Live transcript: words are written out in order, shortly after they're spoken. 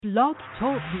Blog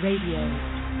Talk Radio.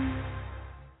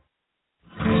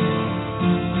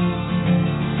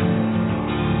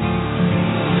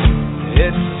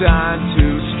 It's time to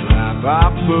strap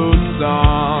our boots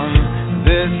on.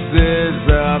 This is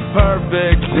the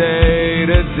perfect day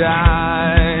to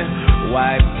die.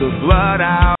 Wipe the blood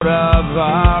out of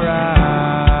our eyes.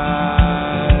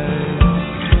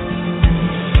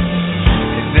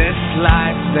 In this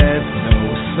life there's no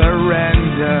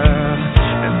surrender,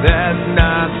 and there's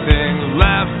nothing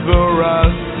left for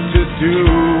us to do.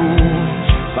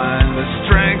 Find the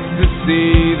strength to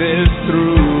see this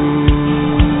through.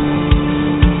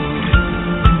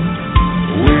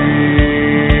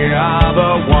 We are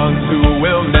the ones who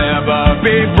will never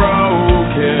be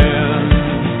broken.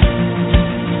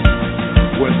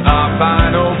 With our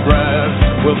final breath,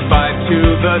 we'll fight to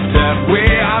the death. We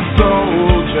are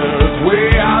soldiers, we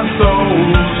are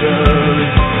soldiers.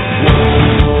 Whoa.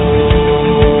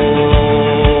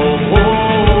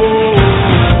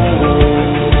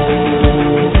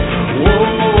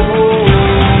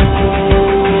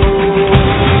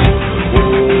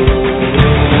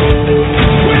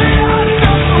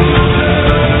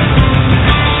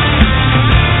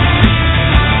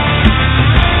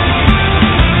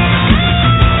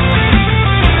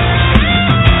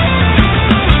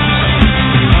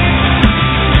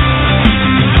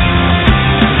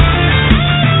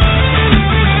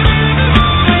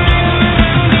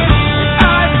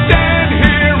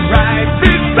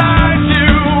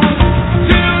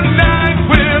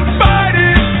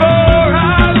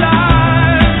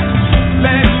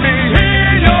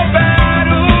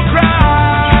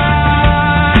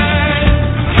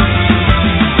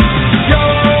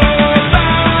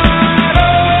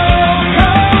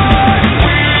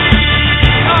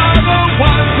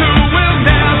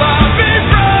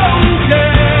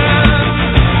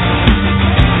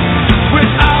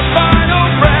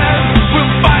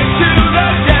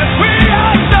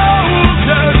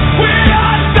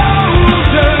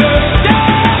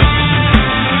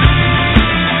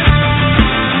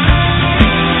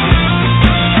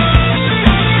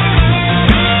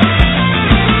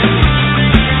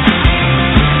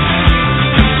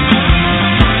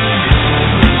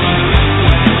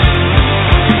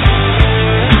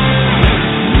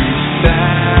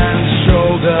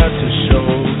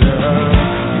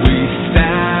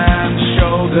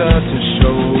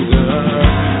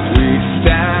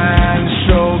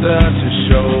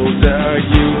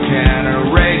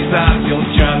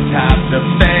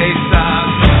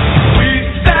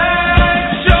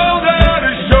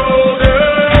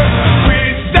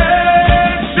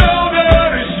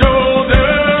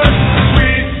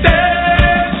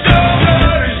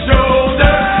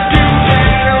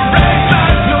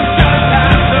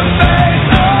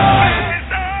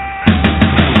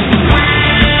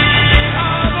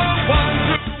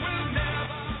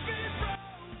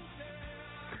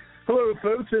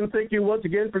 Once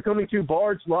again for coming to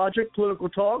Bard's Logic Political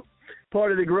Talk,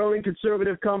 part of the growing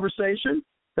conservative conversation,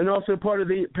 and also part of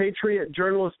the Patriot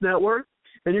Journalist Network.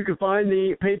 And you can find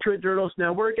the Patriot Journalist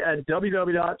Network at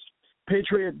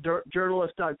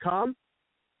www.patriotjournalist.com.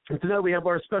 And tonight we have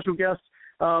our special guest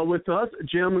with us,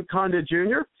 Jim Condit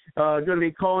Jr., going to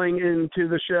be calling into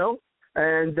the show.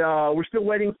 And we're still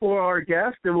waiting for our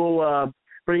guest, and we'll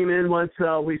bring him in once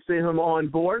we see him on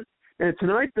board. And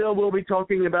tonight, Bill, we'll be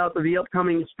talking about the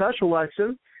upcoming special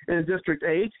election in District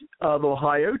 8 of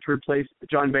Ohio to replace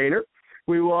John Boehner.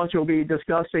 We will also be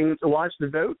discussing Watch the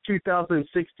Vote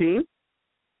 2016,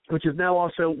 which is now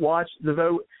also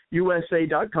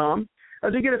watchthevoteusa.com,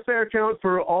 to get a fair count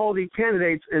for all the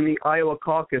candidates in the Iowa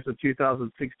caucus of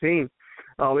 2016.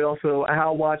 We also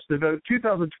how Watch the Vote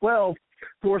 2012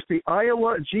 forced the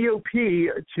Iowa GOP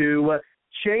to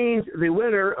change the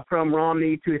winner from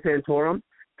Romney to Santorum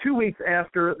 2 weeks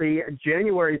after the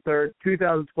January 3rd,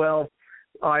 2012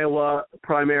 Iowa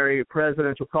primary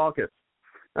presidential caucus.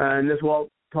 And this will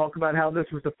talk about how this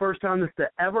was the first time this to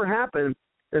ever happen,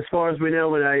 as far as we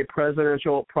know, in a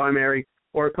presidential primary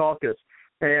or caucus.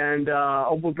 And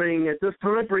we'll bring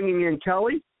in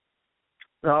Kelly,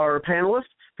 our panelist,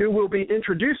 who will be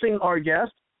introducing our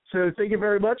guest. So thank you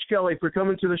very much, Kelly, for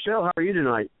coming to the show. How are you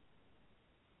tonight?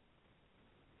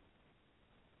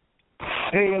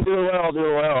 Hey, I'm doing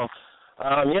well.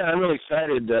 I'm really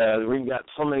excited. We've got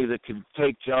somebody that could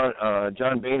take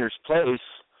John Boehner's place.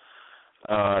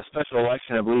 Special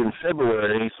election, I believe, in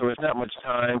February, so there's not much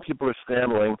time. People are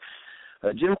scrambling.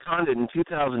 Jim Condit in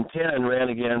 2010 ran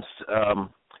against,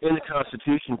 in the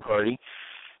Constitution Party,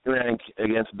 he ran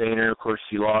against Boehner. Of course,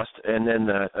 he lost, and then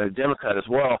a Democrat as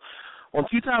well. Well,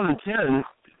 in 2010,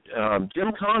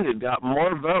 Jim Condit got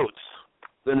more votes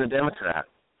than the Democrat.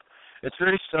 It's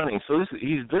very stunning. So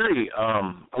he's very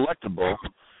electable,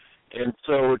 and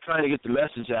so we're trying to get the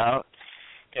message out.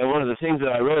 And one of the things that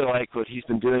I really like what he's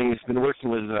been doing, he's been working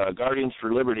with Guardians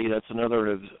for Liberty. That's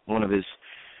one of his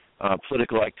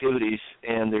political activities.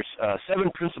 And there's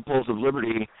 7 principles of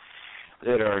liberty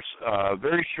that are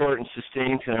very short and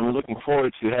succinct, and I'm looking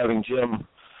forward to having Jim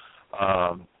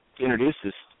introduce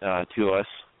this to us.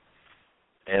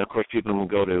 And, of course, people can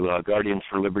go to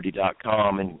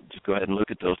guardiansforliberty.com and just go ahead and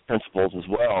look at those principles as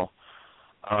well.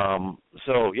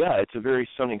 So, yeah, it's a very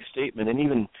stunning statement. And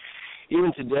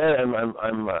even today, I'm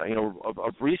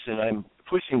of recent, I'm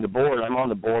pushing the board. I'm on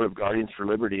the board of Guardians for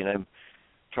Liberty, and I'm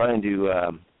trying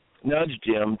to nudge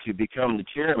Jim to become the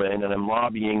chairman, and I'm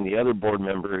lobbying the other board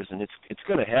members, and it's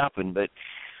going to happen. But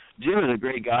Jim is a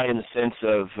great guy in the sense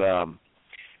of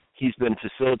he's been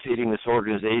facilitating this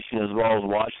organization as well as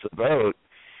Watch the Vote,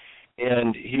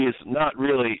 and he has not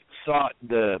really sought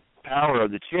the power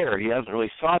of the chair. He hasn't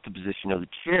really sought the position of the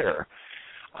chair.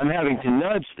 I'm having to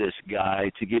nudge this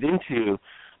guy to get into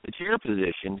the chair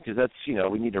position because that's,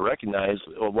 we need to recognize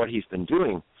what he's been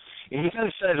doing. And he kind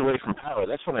of shies away from power.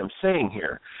 That's what I'm saying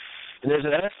here. And there's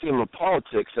an axiom of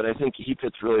politics that I think he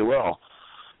fits really well.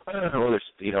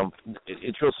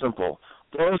 It's real simple.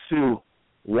 Those who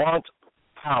want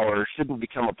power shouldn't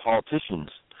become politicians,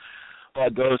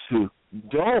 but those who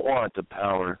don't want the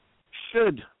power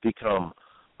should become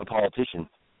a politician.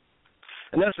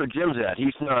 And that's where Jim's at.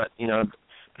 He's not,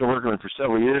 been working with him for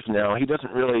several years now. He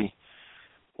doesn't really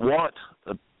want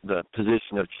the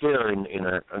position of chair in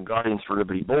a Guardians for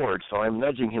Liberty board, so I'm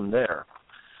nudging him there.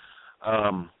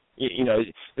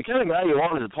 The kind of guy you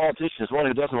want as a politician is one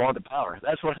who doesn't want the power.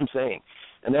 That's what I'm saying,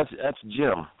 and that's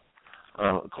Jim.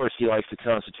 Of course, he likes the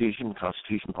Constitution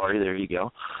Party. There you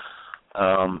go.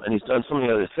 And he's done so many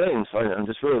other things. So I'm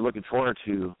just really looking forward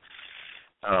to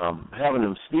having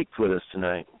him speak with us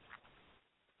tonight.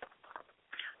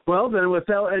 Well, then,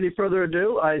 without any further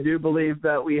ado, I do believe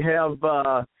that we have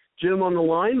Jim on the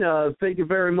line. Thank you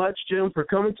very much, Jim, for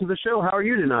coming to the show. How are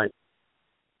you tonight?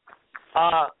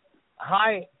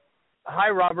 Hi,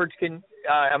 Robert.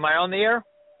 Am I on the air?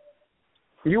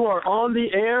 You are on the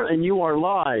air, and you are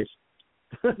live.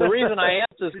 The reason I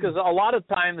asked is because a lot of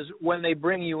times when they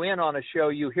bring you in on a show,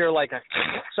 you hear like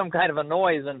some kind of a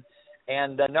noise,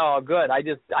 and no, good. I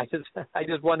just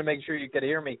wanted to make sure you could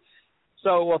hear me.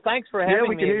 So, well, thanks for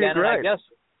having me again. And I guess,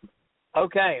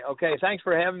 okay. Thanks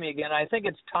for having me again. I think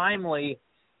it's timely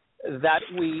that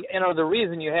the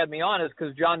reason you had me on is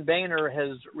because John Boehner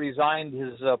has resigned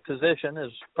his position, as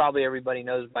probably everybody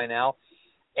knows by now,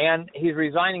 and he's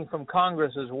resigning from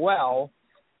Congress as well.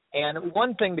 And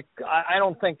one thing, I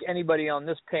don't think anybody on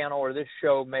this panel or this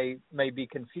show may be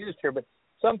confused here, but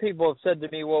some people have said to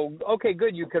me, well, okay,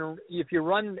 good, you can, if you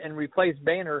run and replace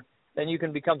Boehner, then you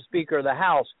can become Speaker of the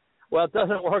House. Well, it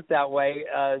doesn't work that way.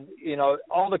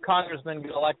 All the congressmen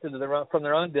get elected from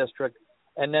their own district,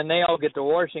 and then they all get to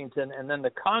Washington, and then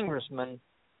the congressmen,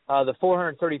 the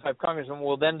 435 congressmen,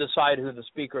 will then decide who the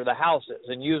Speaker of the House is.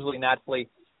 And usually, naturally,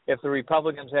 if the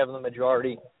Republicans have the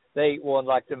majority, they will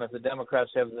elect him. If the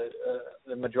Democrats have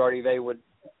the majority, they would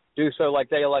do so like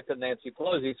they elected Nancy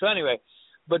Pelosi. So anyway,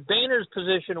 but Boehner's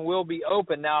position will be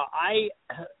open. Now, I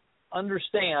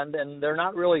understand, and they're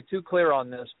not really too clear on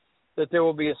this, that there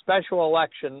will be a special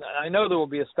election. I know there will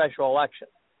be a special election,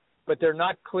 but they're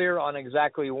not clear on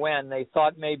exactly when. They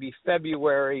thought maybe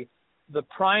February. The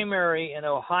primary in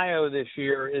Ohio this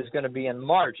year is going to be in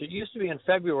March. It used to be in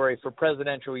February for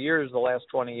presidential years the last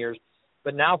 20 years,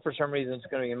 but now for some reason it's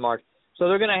going to be in March. So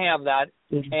they're going to have that.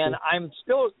 And I'm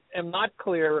still not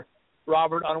clear,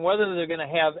 Robert, on whether they're going to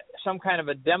have some kind of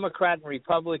a Democrat and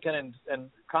Republican and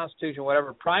Constitution,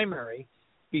 whatever, primary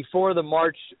before the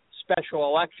March special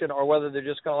election, or whether they're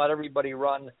just going to let everybody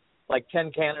run, like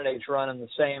 10 candidates run in the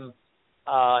same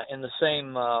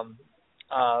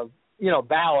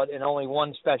ballot in only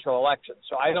one special election.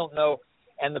 So I don't know.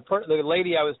 And the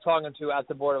lady I was talking to at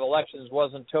the Board of Elections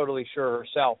wasn't totally sure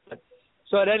herself. But,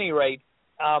 so at any rate,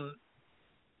 as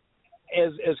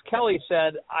Kelly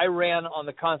said, I ran on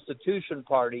the Constitution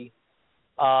Party,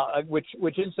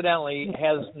 which incidentally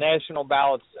has national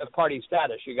ballots party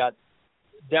status. You got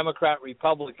Democrat,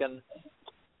 Republican,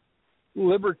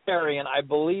 Libertarian, I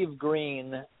believe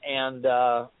Green, and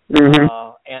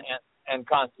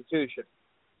Constitution.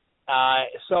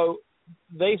 So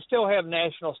they still have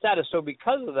national status. So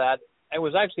because of that, it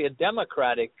was actually a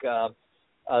Democratic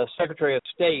Secretary of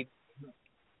State,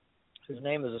 whose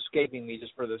name is escaping me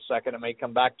just for this second, it may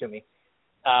come back to me,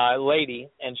 lady,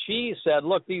 and she said,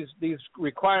 look, these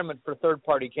requirements for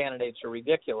third-party candidates are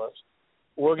ridiculous.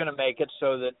 We're going to make it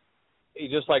so that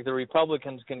just like the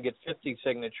Republicans can get 50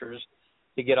 signatures,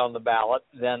 to get on the ballot,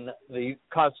 then the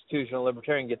Constitutional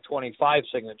Libertarian get 25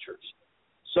 signatures.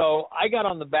 So I got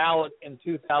on the ballot in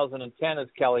 2010, as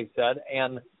Kelly said,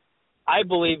 and I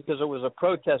believe because it was a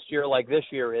protest year like this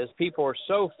year is, people are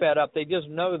so fed up, they just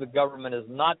know the government is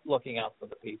not looking out for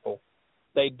the people.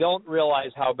 They don't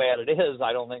realize how bad it is,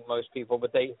 I don't think most people,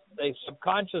 but they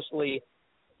subconsciously,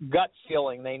 gut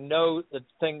feeling, they know that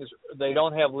things, they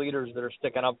don't have leaders that are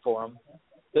sticking up for them.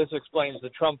 This explains the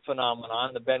Trump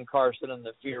phenomenon, the Ben Carson and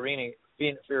the Fiorini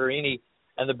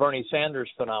and the Bernie Sanders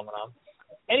phenomenon.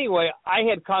 Anyway, I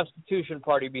had Constitution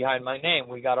Party behind my name.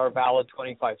 We got our ballot,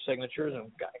 25 signatures,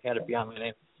 and I had it behind my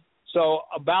name. So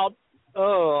about, I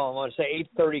want to say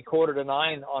 8:30,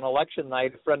 8:45 on election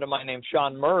night, a friend of mine named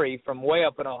Sean Murray from way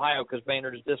up in Ohio, because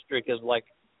Boehner's district is like,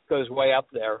 goes way up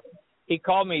there. He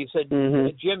called me, he said,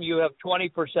 Jim, you have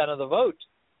 20% of the vote.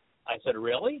 I said,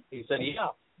 really? He said, yeah.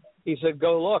 He said,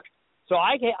 go look. So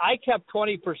I kept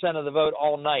 20% of the vote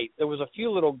all night. There was a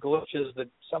few little glitches that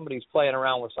somebody's playing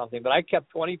around with something, but I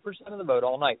kept 20% of the vote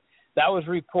all night. That was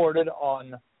reported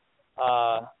on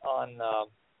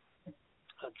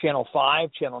Channel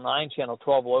 5, Channel 9, Channel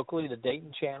 12 locally, the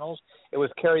Dayton channels. It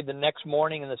was carried the next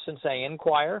morning in the Cincinnati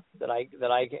Enquirer that I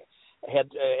had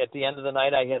at the end of the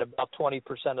night. I had about 20%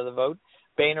 of the vote.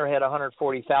 Boehner had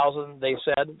 140,000. They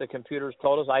said, the computers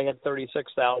told us. I had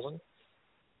 36,000.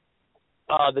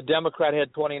 The Democrat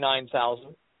had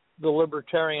 29,000. The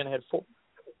Libertarian had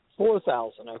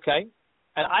 4,000. Okay,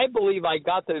 and I believe I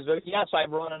got those votes. Yes,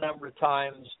 I've run a number of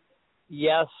times.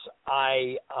 Yes,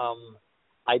 I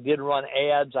did run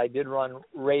ads. I did run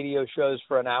radio shows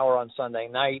for an hour on Sunday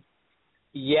night.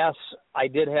 Yes, I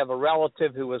did have a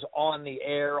relative who was on the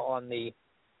air on the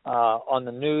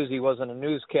news. He wasn't a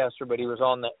newscaster, but he was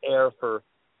on the air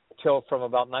from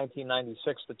about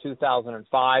 1996 to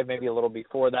 2005, maybe a little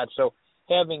before that. So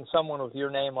having someone with your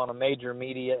name on a major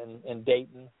media in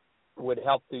Dayton would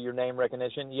help through your name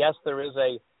recognition. Yes, there is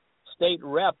a state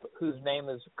rep whose name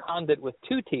is Condit with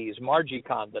 2 T's, Margie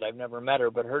Condit. I've never met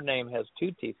her, but her name has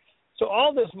 2 T's. So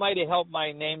all this might have helped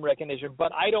my name recognition,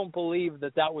 but I don't believe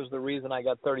that was the reason I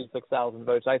got 36,000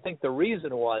 votes. I think the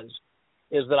reason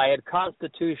is that I had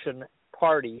Constitution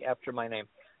Party after my name.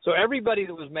 So everybody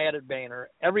that was mad at Boehner,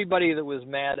 everybody that was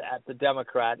mad at the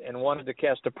Democrat and wanted to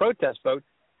cast a protest vote,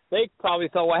 they probably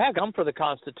thought, well, heck, I'm for the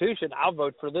Constitution. I'll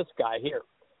vote for this guy here.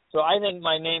 So I think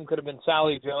my name could have been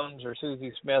Sally Jones or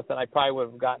Susie Smith, and I probably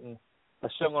would have gotten a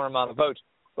similar amount of votes.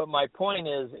 But my point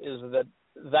is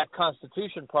that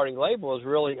Constitution Party label is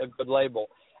really a good label.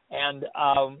 And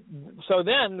so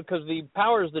then, because the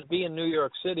powers that be in New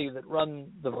York City that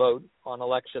run the vote on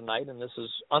election night, and this is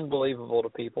unbelievable to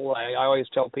people, I always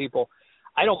tell people,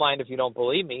 I don't mind if you don't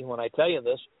believe me when I tell you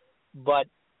this, but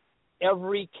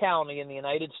every county in the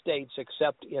United States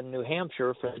except in New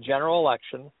Hampshire for the general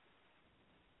election,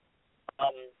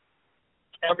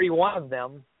 every one of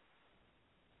them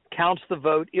counts the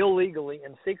vote illegally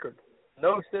and secretly.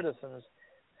 No citizens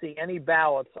see any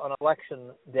ballots on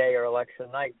election day or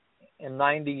election night in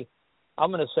 99% of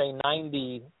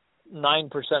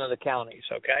the counties,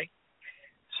 okay?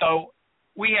 So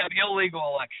we have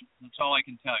illegal elections. That's all I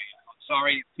can tell you. I'm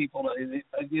sorry, people.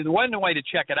 The one way to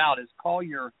check it out is call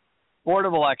your Board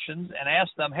of Elections and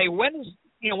ask them, hey, when's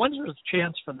there a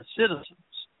chance for the citizens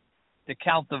to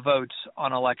count the votes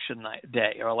on election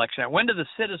day or election night? When do the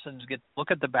citizens get to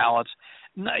look at the ballots?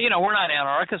 No, we're not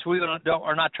anarchists. We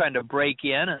are not trying to break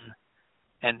in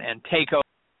and take over.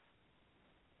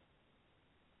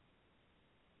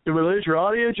 Did we lose your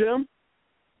audio, Jim?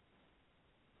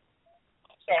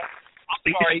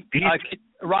 I'm sorry.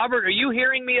 Robert, are you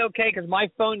hearing me okay? Because my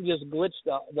phone just glitched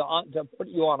to put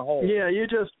you on hold. We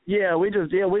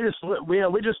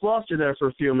just lost you there for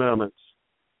a few moments.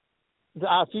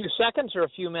 A few seconds or a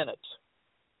few minutes?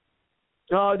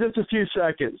 Just a few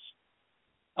seconds.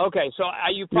 Okay, so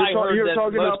you probably heard you're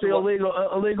talking about the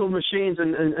illegal machines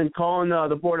and calling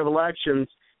the Board of Elections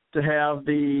to have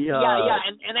the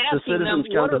and asking them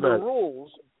what are the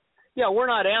rules. Yeah, we're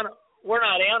not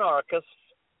anarchists.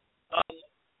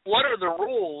 What are the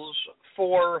rules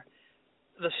for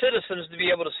the citizens to be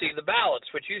able to see the ballots,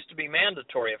 which used to be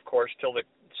mandatory, of course, till the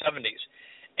 70s.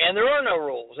 And there are no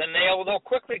rules, and they'll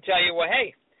quickly tell you, well,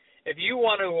 hey, if you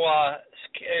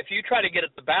try to get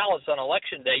at the ballots on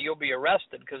election day, you'll be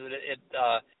arrested because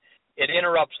it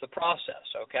interrupts the process.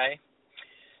 Okay,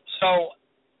 so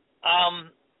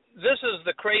this is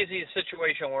the crazy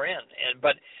situation we're in.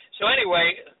 So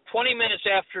anyway, 20 minutes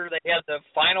after they had the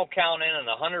final count in and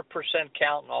the 100%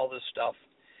 count and all this stuff,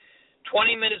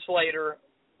 20 minutes later,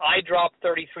 I dropped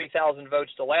 33,000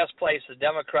 votes to last place. The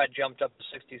Democrat jumped up to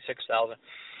 66,000.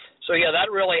 So, yeah, that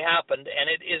really happened, and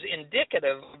it is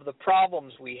indicative of the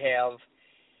problems we have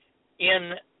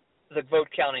in the vote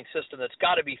counting system that's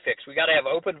got to be fixed. We got to have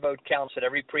open vote counts at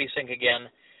every precinct again.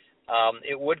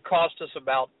 It would cost us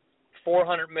about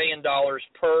 $400 million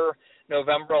per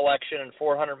November election and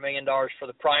 $400 million for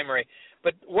the primary.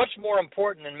 But what's more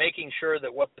important than making sure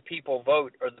that what the people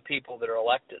vote are the people that are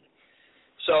elected?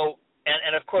 So,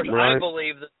 and of course, right. I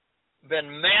believe that there's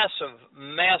been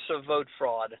massive vote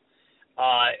fraud.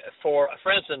 For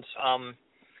instance,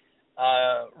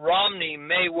 Romney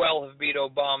may well have beat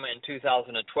Obama in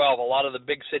 2012. A lot of the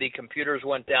big city computers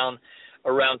went down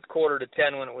around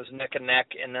 9:45 when it was neck and neck,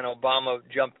 and then Obama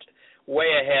jumped way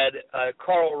ahead.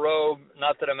 Karl Rove,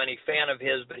 not that I'm any fan of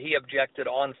his, but he objected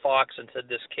on Fox and said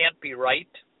this can't be right.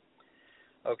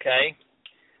 Okay,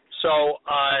 so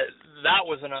that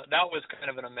was kind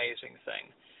of an amazing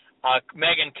thing.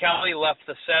 Megyn Kelly left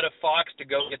the set of Fox to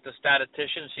go get the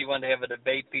statisticians. She wanted to have a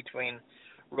debate between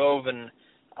Rove and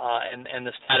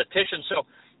the statisticians.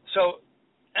 So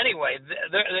anyway,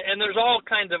 and there's all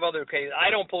kinds of other cases. I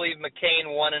don't believe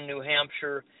McCain won in New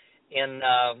Hampshire.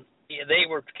 They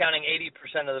were counting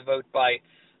 80% of the vote by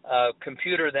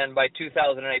computer then by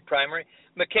 2008 primary.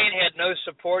 McCain had no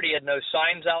support. He had no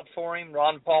signs out for him.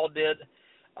 Ron Paul did.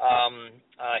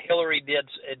 Hillary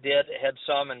had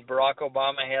some, and Barack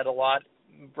Obama had a lot.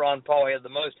 Ron Paul had the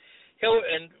most.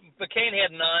 And McCain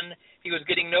had none. He was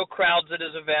getting no crowds at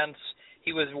his events.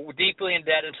 He was deeply in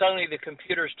debt, and suddenly the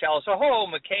computers tell us, oh,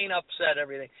 McCain upset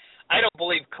everything. I don't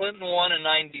believe Clinton won in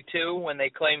 '92 when they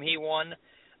claim he won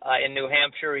in New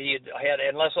Hampshire. He had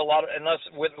unless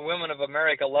women of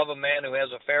America love a man who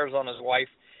has affairs on his wife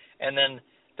and then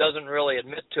doesn't really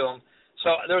admit to them.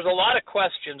 So there's a lot of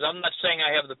questions. I'm not saying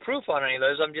I have the proof on any of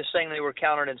those. I'm just saying they were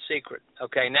counted in secret.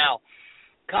 Okay, now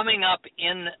coming up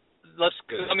let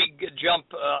me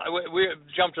jump. We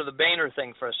jump to the Boehner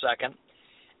thing for a second.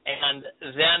 And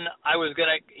then I was going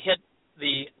to hit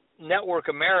the Network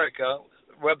America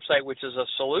website, which is a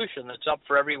solution that's up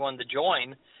for everyone to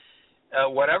join.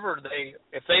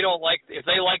 If they like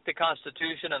the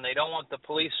Constitution and they don't want the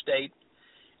police state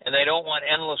and they don't want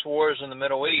endless wars in the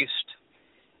Middle East,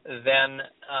 then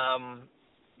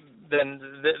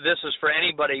this is for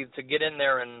anybody to get in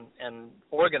there and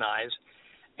organize.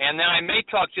 And then I may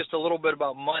talk just a little bit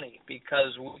about money,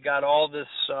 because we got all this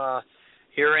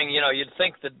hearing. You'd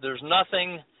think that there's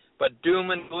nothing but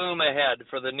doom and gloom ahead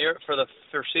for the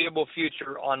foreseeable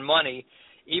future on money,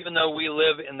 even though we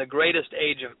live in the greatest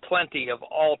age of plenty of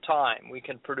all time. We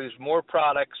can produce more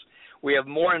products. We have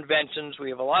more inventions. We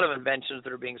have a lot of inventions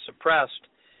that are being suppressed.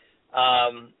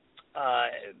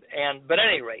 But at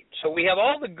any rate, so we have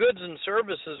all the goods and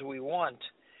services we want,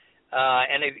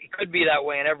 and it could be that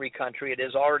way in every country. It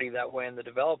is already that way in the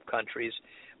developed countries.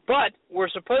 But we're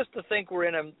supposed to think we're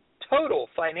in a total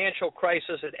financial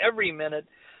crisis at every minute.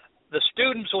 The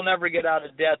students will never get out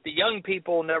of debt. The young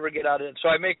people will never get out of it. So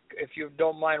if you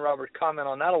don't mind, Robert, comment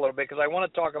on that a little bit, because I want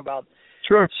to talk about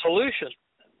solutions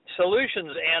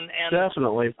and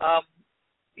definitely.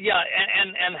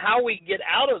 And how we get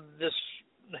out of this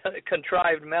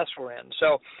contrived mess we're in.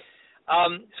 So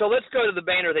let's go to the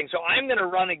Boehner thing. So I'm going to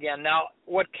run again. Now,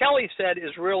 what Kelly said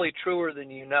is really truer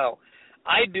than you know.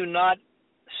 I do not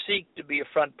seek to be a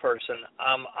front person.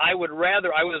 I would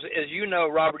rather, as you know,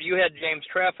 Robert, you had James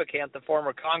Traficant, the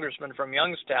former congressman from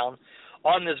Youngstown,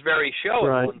 on this very show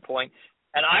at one point,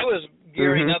 and I was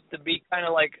gearing up to be kind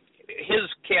of like his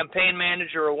campaign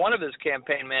manager or one of his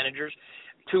campaign managers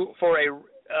for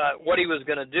what he was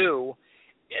going to do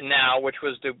now, which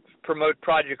was to promote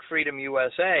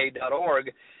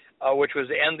ProjectFreedomUSA.org, which was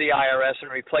to end the IRS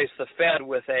and replace the Fed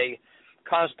with a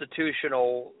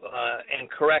constitutional and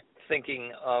correct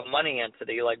thinking money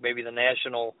entity, like maybe the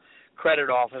National Credit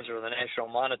Office or the National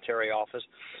Monetary Office.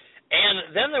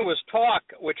 And then there was talk,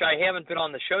 which I haven't been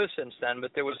on the show since then,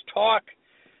 but there was talk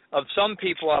of some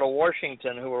people out of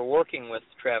Washington who were working with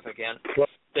Traficant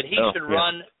that he should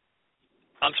run.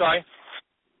 I'm sorry?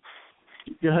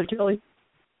 Go ahead, Kelly.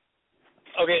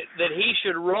 Okay, that he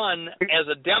should run as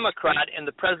a Democrat in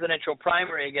the presidential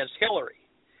primary against Hillary.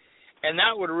 And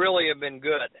that would really have been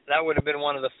good. That would have been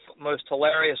one of the most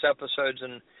hilarious episodes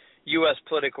in U.S.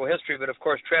 political history. But, of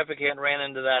course, Traficant ran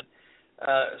into that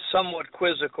somewhat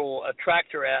quizzical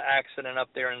tractor accident up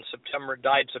there in September,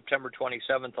 died September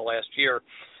 27th of last year.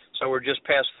 So we're just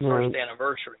past the first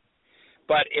anniversary.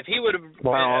 But if he would have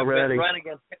run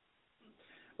against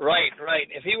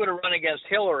If he would have run against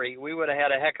Hillary, we would have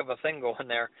had a heck of a thing going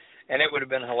there, and it would have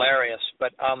been hilarious.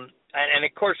 But and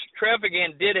of course,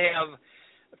 Traficant did have,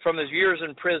 from his years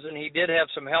in prison, he did have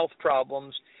some health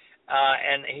problems.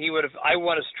 and he would have. I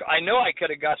know I could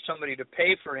have got somebody to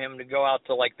pay for him to go out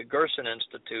to like the Gerson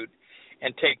Institute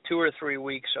and take 2 or 3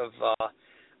 weeks of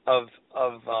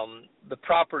the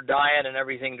proper diet and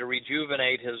everything to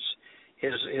rejuvenate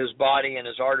his body and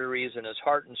his arteries and his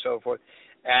heart and so forth.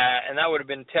 And that would have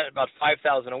been about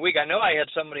 $5,000 a week. I know I had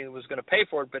somebody who was going to pay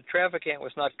for it, but Traficant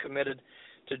was not committed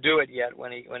to do it yet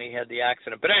when he had the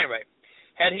accident. But anyway,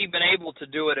 had he been able to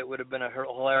do it, it would have been a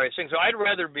hilarious thing. So I'd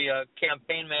rather be a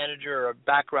campaign manager or a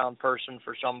background person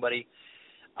for somebody.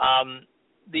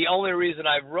 The only reason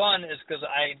I've run is because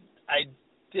I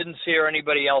didn't hear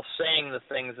anybody else saying the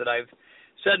things that I've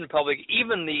said in public.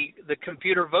 Even the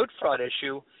computer vote fraud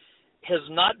issue has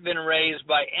not been raised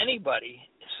by anybody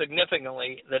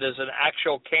significantly that is an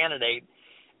actual candidate,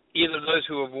 either those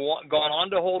who have gone on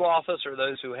to hold office or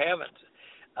those who haven't.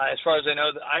 As far as I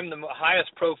know, I'm the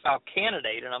highest profile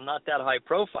candidate, and I'm not that high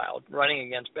profile running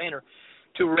against Boehner,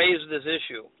 to raise this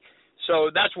issue. So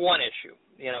that's one issue,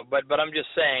 but I'm just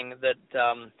saying that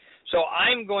so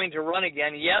I'm going to run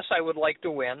again. Yes, I would like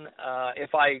to win.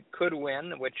 If I could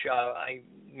win, which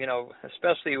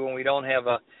especially when we don't have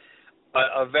a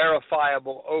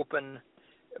verifiable open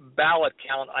ballot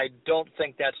count, I don't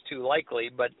think that's too likely.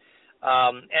 But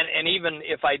and even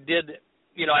if I did,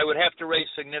 I would have to raise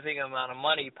a significant amount of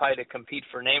money probably to compete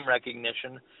for name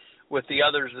recognition with the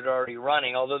others that are already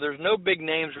running, although there's no big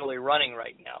names really running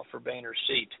right now for Boehner's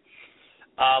seat.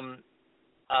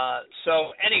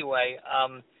 So anyway,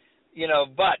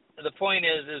 but the point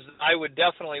is I would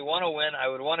definitely want to win. I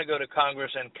would want to go to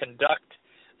Congress and conduct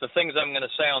the things I'm going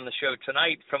to say on the show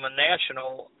tonight from a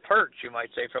national perch, you might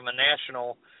say, from a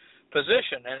national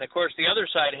position. And, of course, the other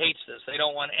side hates this. They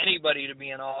don't want anybody to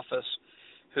be in office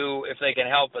who, if they can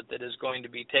help it, that is going to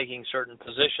be taking certain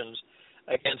positions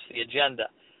against the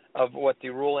agenda of what the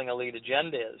ruling elite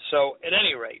agenda is. So, at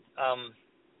any rate,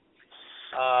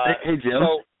 hey, Jim.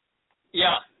 So,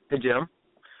 yeah. Hey, Jim.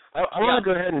 I want to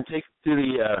go ahead and take you to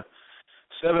the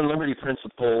 7 liberty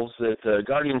principles that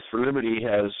Guardians for Liberty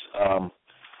has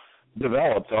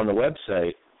developed on the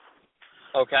website.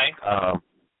 Okay.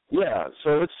 Yeah,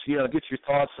 so let's get your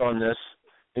thoughts on this.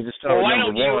 And just start with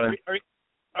number one.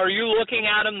 Are you looking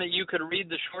at them that you could read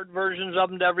the short versions of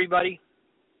them to everybody?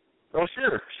 Oh,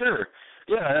 sure.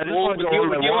 Yeah, I just want to go one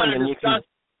by one, and you can.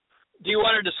 Do you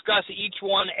want to discuss each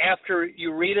one after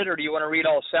you read it, or do you want to read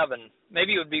all 7?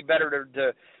 Maybe it would be better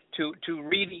to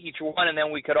read each one, and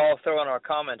then we could all throw in our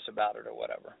comments about it or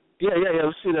whatever. Yeah.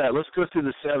 Let's do that. Let's go through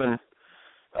the 7.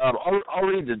 I'll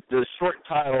read the short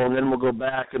title, and then we'll go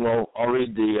back and I'll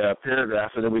read the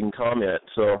paragraph, and then we can comment.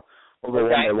 So we'll go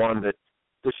one by one. But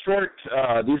the short,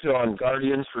 these are on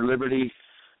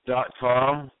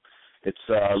guardiansforliberty.com. It's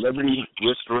Liberty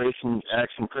Restoration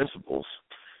Action Principles.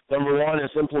 Number 1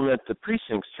 is implement the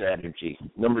precinct strategy.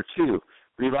 Number 2,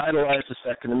 revitalize the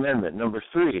Second Amendment. Number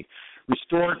 3,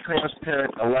 restore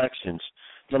transparent elections.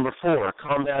 Number 4,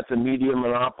 combat the media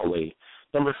monopoly.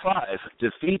 Number 5,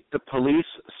 defeat the police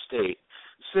state.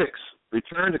 6,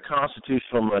 return to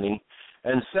constitutional money.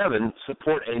 And 7,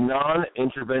 support a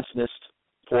non-interventionist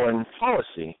foreign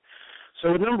policy.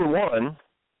 So with number 1,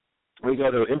 we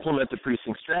go to implement the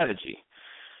precinct strategy.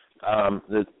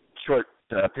 The short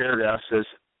paragraph says,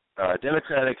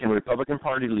 Democratic and Republican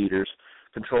Party leaders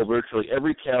control virtually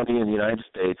every county in the United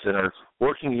States and are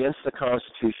working against the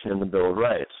Constitution and the Bill of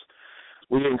Rights.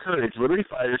 We encourage Liberty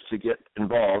fighters to get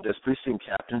involved as precinct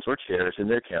captains or chairs in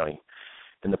their county,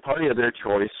 in the party of their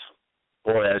choice,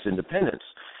 or as independents.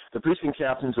 The precinct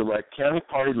captains elect county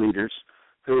party leaders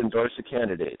who endorse the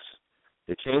candidates.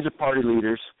 They change the party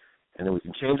leaders, and then we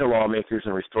can change the lawmakers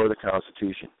and restore the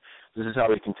Constitution. This is how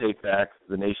we can take back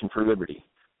the nation for liberty,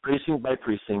 precinct by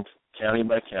precinct, county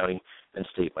by county, and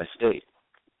state by state.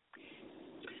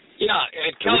 Yeah,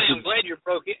 and Kelly, I'm glad you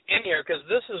broke in here, because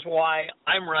this is why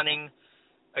I'm running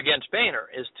against Boehner,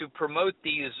 is to promote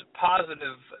these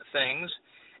positive things,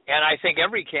 and I think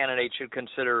every candidate should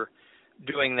consider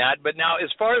doing that. But now,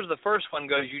 as far as the first one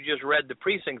goes, you just read the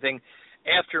precinct thing.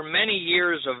 After many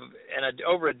years of, and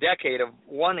over a decade of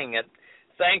wanting it,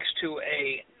 thanks to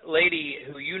a lady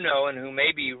who you know and who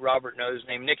maybe Robert knows,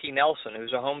 named Nikki Nelson,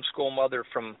 who's a homeschool mother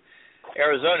from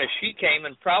Arizona, she came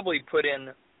and probably put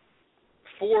in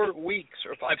 4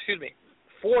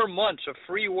 months of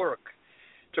free work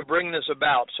to bring this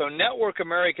about. So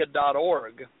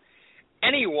networkamerica.org,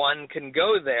 anyone can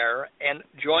go there and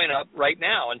join up right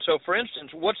now. And so, for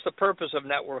instance, what's the purpose of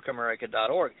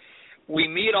networkamerica.org? We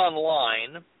meet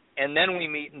online, and then we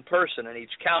meet in person in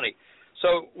each county.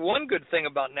 So one good thing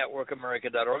about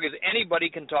networkamerica.org is anybody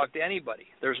can talk to anybody.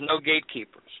 There's no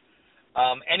gatekeepers.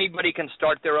 Anybody can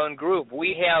start their own group.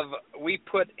 We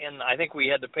put in, I think we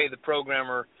had to pay the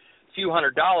programmer few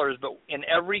 $100s, but in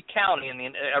every county,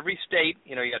 in every state,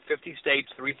 you got 50 states,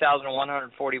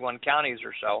 3,141 counties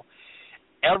or so.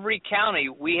 Every county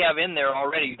we have in there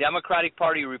already: Democratic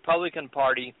Party, Republican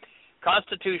Party,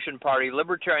 Constitution Party,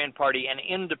 Libertarian Party, and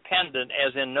Independent,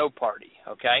 as in no party.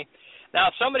 Okay. Now,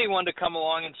 if somebody wanted to come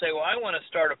along and say, "Well, I want to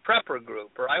start a prepper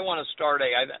group, or I want to start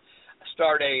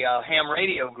a ham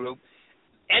radio group,"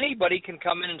 anybody can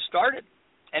come in and start it.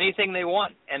 Anything they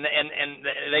want, and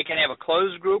they can have a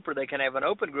closed group or they can have an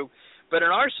open group. But in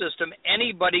our system,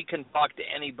 anybody can talk to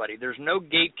anybody. There's no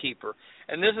gatekeeper,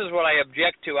 and this is what I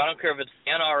object to. I don't care if it's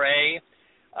the NRA,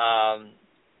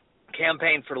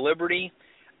 Campaign for Liberty,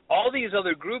 all these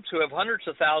other groups who have hundreds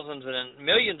of thousands and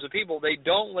millions of people. They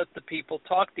don't let the people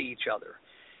talk to each other,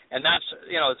 and that's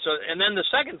So, and then the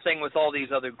second thing with all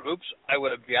these other groups, I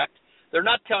would object. They're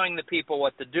not telling the people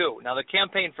what to do. Now, the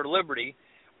Campaign for Liberty,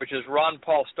 which is Ron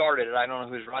Paul started it. I don't know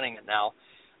who's running it now,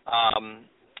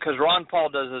 because Ron Paul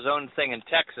does his own thing in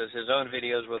Texas, his own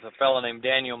videos with a fellow named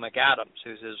Daniel McAdams,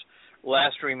 who's his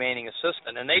last remaining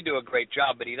assistant, and they do a great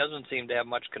job, but he doesn't seem to have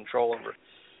much control over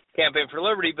Campaign for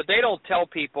Liberty. But they don't tell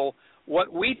people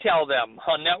what we tell them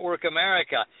on Network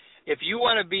America. If you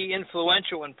want to be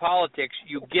influential in politics,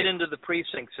 you get into the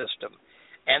precinct system,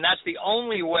 and that's the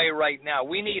only way right now.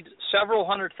 We need several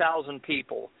 100,000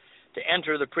 people to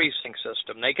enter the precinct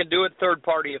system. They can do it third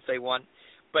party if they want,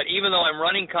 but even though I'm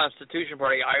running Constitution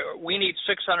Party, we need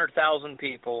 600,000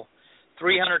 people,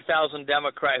 300,000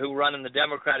 Democrat who run in the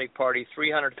Democratic Party,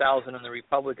 300,000 in the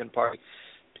Republican Party.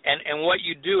 And what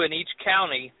you do in each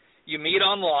county, you meet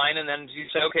online, and then you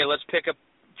say, okay, let's pick a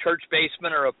church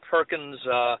basement or a Perkins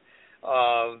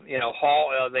hall.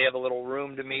 They have a little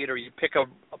room to meet, or you pick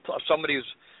somebody's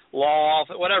law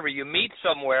office, whatever. You meet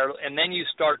somewhere, and then you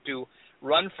start to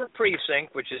run for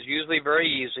precinct, which is usually very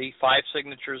easy, 5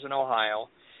 signatures in Ohio.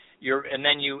 And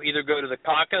then you either go to the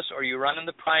caucus or you run in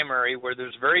the primary, where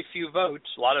there's very few votes.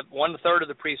 1/3 of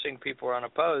the precinct people are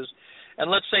unopposed. And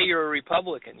let's say you're a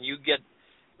Republican, you get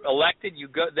elected. You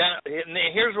go then. And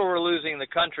here's where we're losing the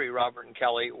country, Robert and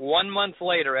Kelly. 1 month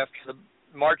later, after the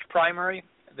March primary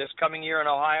this coming year in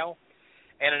Ohio,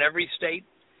 and in every state,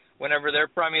 whenever their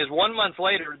primary is, 1 month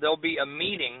later, there'll be a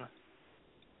meeting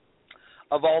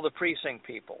of all the precinct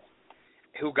people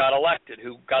who got elected,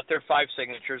 who got their 5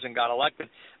 signatures and got elected.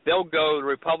 They'll go, the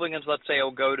Republicans, let's say,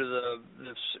 will go to the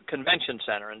convention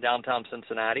center in downtown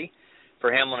Cincinnati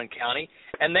for Hamilton County,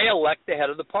 and they elect the head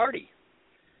of the party.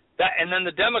 And then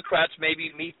the Democrats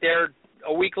maybe meet there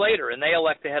a week later, and they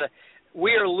elect the head of.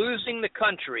 We are losing the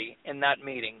country in that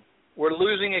meeting. We're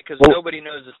losing it because nobody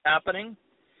knows it's happening.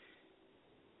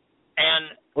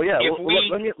 And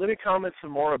let me comment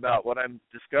some more about what I'm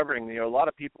discovering. A lot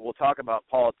of people will talk about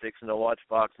politics and they'll watch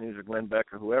Fox News or Glenn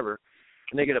Beck or whoever,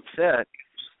 and they get upset.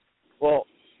 Well,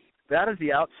 that is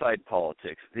the outside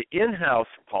politics. The in-house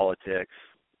politics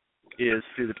is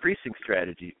through the precinct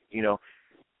strategy.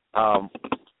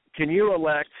 Can you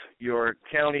elect your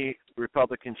county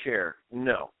Republican chair?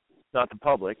 No, not the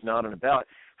public, not on a ballot.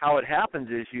 How it happens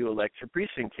is you elect your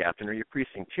precinct captain or your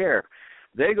precinct chair.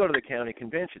 They go to the county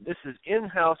convention. This is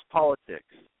in-house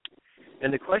politics.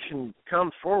 And the question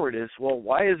comes forward is, well,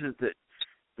 why is it that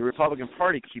the Republican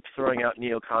Party keeps throwing out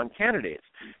neocon candidates?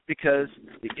 Because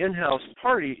the in-house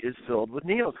party is filled with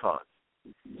neocons.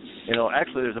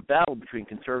 Actually, there's a battle between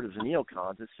conservatives and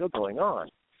neocons. It's still going on.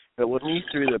 But when we,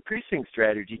 through the precinct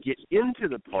strategy, get into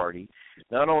the party,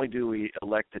 not only do we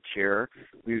elect the chair,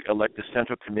 we elect the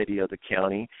central committee of the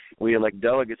county, we elect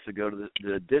delegates to go to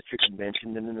the district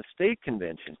convention and then the state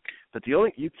convention. But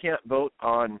you can't vote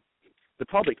on, the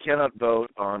public cannot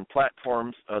vote on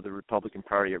platforms of the Republican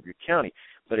Party of your county.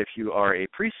 But if you are a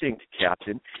precinct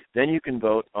captain, then you can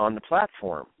vote on the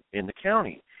platform in the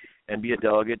county and be a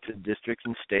delegate to district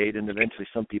and state, and eventually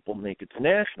some people make it to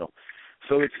national.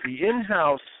 So it's the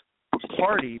in-house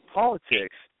party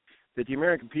politics that the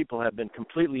American people have been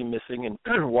completely missing, and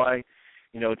why,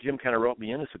 Jim kind of wrote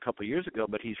me in this a couple of years ago,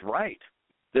 but he's right.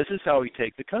 This is how we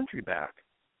take the country back,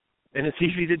 and it's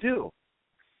easy to do.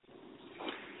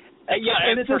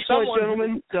 And at this point,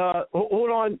 gentlemen, hold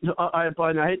on. I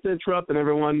hate to interrupt, and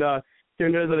everyone here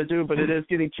knows what I do, but it is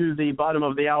getting to the bottom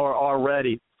of the hour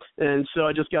already, and so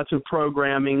I just got some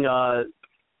programming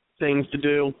things to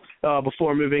do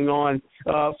before moving on.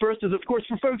 First is, of course,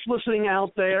 for folks listening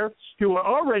out there who are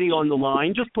already on the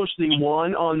line, just push the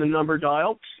 1 on the number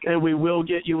dial, and we will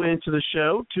get you into the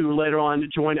show to later on to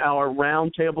join our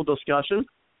roundtable discussion.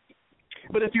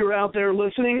 But if you're out there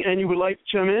listening and you would like to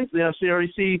chime in, the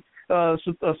CREC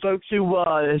folks who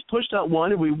has pushed that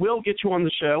 1, and we will get you on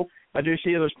the show. I do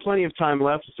see there's plenty of time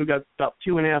left. So we've got about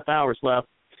 2.5 hours left,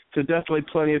 so definitely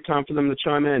plenty of time for them to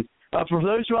chime in. For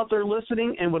those who are out there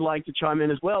listening and would like to chime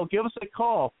in as well, give us a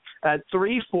call at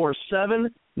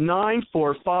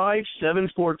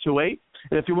 347-945-7428.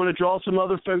 And if you want to draw some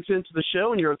other folks into the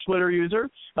show and you're a Twitter user,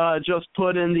 just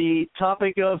put in the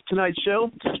topic of tonight's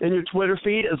show in your Twitter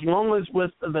feed, as long as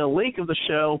with the link of the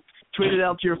show, tweet it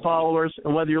out to your followers.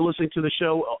 And whether you're listening to the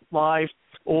show live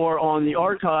or on the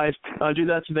archive, do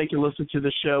that so they can listen to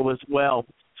the show as well.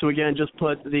 So, again, just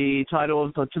put the title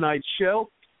of tonight's show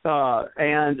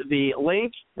and the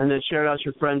link, and then share it out to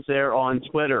your friends there on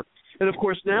Twitter. And, of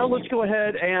course, now let's go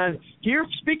ahead and hear,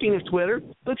 speaking of Twitter,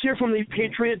 let's hear from the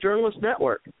Patriot Journalist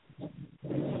Network.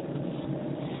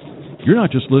 You're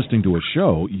not just listening to a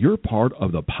show, you're part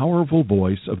of the powerful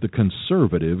voice of the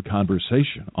conservative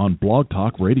conversation on Blog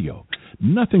Talk Radio.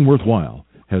 Nothing worthwhile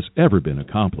has ever been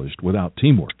accomplished without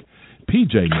teamwork.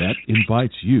 PJNet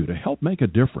invites you to help make a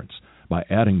difference by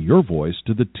adding your voice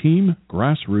to the team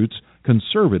grassroots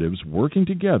conservatives working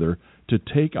together to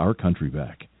take our country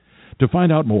back. To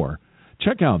find out more,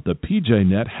 check out the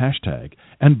PJNet hashtag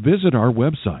and visit our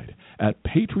website at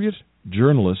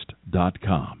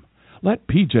patriotjournalist.com. Let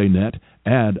PJNet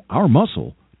add our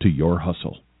muscle to your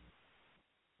hustle.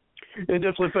 And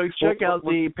definitely, folks, check out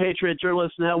the Patriot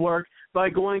Journalist Network by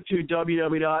going to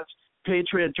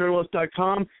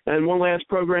www.patriotjournalist.com. And one last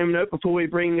program note before we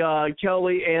bring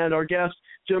Kelly and our guest,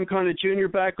 Jim Condit Jr.,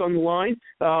 back on the line.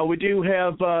 We do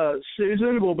have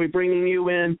Susan. We'll be bringing you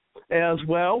in as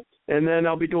well. And then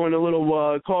I'll be doing a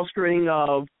little call screening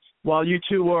while you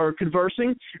two are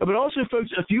conversing. But also, folks,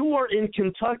 if you are in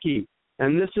Kentucky,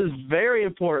 and this is very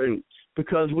important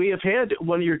because we have had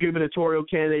one of your gubernatorial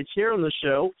candidates here on the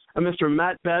show, Mr.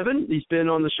 Matt Bevin. He's been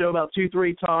on the show about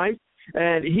 2-3 times,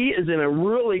 and he is in a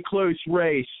really close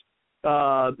race.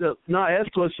 Not as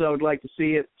close as I would like to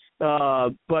see it,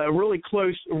 but a really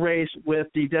close race with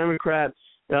the Democrat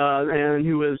and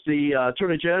who is the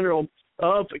Attorney General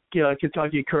of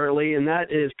Kentucky currently, and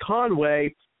that is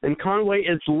Conway. And Conway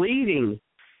is leading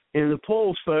in the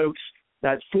polls, folks,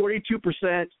 at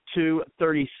 42% to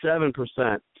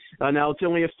 37%. Now, it's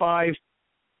only a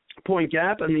 5-point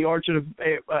gap, and the margin of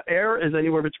error is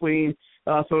anywhere between,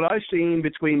 so what I've seen,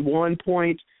 between 1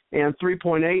 point and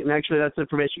 3.8, and actually that's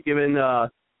information given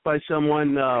by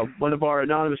someone, one of our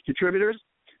anonymous contributors.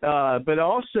 But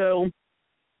also,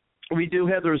 we do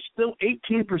have, there's still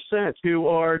 18% who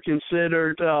are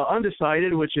considered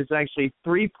undecided, which is actually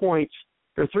 3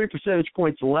 percentage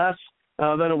points less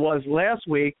than it was last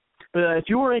week. But if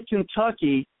you were in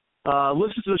Kentucky,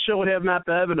 listen to the show and have Matt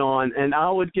Bevin on, and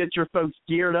I would get your folks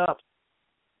geared up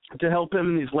to help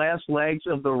him in these last legs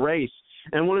of the race.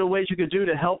 And one of the ways you could do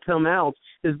to help him out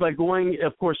is by going,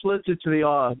 of course, listen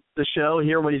to the show and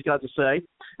hear what he's got to say.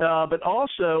 But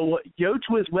also go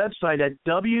to his website at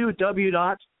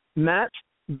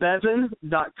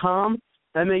www.mattbevin.com,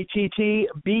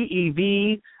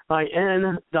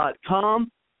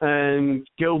 MattBevin.com. And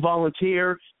go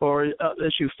volunteer or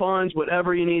issue funds,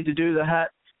 whatever you need to do to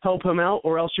help him out,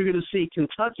 or else you're going to see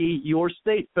Kentucky, your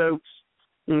state, folks,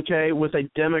 okay, with a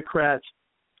Democrat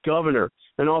governor.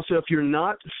 And also, if you're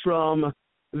not from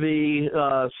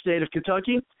the state of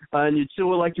Kentucky and you'd still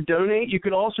would like to donate, you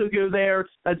could also go there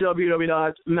at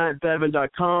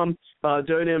www.mattbevin.com,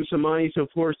 donate him some money so,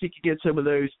 of course, he could get some of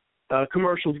those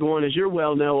commercials going, as you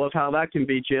well know of how that can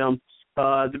be, Jim.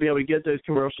 To be able to get those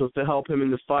commercials to help him in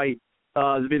the fight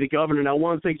to be the governor. Now,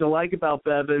 one of the things I like about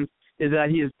Bevin is that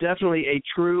he is definitely a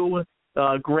true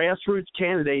grassroots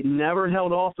candidate, never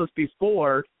held office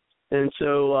before. And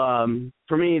so,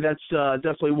 for me, that's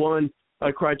definitely one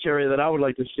criteria that I would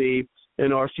like to see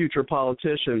in our future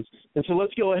politicians. And so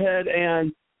let's go ahead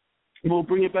and we'll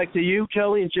bring it back to you,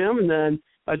 Kelly and Jim, and then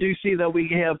I do see that we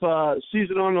have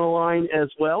Susan on the line as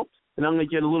well. And I'm going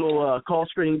to get a little call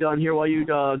screening done here while you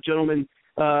gentlemen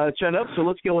chat up. So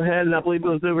let's go ahead, and I believe it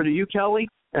goes over to you, Kelly,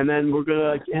 and then we're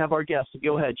going to have our guests.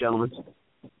 Go ahead, gentlemen.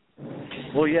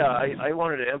 Well, yeah, I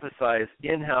wanted to emphasize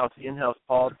in-house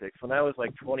politics. When I was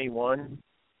like 21,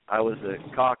 I was a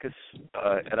caucus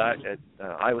at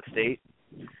Iowa State.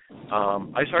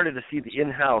 I started to see the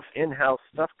in-house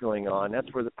stuff going on. That's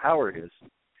where the power is.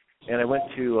 And I went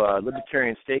to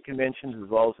Libertarian state conventions as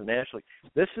well as the national.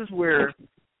 This is where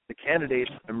the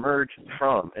candidates emerge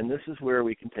from, and this is where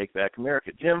we can take back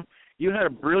America. Jim, you had a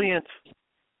brilliant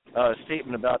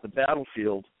statement about the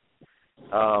battlefield,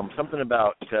 something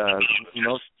about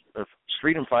most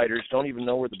freedom fighters don't even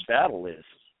know where the battle is.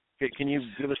 Can you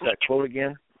give us that quote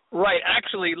again? Right.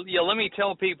 Actually, yeah, let me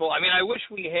tell people, I mean, I wish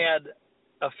we had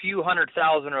a few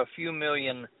 100,000 or a few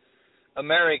million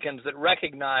Americans that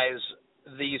recognize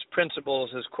these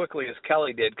principles as quickly as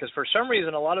Kelly did, because for some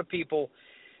reason a lot of people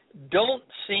don't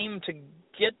seem to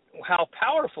get how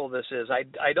powerful this is.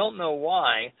 I don't know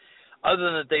why, other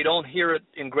than that they don't hear it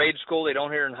in grade school, they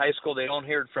don't hear it in high school, they don't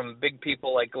hear it from big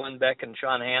people like Glenn Beck and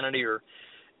Sean Hannity or,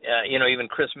 even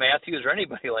Chris Matthews or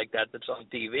anybody like that that's on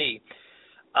TV.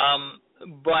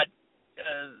 But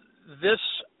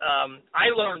I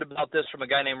learned about this from a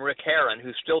guy named Rick Herron,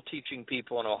 who's still teaching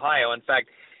people in Ohio. In fact,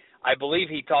 I believe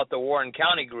he taught the Warren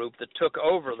County group that took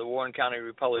over the Warren County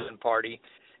Republican Party.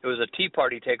 It was a Tea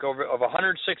Party takeover of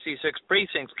 166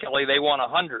 precincts. Kelly, they won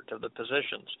 100 of the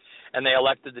positions, and they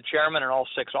elected the chairman and all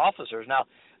 6 officers. Now,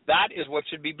 that is what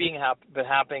should be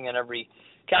happening in every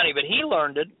county. But he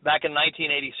learned it back in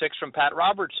 1986 from Pat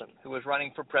Robertson, who was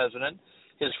running for president,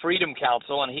 his Freedom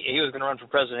Council, and he was going to run for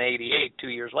president in 88,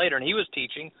 2 years later, and he was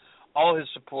teaching all his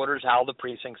supporters how the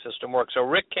precinct system works. So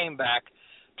Rick came back,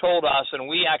 told us, and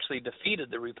we actually defeated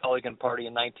the Republican Party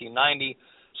in 1990,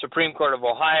 Supreme Court of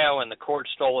Ohio, and the court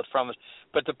stole it from us.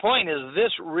 But the point is,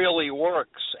 this really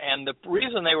works, and the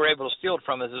reason they were able to steal it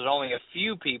from us is only a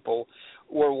few people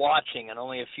were watching, and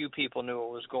only a few people knew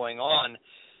what was going on.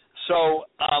 So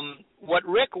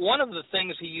one of the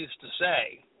things he used to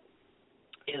say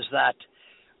is that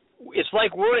it's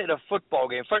like we're at a football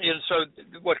game. So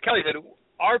what Kelly said,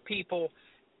 our people,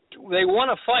 they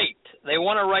want to fight. They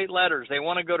want to write letters. They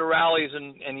want to go to rallies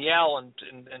and yell and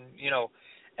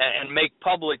make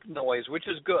public noise, which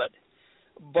is good.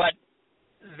 But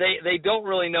they don't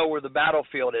really know where the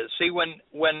battlefield is. See,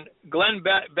 when Glenn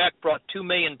Beck brought 2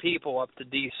 million people up to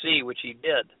D.C., which he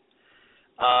did,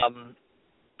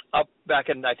 up back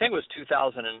in, I think it was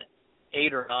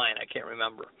 2008 or 9, I can't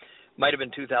remember. Might have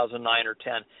been 2009 or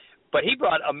 10. But he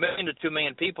brought 1 million to 2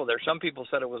 million people there. Some people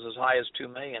said it was as high as 2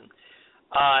 million.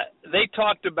 They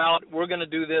talked about, we're going to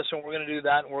do this and we're going to do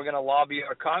that and we're going to lobby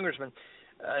our congressman.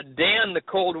 Dan, the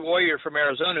cold warrior from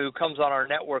Arizona, who comes on our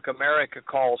Network America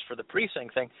calls for the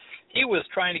precinct thing, he was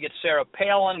trying to get Sarah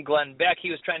Palin, Glenn Beck.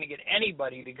 He was trying to get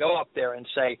anybody to go up there and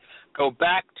say, go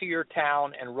back to your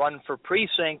town and run for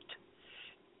precinct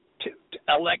to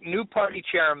elect new party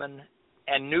chairman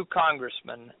and new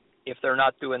congressmen if they're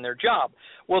not doing their job.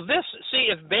 Well,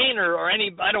 if Boehner or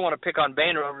I don't want to pick on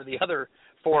Boehner over the other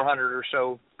 400 or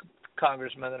so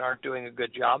congressmen that aren't doing a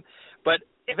good job, but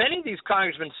if any of these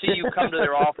congressmen see you come to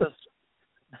their office,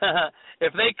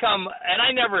 if they come, and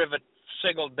I never have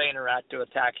signaled Boehner out to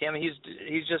attack him. He's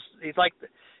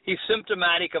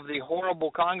symptomatic of the horrible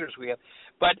Congress we have.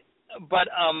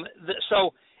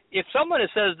 So if someone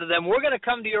says to them, we're going to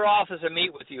come to your office and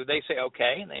meet with you, they say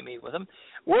okay, and they meet with them.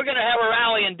 We're going to have a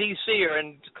rally in D.C. or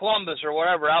in Columbus or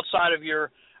wherever outside of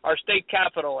our state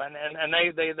capital, and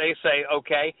they say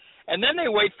okay, and then they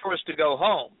wait for us to go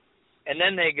home, and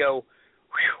then they go,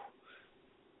 whew,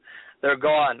 they're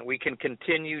gone. We can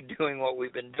continue doing what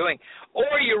we've been doing.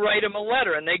 Or you write them a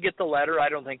letter, and they get the letter. I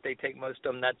don't think they take most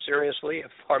of them that seriously,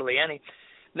 if hardly any.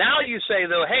 Now you say,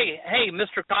 though, hey,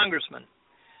 Mr. Congressman,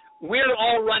 we're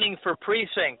all running for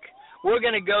precinct. We're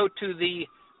going to go to the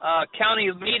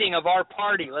county meeting of our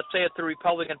party. Let's say it's the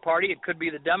Republican Party. It could be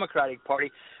the Democratic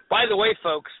Party. By the way,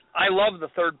 folks, I love the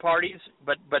third parties,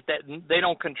 but they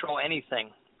don't control anything.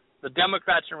 The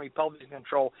Democrats and Republicans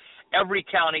control every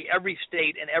county, every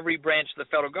state, and every branch of the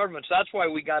federal government. So that's why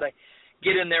we got to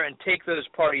get in there and take those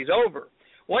parties over.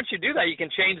 Once you do that, you can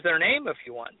change their name if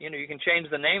you want. You can change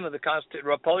the name of the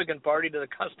Republican Party to the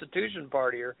Constitution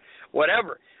Party or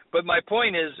whatever. But my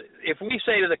point is, if we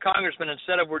say to the congressman,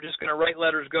 instead of we're just going to write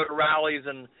letters, go to rallies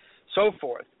and so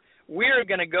forth, we're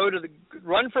going to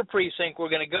run for precinct, we're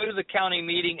going to go to the county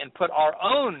meeting and put our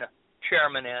own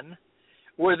chairman in.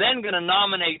 We're then going to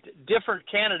nominate different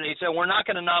candidates, and we're not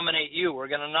going to nominate you. We're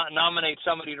going to nominate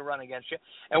somebody to run against you.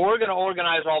 And we're going to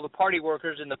organize all the party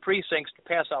workers in the precincts to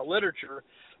pass out literature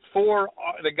for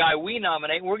the guy we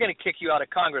nominate. We're going to kick you out of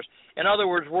Congress. In other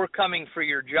words, we're coming for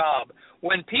your job.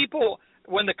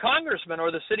 When the congressman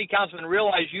or the city councilman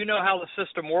realize you know how the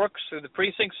system works through the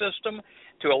precinct system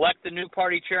to elect the new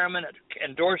party chairman,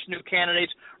 endorse new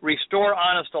candidates, restore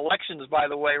honest elections, by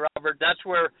the way, Robert, that's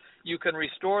where you can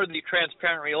restore the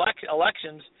transparent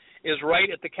elections is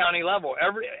right at the county level.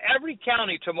 Every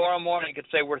county tomorrow morning could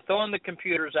say we're throwing the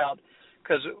computers out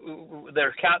because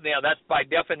that's by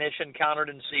definition counted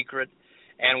in secret,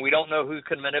 and we don't know who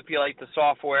can manipulate the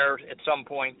software at some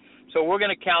point. So we're going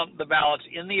to count the ballots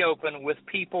in the open with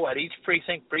people at each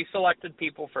precinct, pre-selected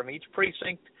people from each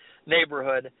precinct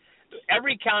neighborhood.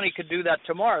 Every county could do that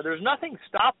tomorrow. There's nothing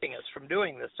stopping us from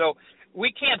doing this. So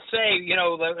we can't say,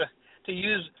 to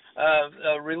use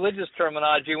religious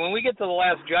terminology, when we get to the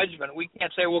last judgment, we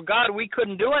can't say, well, God, we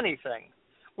couldn't do anything.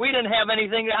 We didn't have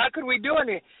anything. How could we do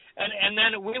anything? And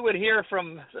then we would hear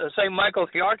from, say, Michael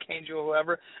the Archangel or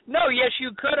whoever, no, yes,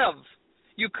 you could have.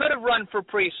 You could have run for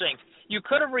precinct. You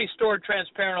could have restored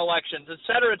transparent elections, et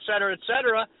cetera, et cetera, et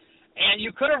cetera. And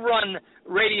you could have run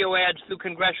radio ads through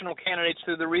congressional candidates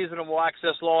through the reasonable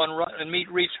access law and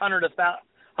reach hundreds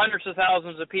of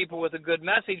thousands of people with a good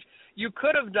message. You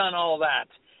could have done all that.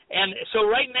 And so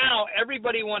right now,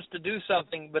 everybody wants to do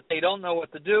something, but they don't know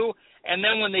what to do. And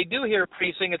then when they do hear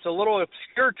precinct, it's a little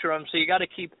obscure to them, so you got to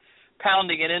keep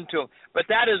pounding it into them. But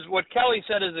that is what Kelly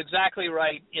said is exactly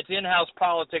right. It's in-house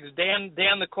politics. Dan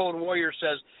the Cold Warrior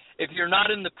says, if you're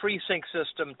not in the precinct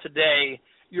system today,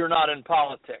 you're not in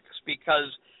politics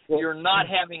because you're not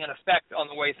having an effect on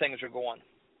the way things are going.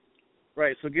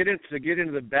 Right. So to get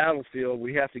into the battlefield,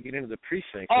 we have to get into the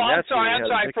precinct. Oh, I'm sorry.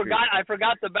 I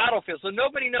forgot the battlefield. So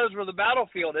nobody knows where the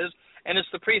battlefield is, and it's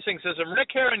the precinct system.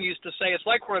 Rick Herron used to say it's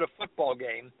like we're at a football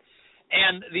game,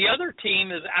 and the other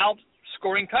team is out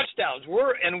scoring touchdowns.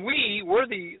 We're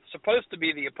supposed to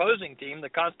be the opposing team, the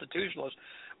Constitutionalists.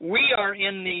 We are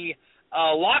in the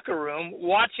locker room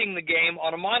watching the game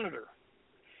on a monitor,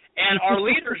 and our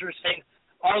leaders are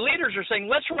saying,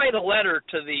 let's write a letter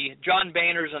to the John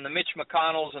Boehners and the Mitch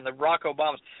McConnells and the Barack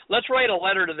Obamas. Let's write a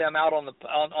letter to them out on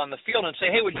the field and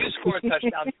say, hey, would you score a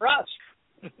touchdown for us?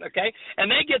 Okay? And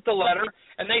they get the letter,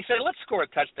 and they say, let's score a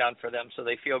touchdown for them so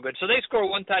they feel good. So they score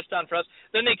one touchdown for us.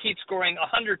 Then they keep scoring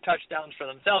 100 touchdowns for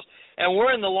themselves. And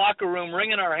we're in the locker room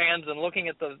wringing our hands and looking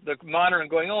at the monitor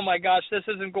and going, oh, my gosh, this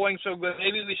isn't going so good.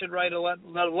 Maybe we should write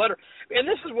another letter. And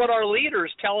this is what our leaders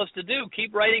tell us to do.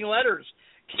 Keep writing letters.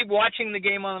 Keep watching the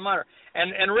game on the monitor.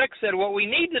 And Rick said what we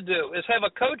need to do is have a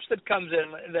coach that comes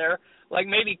in there, like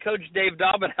maybe Coach Dave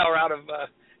Dobbenhauer out of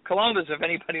Columbus, if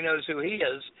anybody knows who he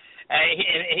is.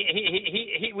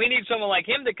 We need someone like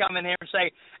him to come in here and say,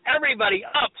 everybody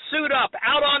up, suit up,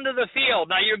 out onto the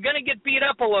field. Now, you're going to get beat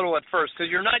up a little at first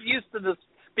because you're not used to this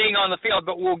being on the field,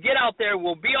 but we'll get out there,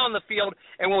 we'll be on the field,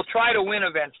 and we'll try to win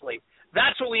eventually.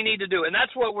 That's what we need to do, and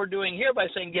that's what we're doing here by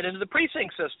saying get into the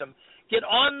precinct system, get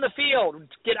on the field,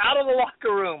 get out of the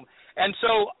locker room. And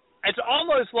so it's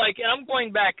almost like, and I'm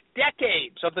going back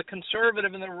decades of the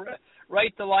conservative and the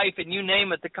right to life and you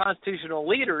name it, the constitutional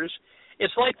leaders.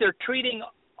 It's like they're treating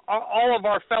all of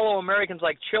our fellow Americans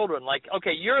like children. Like,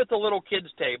 okay, you're at the little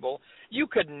kids' table. You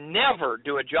could never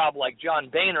do a job like John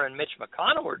Boehner and Mitch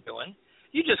McConnell are doing.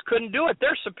 You just couldn't do it.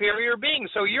 They're superior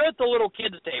beings. So you're at the little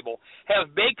kids' table.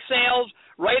 Have bake sales,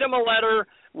 write them a letter,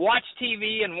 watch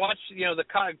TV, and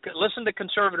listen to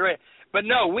conservative radio. But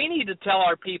no, we need to tell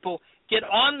our people, get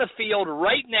on the field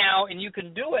right now, and you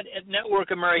can do it at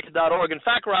networkamerica.org. In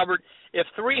fact, Robert, if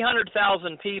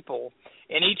 300,000 people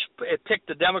and each picked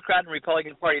the Democrat and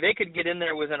Republican Party, they could get in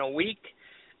there within a week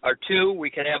or two.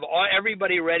 We could have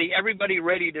everybody ready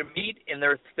to meet in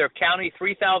their county,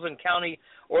 3,000 county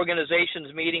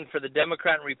organizations meeting for the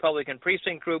Democrat and Republican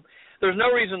precinct group. There's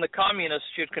no reason the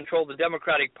communists should control the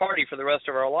Democratic Party for the rest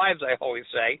of our lives, I always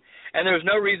say. And there's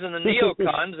no reason the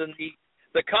neocons and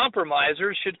the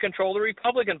compromisers should control the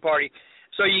Republican Party.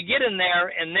 So you get in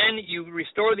there, and then you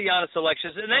restore the honest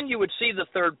elections, and then you would see the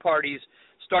third parties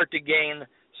start to gain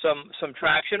some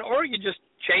traction, or you just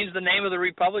change the name of the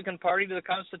Republican Party to the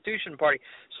Constitution Party.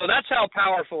 So that's how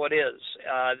powerful it is,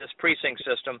 this precinct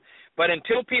system. But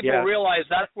until people realize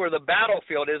that's where the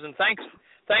battlefield is, and thanks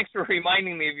for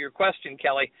reminding me of your question,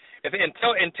 Kelly.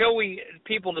 Until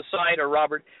people decide, or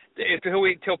Robert,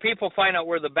 until people find out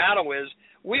where the battle is,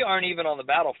 we aren't even on the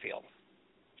battlefield.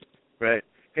 Right.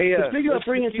 Hey, speaking of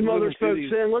bringing some other folks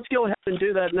in, let's go ahead and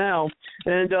do that now.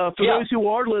 And for those who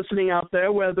are listening out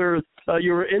there, whether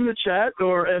you're in the chat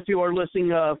or if you are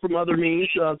listening from other means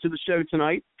to the show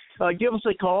tonight, give us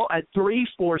a call at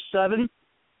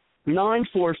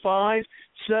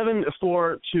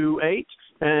 347-945-7428,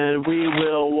 and we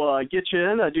will get you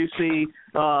in. I do see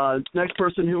next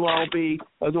person who I'll be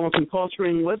doing some call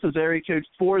screening with is area code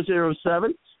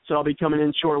 407, so I'll be coming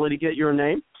in shortly to get your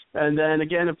name. And then,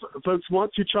 again, if folks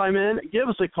want to chime in, give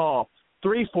us a call,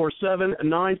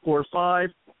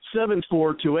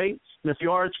 347-945-7428. And if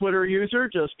you are a Twitter user,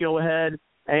 just go ahead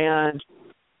and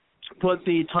put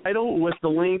the title with the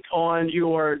link on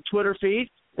your Twitter feed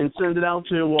and send it out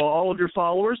to all of your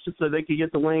followers so they can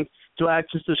get the link to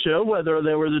access the show, whether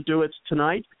they were to do it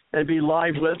tonight and be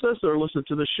live with us or listen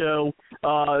to the show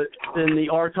in the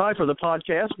archive or the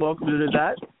podcast. Welcome to do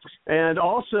that. And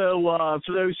also,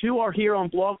 for those who are here on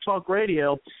Blog Talk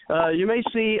Radio, you may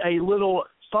see a little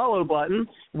follow button,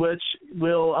 which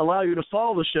will allow you to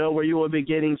follow the show, where you will be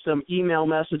getting some email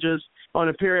messages on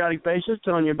a periodic basis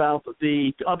telling you about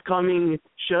the upcoming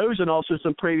shows and also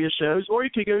some previous shows. Or you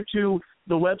could go to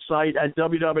the website at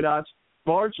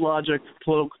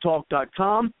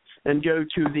www.bargelogicpoliticaltalk.com and go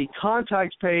to the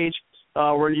contact page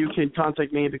where you can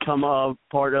contact me and become a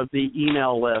part of the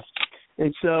email list.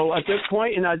 And so at this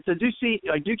point, and I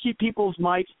do keep people's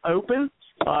mics open,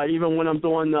 even when I'm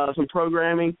doing some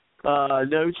programming,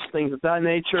 notes, things of that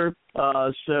nature.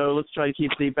 So let's try to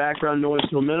keep the background noise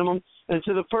to a minimum. And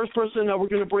so the first person we're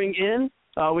going to bring in,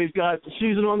 we've got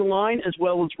Susan on the line as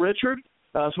well as Richard.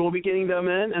 So we'll be getting them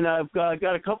in. And I've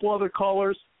got a couple other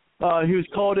callers who's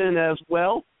called in as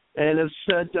well. And as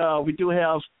said, we do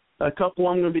have a couple.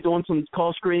 I'm going to be doing some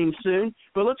call screening soon.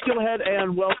 But let's go ahead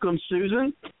and welcome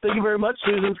Susan. Thank you very much,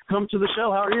 Susan, for coming to the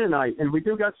show. How are you tonight? And we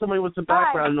do got somebody with some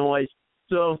background noise.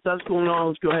 So if that's going on,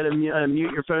 let's go ahead and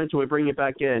mute your phone until we bring it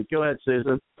back in. Go ahead,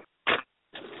 Susan.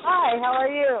 Hi, how are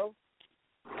you?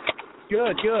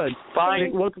 Good.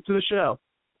 Fine. Welcome to the show.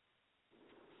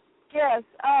 Yes.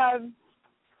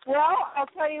 Well, I'll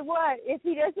tell you what. If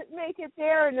he doesn't make it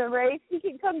there in the race, he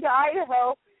can come to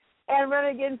Idaho and run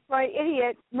against my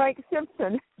idiot, Mike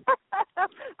Simpson.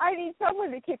 I need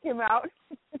someone to kick him out.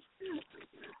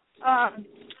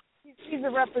 He's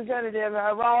a representative.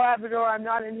 Raw Labrador, I'm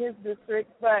not in his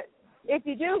district. But if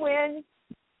you do win,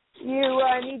 you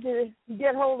need to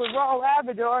get hold of Raw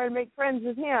Labrador and make friends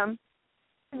with him.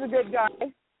 He's a good guy.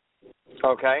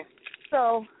 Okay.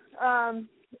 So,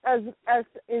 as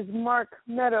is Mark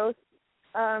Meadows.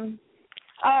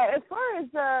 As far as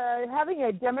having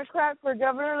a Democrat for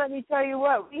governor, let me tell you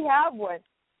what, we have one.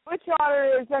 Butch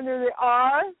Otter is under the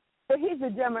R, but he's a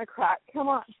Democrat. Come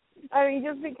on. I mean,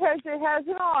 just because it has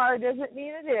an R doesn't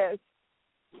mean it is.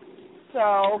 So,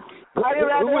 I'd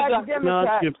rather have a Democrat. No,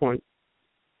 that's a good point.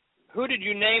 Who did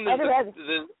you name as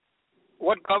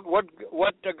what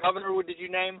governor did you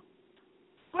name?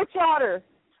 Butch Otter.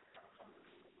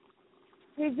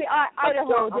 He's the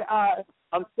Idaho.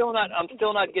 I'm still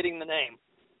not getting the name.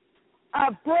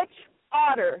 Butch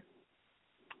Otter.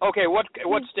 Okay,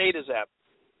 what state is that?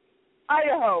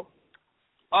 Idaho.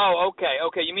 Oh,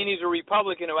 okay. You mean he's a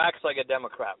Republican who acts like a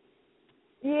Democrat?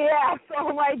 Yes.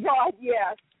 Oh my God.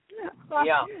 Yes.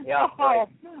 Yeah. Oh.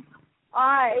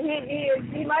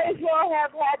 He might as well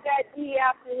have had that E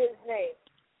after his name.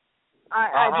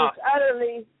 I just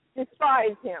utterly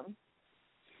despise him.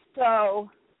 So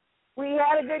we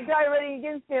had a good guy running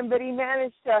against him, but he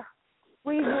managed to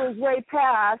weasel his way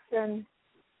past. And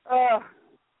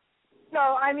so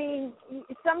I mean,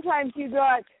 sometimes you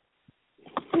got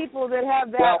people that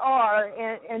have that R,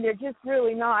 and they're just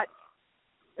really not.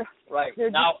 Right.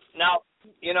 Now,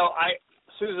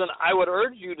 Susan, I would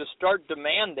urge you to start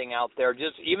demanding out there,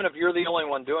 just even if you're the only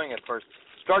one doing it first,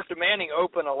 start demanding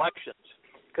open elections.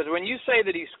 Because when you say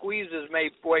that he squeezed his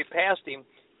way past him,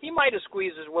 he might have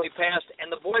squeezed his way past,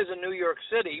 and the boys in New York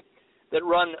City that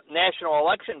run National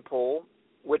Election Pool,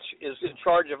 which is in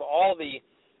charge of all the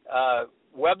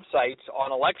websites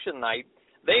on election night,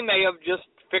 they may have just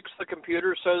fixed the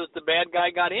computer so that the bad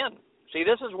guy got in. See,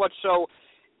 this is what's so...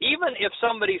 Even if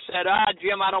somebody said,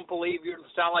 Jim, I don't believe you,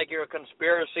 sound like you're a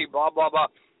conspiracy, blah, blah, blah,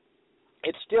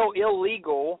 it's still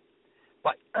illegal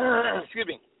by,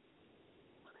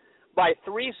 by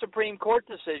 3 Supreme Court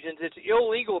decisions, it's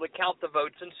illegal to count the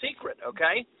votes in secret,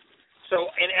 okay? So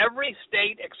in every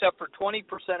state except for 20%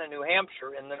 in New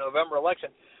Hampshire in the November election,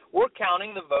 we're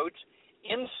counting the votes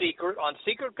in secret on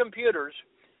secret computers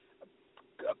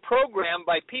programmed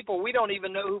by people we don't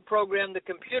even know who programmed the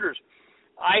computers.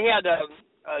 I had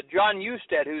John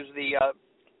Husted, who's the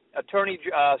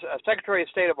Secretary of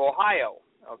State of Ohio,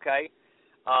 okay?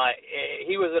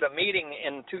 He was at a meeting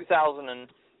in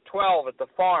 2012 at the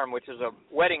Farm, which is a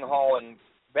wedding hall and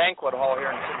banquet hall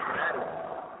here in Cincinnati.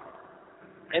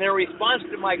 And in response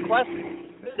to my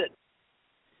question,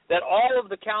 that all of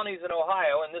the counties in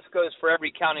Ohio, and this goes for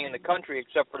every county in the country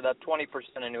except for that 20%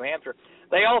 in New Hampshire,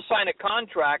 they all sign a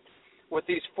contract with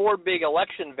these 4 big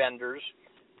election vendors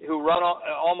who run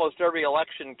almost every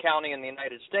election county in the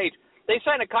United States. They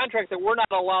sign a contract that we're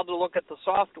not allowed to look at the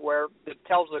software that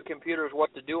tells the computers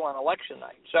what to do on election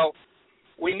night. So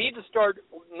we need to start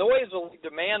noisily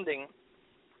demanding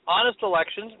honest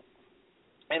elections,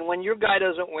 and when your guy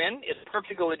doesn't win, it's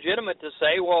perfectly legitimate to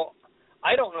say, well,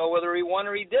 I don't know whether he won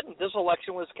or he didn't. This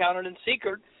election was counted in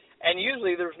secret, and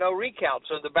usually there's no recount,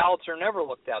 so the ballots are never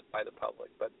looked at by the public.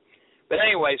 But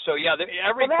anyway, so yeah,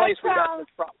 every place we got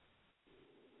this problem.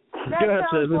 That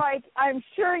sounds like, I'm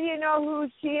sure you know who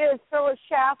she is, Phyllis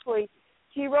Schlafly.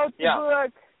 She wrote the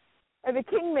book, The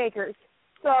Kingmakers.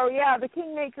 So, yeah, The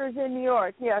Kingmakers in New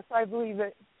York. Yes, I believe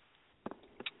it.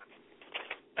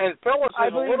 And Phyllis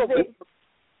is a little bit...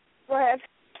 Go ahead.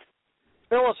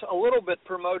 Phyllis a little bit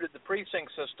promoted the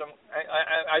precinct system.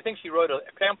 I think she wrote a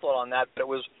pamphlet on that, but it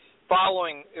was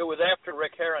after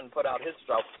Rick Herron put out his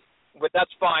stuff. But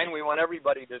that's fine. We want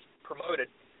everybody to promote it.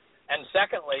 And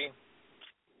secondly,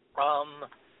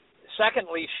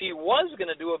 Secondly, she was going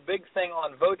to do a big thing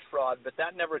on vote fraud, but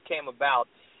that never came about.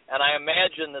 And I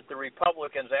imagine that the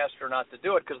Republicans asked her not to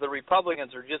do it because the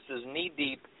Republicans are just as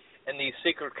knee-deep in these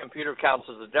secret computer counts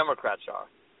as the Democrats are.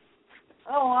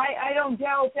 Oh, I don't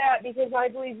doubt that because I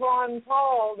believe Ron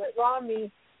Paul, that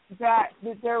Romney, that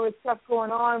there was stuff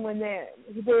going on when the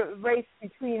race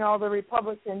between all the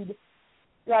Republican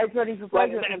guys running for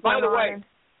president. Right. And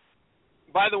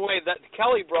by the way, that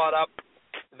Kelly brought up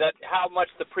that how much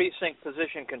the precinct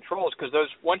position controls, because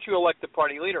once you elect the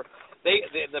party leader,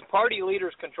 the party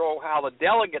leaders control how the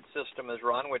delegate system is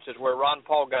run, which is where Ron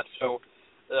Paul got so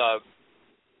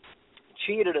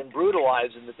cheated and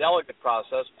brutalized in the delegate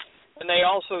process. And they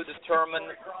also determine,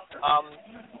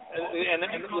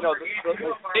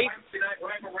 the state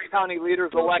county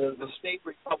leaders elect the state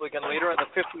Republican leader, and the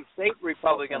 50 state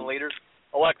Republican leaders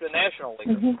elect the national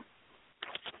leader. Mm-hmm.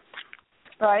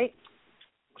 Right.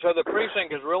 So the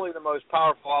precinct is really the most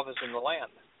powerful office in the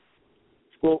land.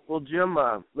 Well, Jim,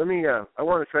 let me. I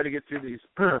want to try to get through these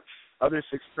other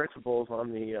 6 principles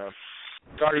on the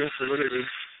Guardians for Liberty.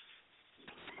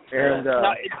 And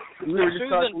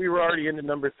we were already into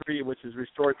number 3, which is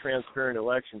restore transparent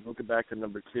elections. We'll get back to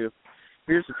number 2.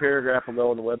 Here's the paragraph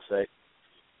below on the website.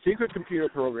 Secret computer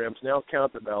programs now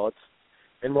count the ballots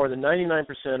in more than 99%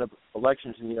 of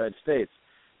elections in the United States.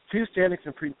 2 standing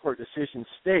Supreme Court decisions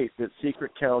state that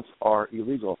secret counts are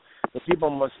illegal. The people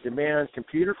must demand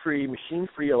computer-free,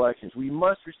 machine-free elections. We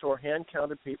must restore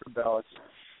hand-counted paper ballots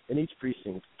in each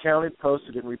precinct, counted,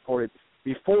 posted, and reported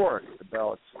before the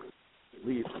ballots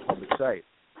leave the public site.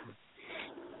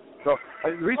 So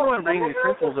the reason why I'm bringing these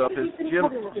principles up is, Jim,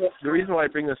 the reason why I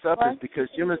bring this up is because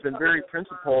Jim has been very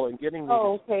principled in getting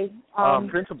these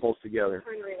principles together.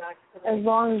 As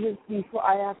long as it's before,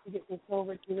 I have to get this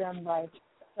over to them by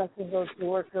Justin goes to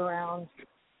work around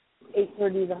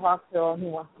 8:30 to Hawksville, and he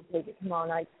wants to take it tomorrow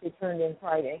night to be turned in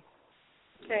Friday.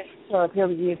 Okay. So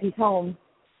if he's home.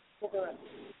 We'll do it.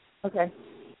 Okay.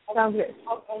 Sounds good.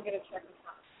 I'll get a check.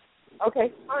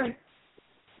 Okay. All right.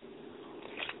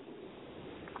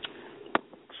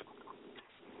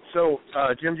 So,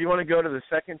 Jim, do you want to go to the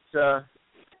second? We'll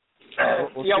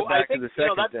get back to the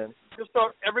second then. Just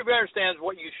so everybody understands,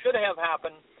 what you should have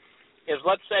happen is,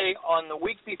 let's say on the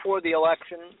week before the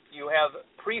election, you have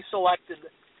pre-selected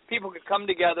people could come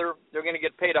together. They're going to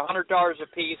get paid $100 a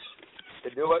piece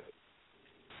to do it,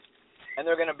 and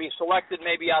they're going to be selected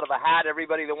maybe out of a hat.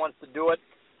 Everybody that wants to do it,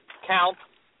 count.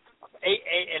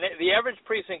 In the average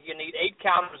precinct, you need 8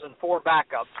 counters and 4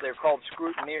 backups. They're called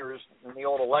scrutineers in the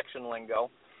old election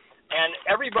lingo. And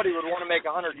everybody would want to make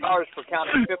 $100 for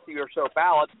counting 50 or so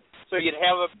ballots. So you'd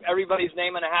have everybody's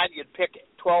name in a hat. You'd pick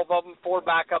 12 of them, 4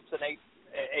 backups, and 8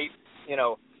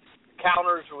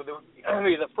 counters with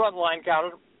the front line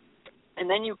counters. And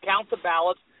then you count the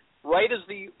ballots. Right as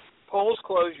the polls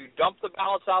close, you dump the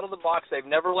ballots out of the box. They've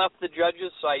never left the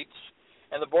judges' sites.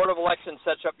 And the Board of Elections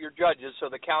sets up your judges,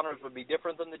 so the counters would be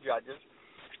different than the judges.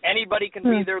 Anybody can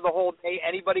be there the whole day.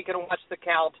 Anybody can watch the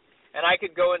count. And I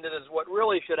could go into this. What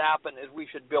really should happen is we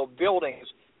should build buildings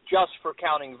just for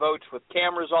counting votes with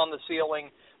cameras on the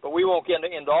ceiling, but we won't get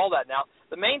into all that now.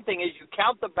 The main thing is you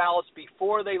count the ballots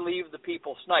before they leave the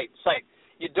people's site.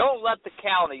 You don't let the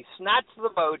county snatch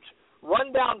the votes,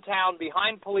 run downtown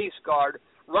behind police guard,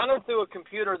 run them through a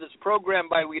computer that's programmed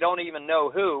by we don't even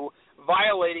know who,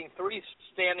 violating 3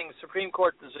 standing Supreme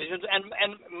Court decisions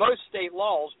and most state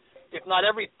laws, if not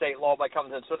every state law by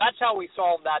comes in. So that's how we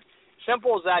solve that.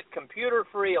 Simple as that,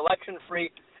 computer-free,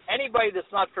 election-free. Anybody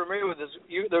that's not familiar with this,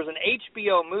 there's an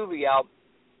HBO movie out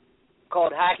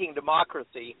called Hacking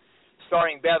Democracy,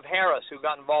 starring Bev Harris, who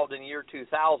got involved in the year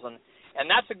 2000, and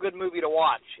that's a good movie to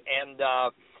watch. And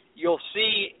you'll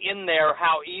see in there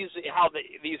how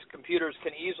these computers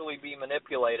can easily be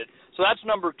manipulated. So that's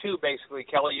number 2, basically,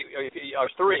 Kelly, or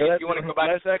 3. So if you want to go back.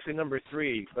 That's actually number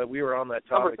 3, but we were on that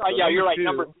topic. You're right. 2,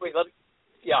 number 3.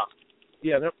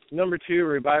 Number 2,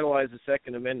 revitalize the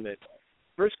Second Amendment.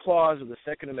 First clause of the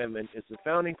Second Amendment is the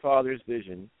Founding Fathers'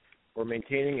 vision for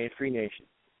maintaining a free nation.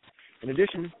 In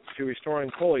addition to restoring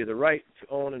fully the right to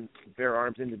own and bear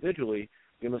arms individually,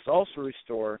 we must also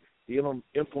restore the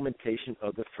implementation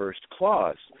of the first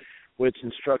clause, which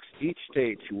instructs each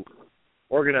state to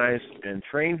organize and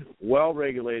train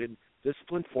well-regulated,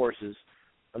 disciplined forces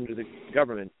under the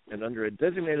government and under a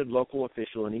designated local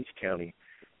official in each county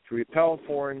to repel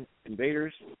foreign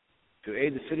invaders, to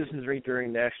aid the citizenry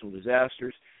during national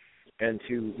disasters, and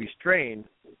to restrain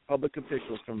public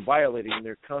officials from violating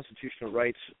their constitutional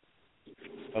rights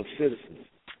of citizens.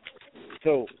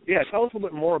 So, tell us a little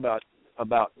bit more about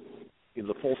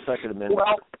the full Second Amendment.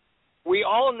 Well, we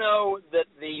all know that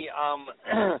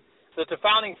that the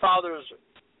Founding Fathers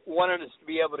wanted us to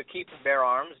be able to keep and bear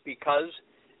arms because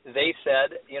they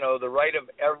said, the right of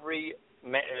every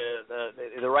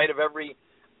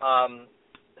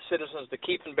citizens to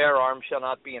keep and bear arms shall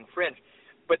not be infringed.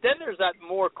 But then there's that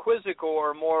more quizzical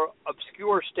or more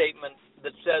obscure statement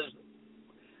that says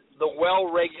the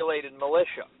well-regulated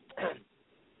militia.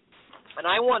 And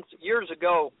I once, years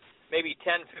ago, maybe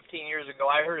 10, 15 years ago,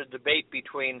 I heard a debate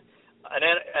between an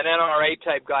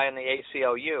NRA-type guy and the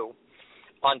ACLU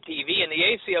on TV, and the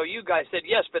ACLU guy said,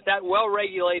 yes, but that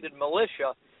well-regulated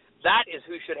militia, that is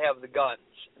who should have the guns.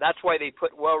 That's why they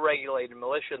put well-regulated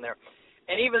militia in there.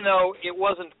 And even though it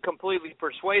wasn't completely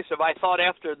persuasive, I thought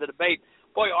after the debate,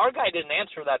 boy, our guy didn't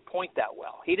answer that point that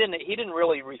well. He didn't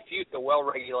really refute the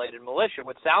well-regulated militia,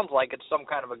 which sounds like it's some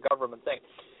kind of a government thing.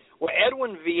 Well,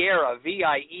 Edwin Vieira,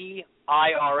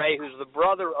 Vieira, who's the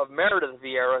brother of Meredith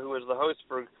Vieira, who was the host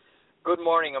for Good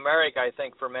Morning America, I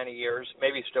think, for many years,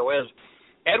 maybe still is.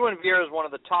 Edwin Vieira is one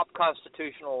of the top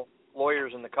constitutional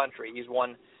lawyers in the country. He's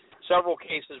won several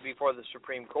cases before the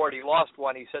Supreme Court. He lost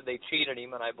one. He said they cheated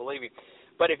him, and I believe him.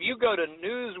 But if you go to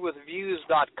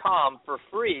newswithviews.com for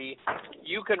free,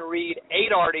 you can read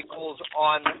 8 articles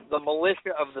on the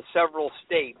militia of the several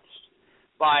states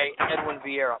by Edwin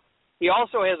Vieira. He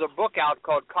also has a book out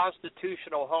called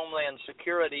Constitutional Homeland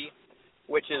Security,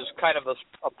 which is kind of a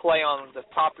play on the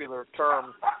popular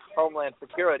term Homeland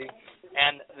Security,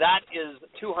 and that is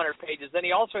 200 pages. Then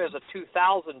he also has a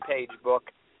 2,000-page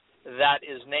book that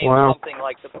is named something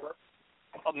like the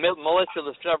Militia of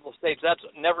the Several States. That's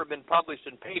never been published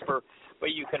in paper,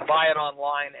 but you can buy it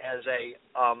online as an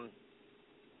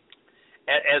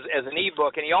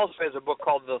e-book. And he also has a book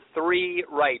called The Three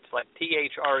Rights, like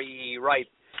THREE Rights,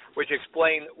 which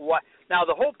explain what. Now,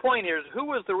 the whole point here is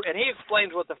and he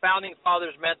explains what the Founding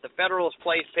Fathers meant, the Federalist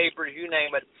Papers, you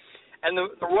name it. And the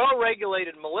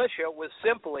well-regulated militia was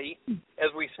simply,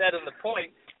 as we said in the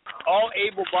point, all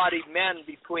able-bodied men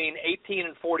between 18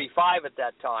 and 45 at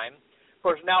that time. Of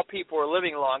course, now people are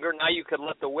living longer. Now you could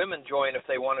let the women join if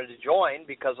they wanted to join,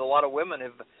 because a lot of women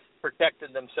have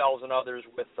protected themselves and others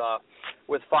with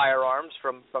firearms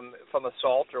from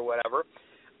assault or whatever.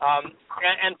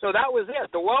 And so that was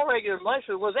it. The well-regulated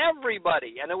militia was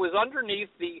everybody, and it was underneath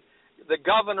the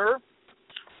governor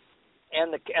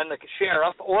and the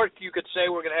sheriff, or you could say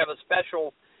we're going to have a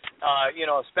special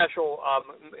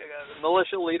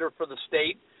militia leader for the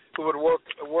state who would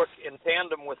work in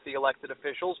tandem with the elected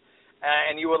officials,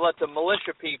 and you would let the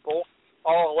militia people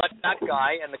all elect that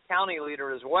guy and the county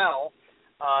leader as well,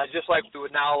 just like we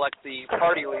would now elect the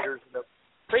party leaders in the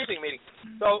precinct meeting.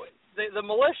 So the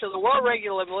militia, the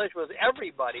well-regulated militia, was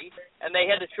everybody, and they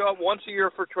had to show up once a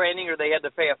year for training, or they had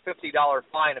to pay a $50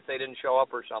 fine if they didn't show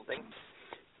up or something.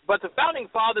 But the Founding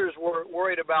Fathers were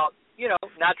worried about,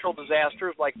 natural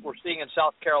disasters like we're seeing in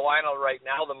South Carolina right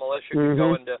now. The militia could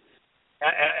go into.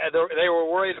 They were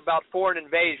worried about foreign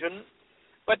invasion,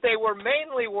 but they were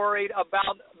mainly worried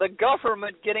about the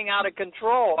government getting out of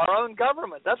control, our own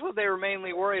government. That's what they were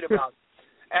mainly worried about.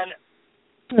 And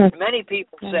many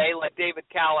people say, like David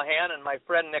Callahan and my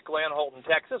friend Nick Landholt in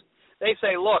Texas, they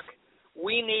say, look,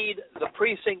 we need the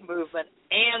precinct movement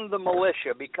and the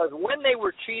militia, because when they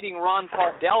were cheating Ron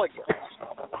Paul delegates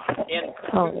in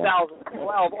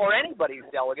 2012, or anybody's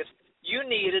delegates, you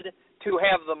needed to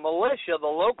have the militia, the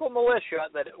local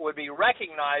militia, that would be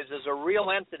recognized as a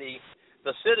real entity.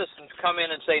 The citizens come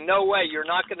in and say, no way, you're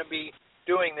not going to be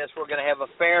doing this. We're going to have a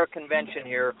fair convention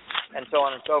here, and so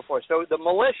on and so forth. So the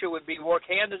militia would work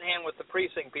hand in hand with the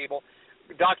precinct people.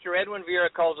 Dr. Edwin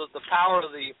Vieira calls it the power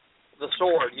of the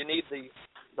sword. You need the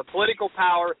political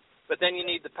power, but then you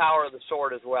need the power of the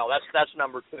sword as well. That's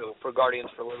number 2 for Guardians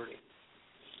for Liberty.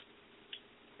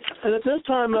 And at this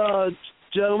time,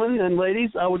 gentlemen and ladies,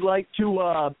 I would like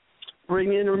to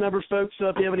bring in, remember, folks,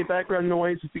 if you have any background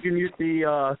noise, if you can mute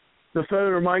the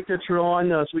phone or mic that you're on,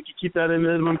 so we can keep that in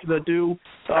minimum, because I do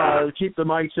keep the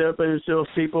mics open, so if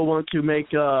people want to make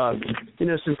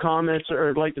some comments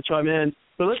or like to chime in.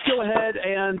 But let's go ahead,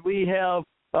 and we have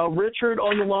Richard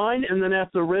on the line, and then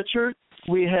after Richard,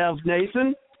 we have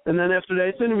Nathan, and then after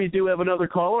Nathan, we do have another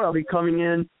caller. I'll be coming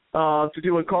in to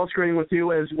do a call screening with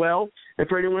you as well. And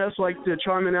for anyone else who'd like to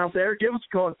chime in out there, give us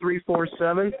a call at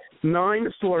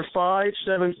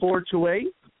 347-945-7428.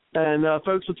 And,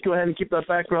 folks, let's go ahead and keep that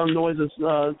background noise as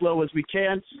low as we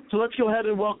can. So let's go ahead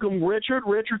and welcome Richard.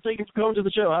 Richard, thank you for coming to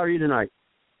the show. How are you tonight?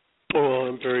 Well,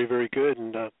 I'm very, very good.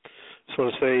 And just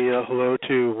want to say hello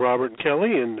to Robert and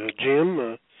Kelly and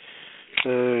Jim.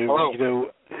 Hello.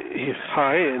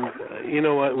 Hi. And, it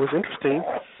was interesting.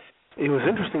 It was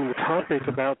interesting, the topic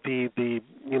about the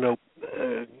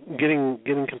getting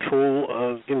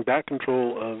back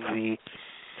control of the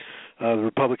the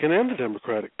Republican and the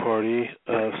Democratic Party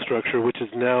structure, which is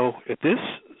now at this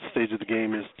stage of the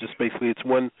game is just basically it's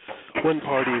one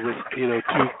party with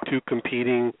two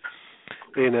competing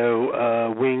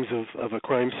wings of a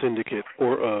crime syndicate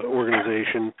or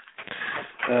organization.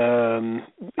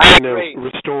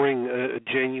 Restoring a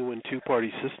genuine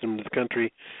two-party system to the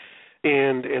country,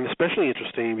 and especially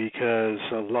interesting because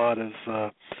a lot of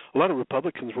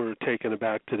Republicans were taken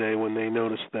aback today when they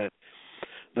noticed that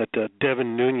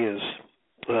Devin Nunes,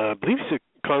 I believe he's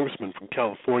a congressman from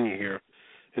California here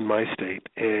in my state,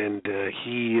 and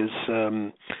he is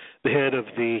the head of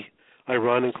the,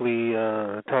 ironically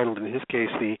titled in his case,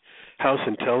 the House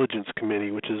Intelligence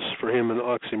Committee, which is for him an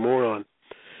oxymoron.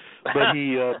 But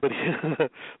he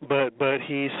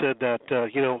said that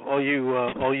all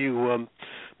you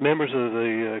members of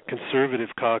the conservative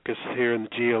caucus here in the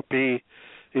GOP,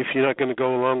 if you're not going to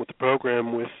go along with the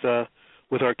program with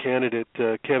our candidate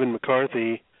Kevin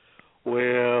McCarthy,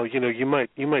 well, you might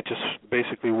just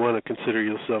basically want to consider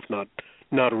yourself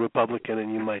not a Republican,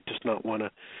 and you might just not want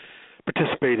to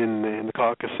participate in the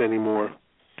caucus anymore.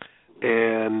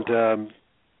 And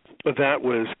that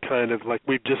was kind of like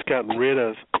we've just gotten rid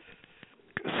of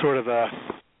sort of a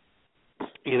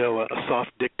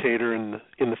soft dictator in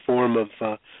the form of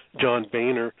John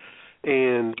Boehner,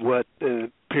 and what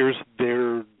appears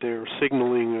they're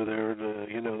signaling or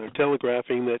they're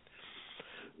telegraphing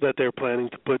that they're planning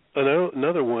to put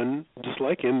another one just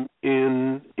like him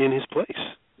in his place.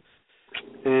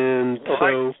 And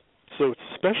so it's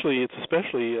especially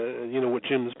what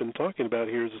Jim has been talking about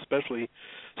here is especially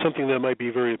something that might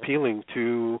be very appealing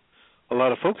to a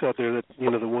lot of folks out there that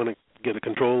that want to get a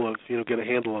control of get a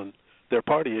handle on their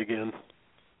party again.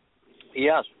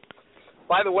 Yes.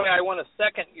 By the way, I want to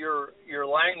second your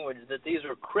language that these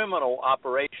are criminal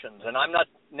operations, and I'm not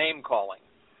name calling.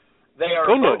 They are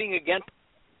voting against.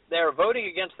 They are voting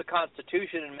against the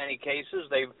Constitution in many cases.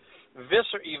 They've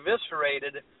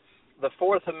eviscerated the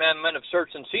Fourth Amendment of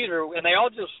search and seizure, and they all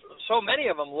just, so many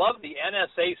of them love the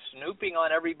NSA snooping on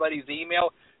everybody's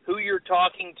email, who you're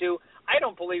talking to. I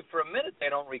don't believe for a minute they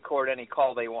don't record any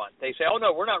call they want. They say, oh,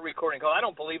 no, we're not recording call. I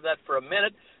don't believe that for a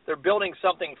minute. They're building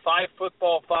something 5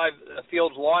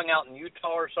 fields long out in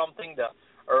Utah or something,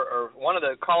 or one of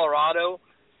the Colorado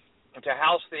to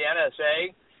house the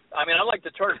NSA. I mean, I'd like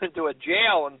to turn it into a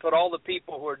jail and put all the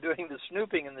people who are doing the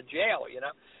snooping in the jail,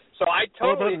 So I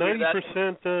totally agree that.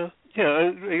 90%,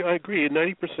 I agree.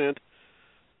 90%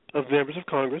 of members of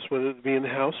Congress, whether it be in the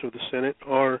House or the Senate,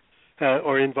 are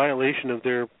in violation of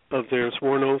their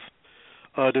sworn oath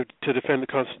to defend the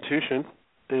Constitution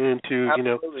and to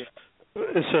Absolutely.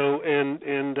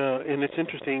 And it's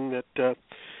interesting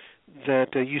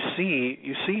that you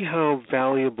see how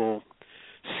valuable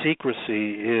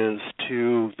secrecy is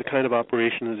to the kind of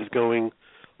operation that is going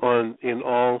on in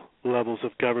all levels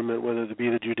of government, whether it be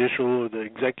the judicial or the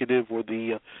executive or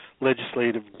the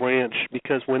legislative branch,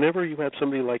 because whenever you have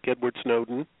somebody like Edward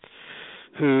Snowden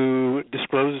who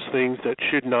discloses things that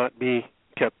should not be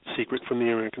kept secret from the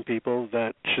American people,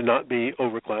 that should not be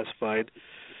overclassified,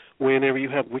 whenever you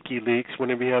have WikiLeaks,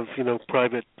 whenever you have,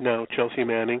 private now Chelsea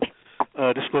Manning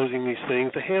disclosing these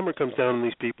things, the hammer comes down on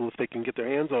these people if they can get their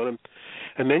hands on them.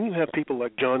 And then you have people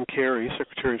like John Kerry,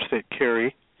 Secretary of State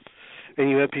Kerry, and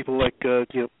you have people like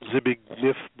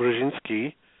Zbigniew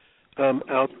Brzezinski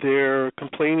out there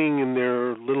complaining in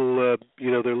their little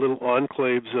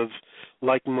enclaves of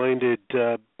like-minded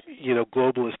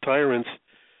globalist tyrants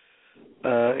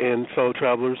and fellow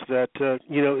travelers that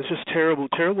it's just terrible.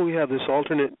 We have this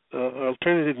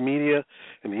alternative media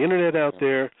and the internet out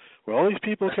there where all these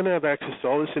people can have access to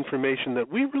all this information that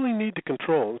we really need to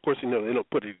control. Of course, they don't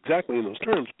put it exactly in those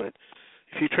terms, but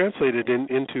if you translate it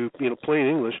into plain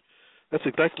English, that's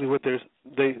exactly what they're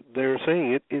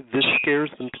saying. This scares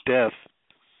them to death.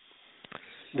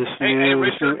 This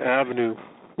new avenue.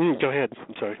 Go ahead.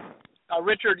 I'm sorry.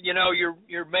 Richard,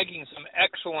 you're making some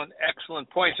excellent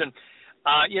points, and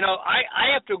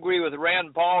I have to agree with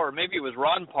Rand Paul, or maybe it was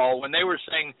Ron Paul, when they were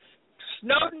saying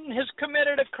Snowden has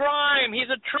committed a crime, he's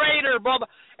a traitor, blah blah,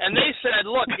 and they said,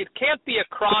 look, it can't be a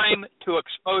crime to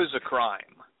expose a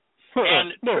crime,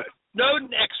 and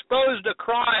Snowden exposed a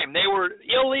crime. They were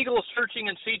illegal searching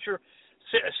and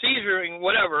seizuring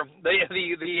whatever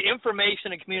the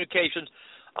information and communications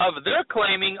of, they're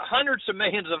claiming hundreds of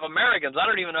millions of Americans. I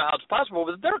don't even know how it's possible,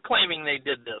 but they're claiming they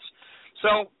did this.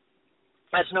 So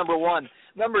that's number one.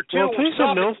 Number two. Well, please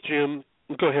something else, Jim.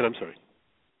 Go ahead. I'm sorry.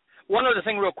 One other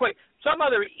thing real quick. Some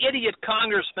other idiot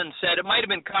congressman said, it might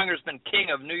have been Congressman King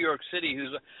of New York City,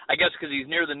 who's, I guess because he's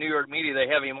near the New York media, they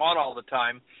have him on all the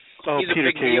time. Oh, he's Peter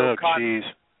a big King. deal. Oh, jeez.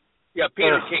 Yeah,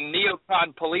 Peter King,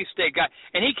 neocon police state guy.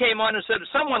 And he came on and said,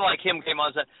 someone like him came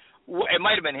on and said, it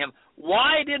might have been him,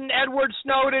 why didn't Edward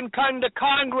Snowden come to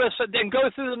Congress and go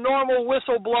through the normal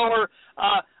whistleblower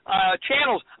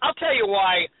channels? I'll tell you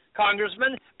why,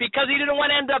 Congressman, because he didn't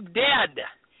want to end up dead.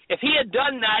 If he had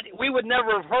done that, we would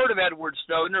never have heard of Edward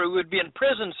Snowden, or he would be in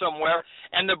prison somewhere.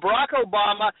 And the Barack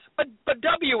Obama, but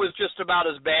W was just about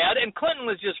as bad, and Clinton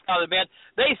was just about as bad.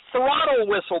 They throttle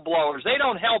whistleblowers. They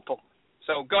don't help them.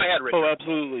 So go ahead, Richard. Oh,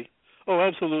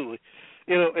 absolutely.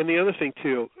 You know, and the other thing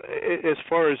too, as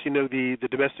far as the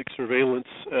domestic surveillance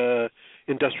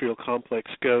industrial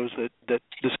complex goes that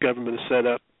this government has set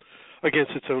up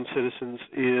against its own citizens,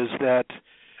 is that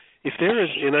if there is,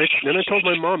 and I told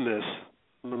my mom this.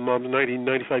 My mom's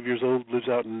 95 years old, lives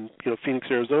out in Phoenix,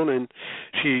 Arizona, and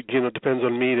she depends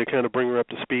on me to kind of bring her up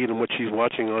to speed on what she's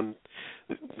watching on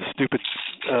the stupid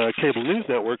cable news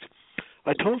networks.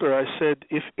 I told her, I said,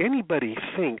 if anybody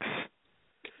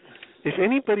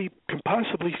can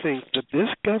possibly think that this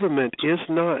government is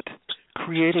not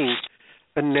creating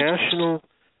a national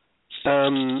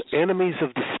enemies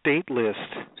of the state list,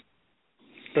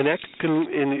 and that can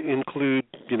include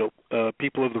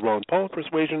people of the Ron Paul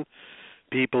persuasion,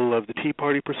 people of the Tea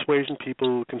Party persuasion,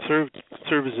 people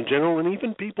conservatives in general, and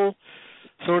even people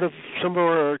sort of some of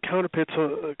our counterparts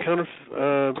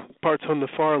on the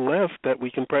far left that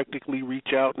we can practically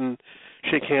reach out and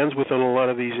shake hands with on a lot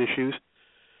of these issues.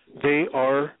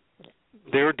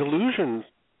 They're delusion,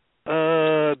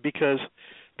 because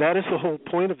that is the whole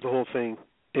point of the whole thing.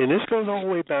 And this goes all the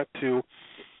way back to,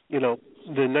 the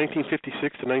 1956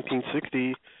 to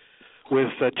 1960 with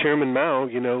Chairman Mao,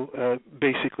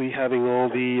 basically having all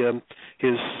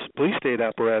his police state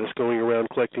apparatus going around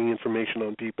collecting information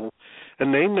on people.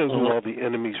 And they knew who all the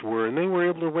enemies were, and they were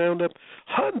able to round up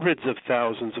hundreds of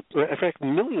thousands, in fact,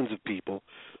 millions of people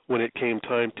when it came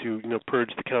time to,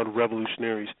 purge the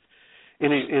counter-revolutionaries.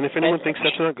 And if anyone thinks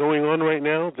that's not going on right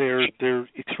now, they're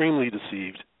extremely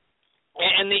deceived.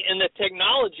 And the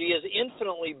technology is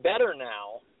infinitely better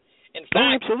now. In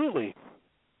fact, absolutely.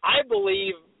 I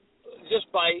believe, just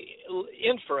by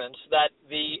inference, that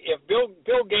if Bill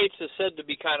Gates is said to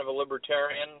be kind of a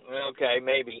libertarian, okay,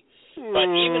 maybe,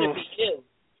 but even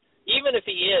if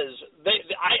he is,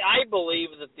 I believe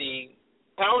that the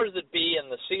powers that be in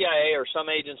the CIA or some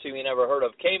agency we never heard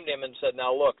of came to him and said,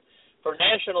 now look, for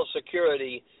national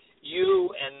security,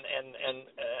 you and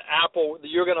Apple,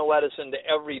 you're going to let us into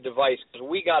every device because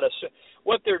we got to.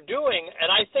 What they're doing,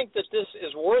 and I think that this is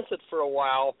worth it for a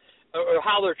while, or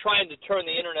how they're trying to turn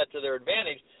the internet to their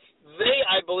advantage. They,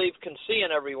 I believe, can see in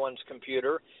everyone's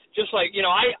computer. Just like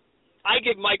I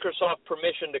give Microsoft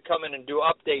permission to come in and do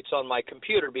updates on my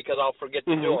computer because I'll forget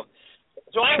to do them.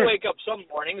 So I wake up some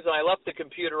mornings and I left the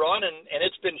computer on and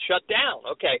it's been shut down.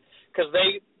 Okay, because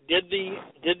they did the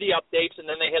updates and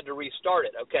then they had to restart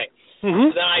it. Okay,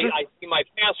 so then I see my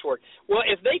password. Well,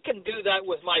 if they can do that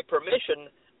with my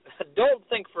permission, don't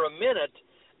think for a minute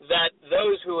that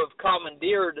those who have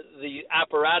commandeered the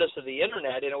apparatus of the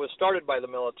internet, and it was started by the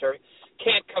military,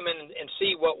 can't come in and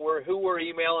see who we're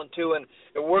emailing to, and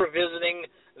we're visiting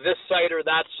this site or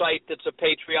that site that's a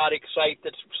patriotic site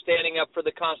that's standing up for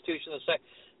the Constitution of the site.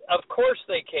 Of course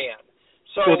they can.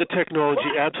 So, well, the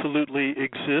technology absolutely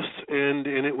exists, and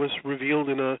it was revealed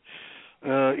in a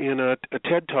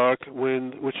TED Talk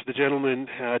which the gentleman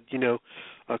had,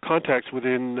 contacts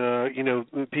within,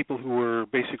 people who were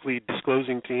basically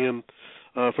disclosing to him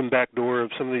from the back door of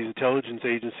some of these intelligence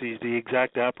agencies the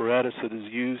exact apparatus that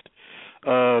is used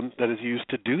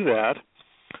to do that.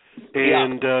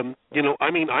 And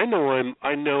I know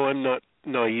I'm not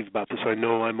naive about this. I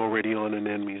know I'm already on an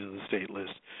enemies of the state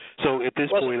list. So at this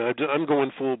point, I'm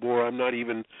going full bore. I'm not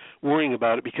even worrying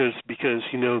about it because the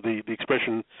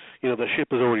expression, the ship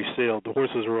has already sailed. The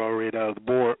horses are already out of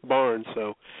the barn.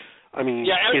 So. I mean,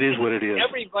 it is what it is.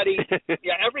 Everybody,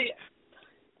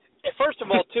 first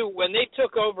of all, too, when they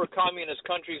took over communist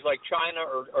countries like China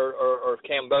or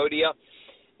Cambodia,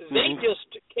 they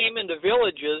just came into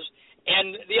villages,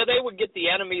 and they would get the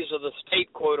enemies of the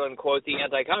state, quote unquote, the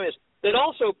anti-communists. They'd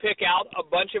also pick out a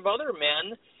bunch of other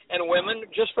men and women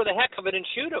just for the heck of it and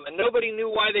shoot them, and nobody knew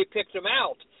why they picked them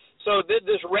out. So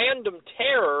this random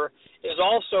terror is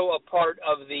also a part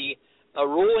of the a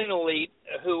ruling elite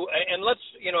who, and let's,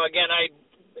 again,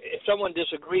 if someone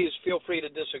disagrees, feel free to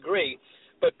disagree,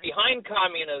 but behind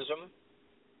communism,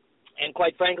 and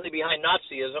quite frankly behind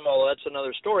Nazism, although that's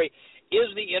another story, is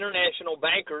the international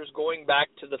bankers going back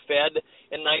to the Fed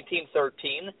in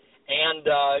 1913, and,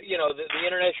 the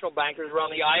international bankers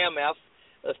around the IMF,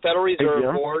 the Federal Reserve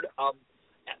Board.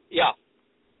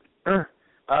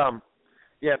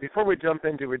 Yeah, before we jump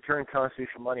into return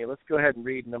constitutional money, let's go ahead and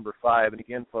read number 5. And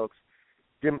again, folks,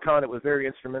 Jim Condit was very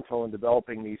instrumental in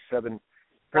developing these 7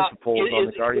 principles on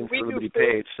the Guardians for Liberty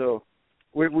page. So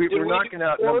we're knocking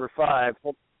out number 5.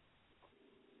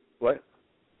 What?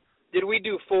 Did we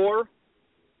do 4?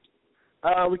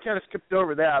 We kind of skipped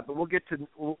over that, but we'll get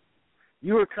to.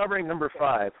 You were covering number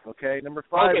 5, okay? Number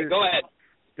 5. Okay, go ahead.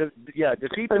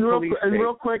 Defeat the police state. And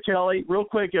real quick, Kelly,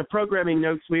 programming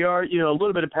notes. We are, a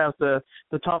little bit past the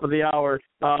top of the hour.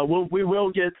 We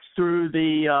will get through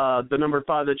the number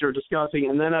 5 that you're discussing,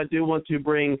 and then I do want to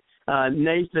bring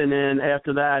Nathan in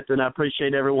after that, and I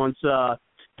appreciate everyone's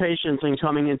patience in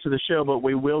coming into the show, but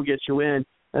we will get you in.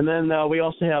 And then we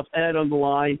also have Ed on the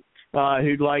line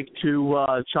who'd like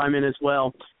to chime in as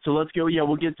well. So let's go. Yeah,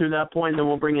 we'll get through that point, and then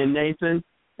we'll bring in Nathan.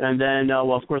 And then,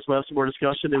 of course, we'll have some more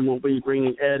discussion, and we'll be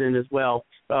bringing Ed in as well.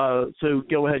 So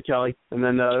go ahead, Kelly, and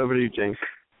then over to you, James.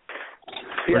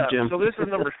 Yeah, Jim. So this is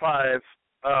number 5.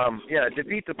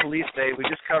 Defeat the police state. We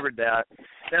just covered that.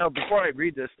 Now, before I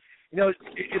read this,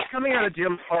 it's coming out of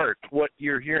Jim's heart, what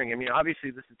you're hearing. I mean, obviously,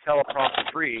 this is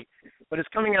teleprompter free, but it's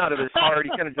coming out of his heart.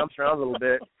 He kind of jumps around a little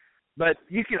bit. But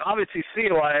you can obviously see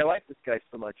why I like this guy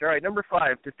so much. All right, number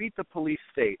 5, defeat the police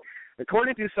state.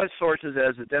 According to such sources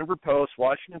as the Denver Post,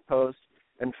 Washington Post,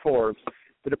 and Forbes,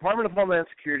 the Department of Homeland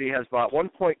Security has bought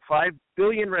 1.5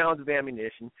 billion rounds of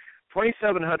ammunition,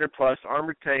 2,700-plus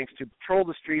armored tanks to patrol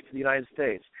the streets of the United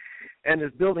States, and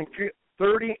is building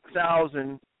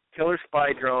 30,000 killer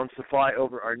spy drones to fly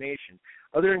over our nation.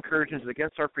 Other incursions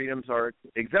against our freedoms are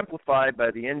exemplified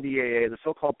by the NDAA, the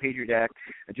so-called Patriot Act,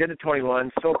 Agenda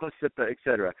 21, SOPA, SIPA,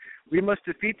 etc. We must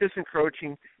defeat this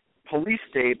encroaching police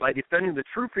state by defending the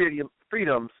true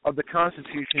freedoms of the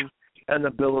Constitution and the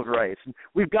Bill of Rights. And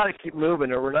we've got to keep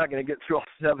moving, or we're not going to get through all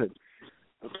 7.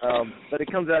 But it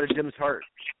comes out of Jim's heart.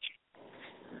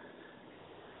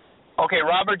 Okay,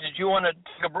 Robert, did you want to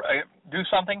do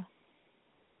something?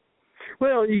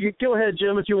 Well, you go ahead,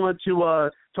 Jim, if you want to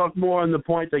talk more on the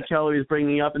point that Kelly is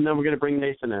bringing up, and then we're going to bring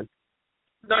Nathan in.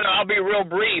 No, I'll be real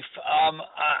brief.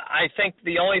 I think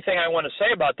the only thing I want to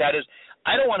say about that is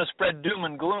I don't want to spread doom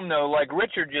and gloom, though. Like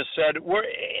Richard just said,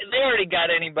 they already got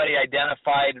anybody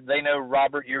identified. They know,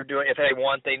 Robert, you're doing, if they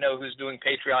want, they know who's doing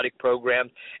patriotic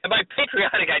programs. And by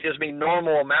patriotic, I just mean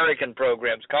normal American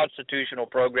programs, constitutional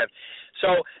programs.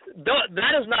 So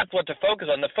that is not what to focus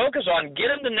on. The focus on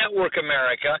get into Network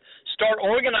America, start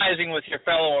organizing with your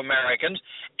fellow Americans,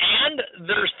 and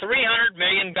there's 300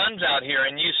 million guns out here,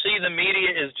 and you see the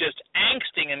media is just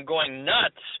angsting and going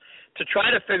nuts to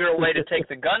try to figure a way to take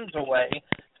the guns away,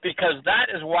 because that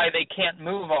is why they can't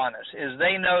move on us, is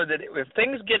they know that if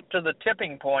things get to the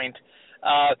tipping point,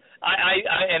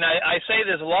 I say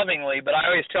this lovingly, but I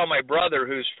always tell my brother,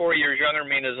 who's 4 years younger than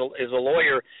me and is a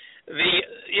lawyer,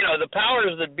 the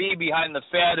powers that be behind the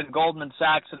Fed and Goldman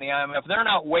Sachs and the IMF, they're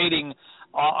not waiting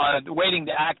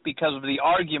to act because of the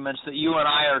arguments that you and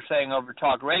I are saying over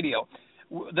talk radio.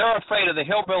 They're afraid of the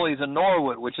hillbillies in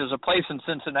Norwood, which is a place in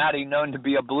Cincinnati known to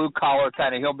be a blue-collar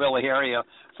kind of hillbilly area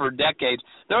for decades.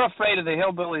 They're afraid of the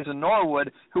hillbillies in Norwood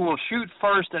who will shoot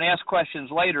first and ask questions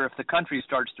later if the country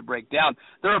starts to break down.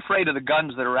 They're afraid of the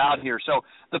guns that are out here. So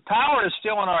the power is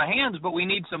still in our hands, but we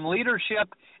need some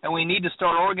leadership, and we need to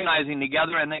start organizing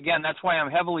together. And, again, that's why I'm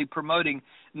heavily promoting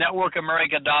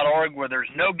networkamerica.org, where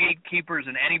there's no gatekeepers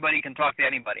and anybody can talk to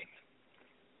anybody.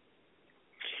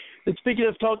 And speaking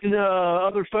of talking to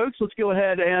other folks, let's go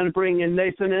ahead and bring in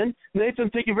Nathan in. Nathan,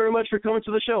 thank you very much for coming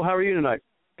to the show. How are you tonight?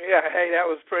 Yeah, hey, that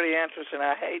was pretty interesting.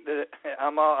 I hate that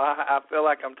I feel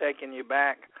like I'm taking you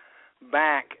back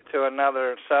to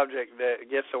another subject that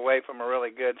gets away from a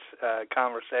really good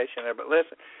conversation there. But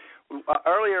listen,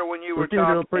 earlier when you were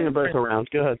talking, bring them both around.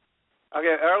 Go ahead.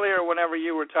 Okay, earlier whenever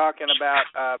you were talking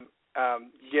about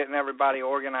getting everybody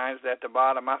organized at the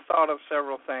bottom, I thought of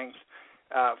several things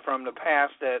from the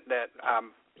past that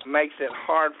makes it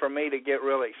hard for me to get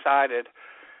really excited.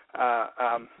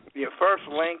 First,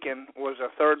 Lincoln was a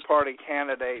third-party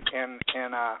candidate in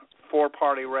a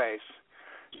four-party race,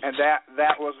 and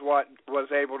that was what was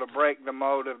able to break the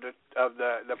mode of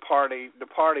the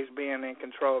parties being in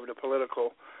control of the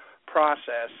political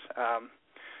process.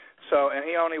 And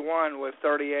he only won with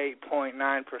 38.9%.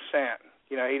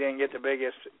 He didn't get the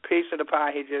biggest piece of the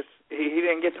pie. He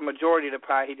didn't get the majority of the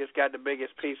pie. He just got the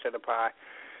biggest piece of the pie.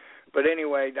 But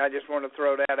anyway, I just want to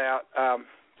throw that out.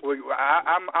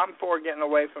 I'm for getting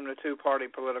away from the two-party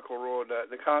political rule.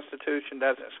 The Constitution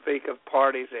doesn't speak of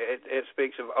parties. It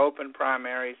speaks of open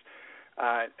primaries.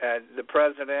 The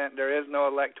president, there is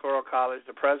no electoral college.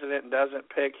 The president doesn't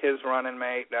pick his running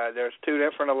mate. There's two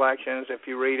different elections if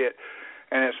you read it,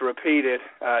 and it's repeated.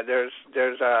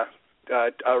 There's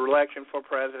election for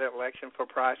president, election for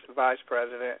vice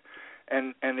president,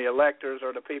 and the electors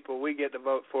are the people we get to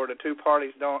vote for. The two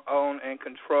parties don't own and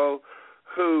control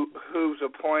who's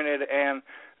appointed, and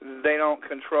they don't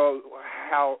control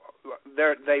how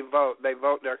they vote. They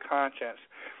vote their conscience.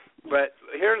 But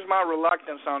here's my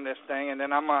reluctance on this thing, and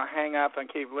then I'm going to hang up and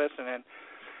keep listening.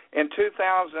 In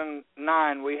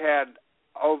 2009, we had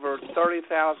over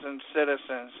 30,000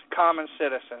 citizens, common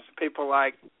citizens, people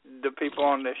like the people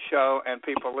on this show and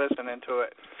people listening to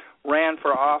it, ran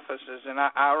for offices. And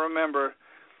I remember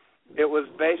it was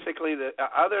basically,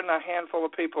 other than a handful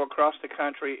of people across the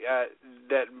country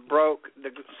that broke the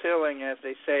ceiling, as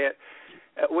they say it,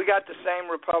 we got the same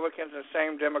Republicans and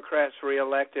same Democrats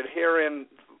reelected. Here in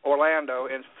Orlando,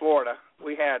 in Florida,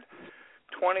 we had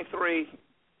 23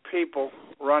 people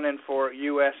running for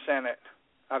U.S. Senate.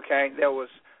 Okay, there was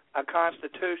a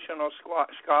constitutional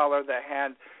scholar that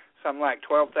had something like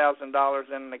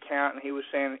 $12,000 in an account, and he was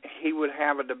saying he would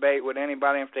have a debate with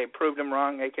anybody. If they proved him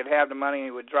wrong, they could have the money, and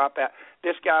he would drop out.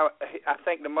 This guy, I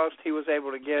think the most he was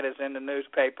able to get is in the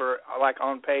newspaper, like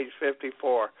on page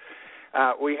 54.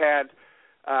 We had,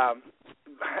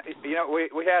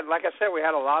 we had, like I said, we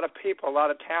had a lot of people, a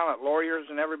lot of talent, lawyers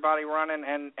and everybody running,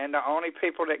 and the only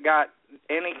people that got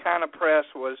any kind of press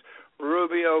was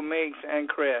Rubio, Meeks, and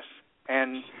Chris,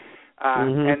 and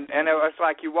it was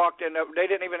like you walked in. They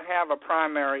didn't even have a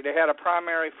primary. They had a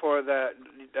primary for the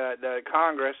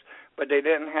Congress, but they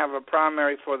didn't have a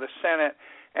primary for the Senate.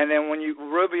 And then when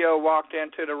Rubio walked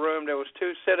into the room, there was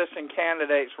two citizen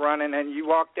candidates running, and you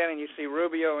walked in and you see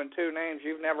Rubio and two names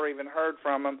you've never even heard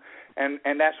from him,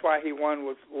 and that's why he won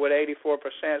with 84%.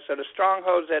 So the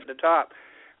strongholds at the top.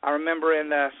 I remember in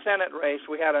the Senate race,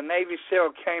 we had a Navy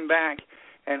SEAL came back,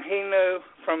 and he knew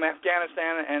from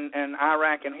Afghanistan and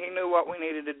Iraq, and he knew what we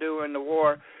needed to do in the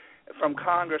war from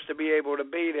Congress to be able to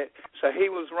beat it. So he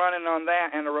was running on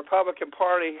that, and the Republican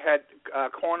Party had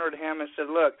cornered him and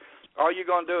said, look, all you're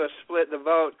going to do is split the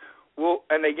vote.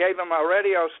 And they gave him a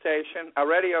radio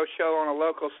show on a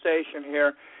local station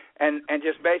here, and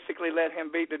just basically let him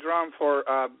beat the drum for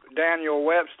Daniel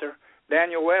Webster.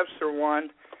 Daniel Webster won,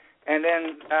 and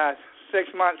then 6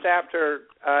 months after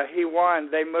he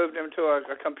won, they moved him to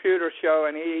a computer show,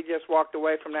 and he just walked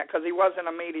away from that because he wasn't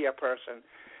a media person,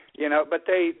 But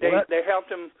they helped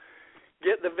him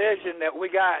get the vision that we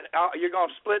got. You're going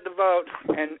to split the vote,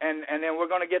 and then we're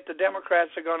going to get the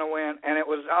Democrats are going to win, and it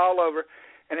was all over.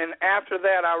 And then after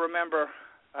that, I remember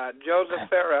Joseph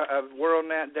Farah of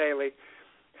WorldNet Daily.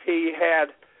 He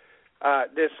had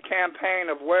this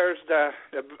campaign of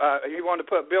he wanted to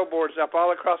put billboards up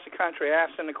all across the country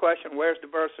asking the question, where's the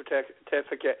birth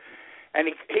certificate? And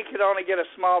he could only get a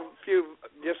small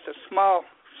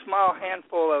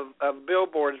handful of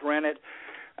billboards rented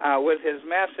with his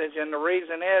message, and the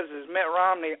reason is Mitt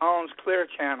Romney owns Clear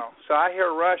Channel. So I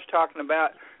hear Rush talking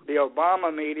about the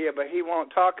Obama media, but he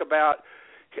won't talk about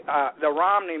the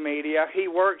Romney media. He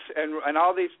works and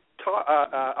all these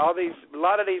a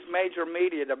lot of these major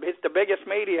media. It's the biggest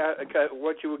media,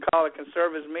 what you would call a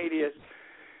conservative media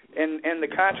in the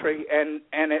country, and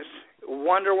it's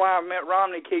wonder why Mitt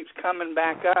Romney keeps coming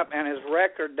back up and his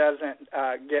record doesn't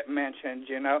get mentioned.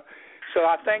 So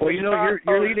I think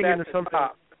you're leading into something.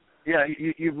 Yeah,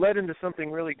 you've led into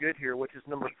something really good here, which is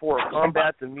number 4: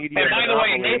 combat the media. And by the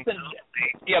way, Nathan.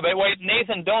 Yeah, but wait,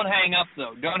 Nathan, don't hang up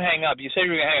though. Don't hang up. You said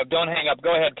you were gonna hang up. Don't hang up.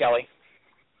 Go ahead, Kelly.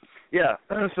 Yeah.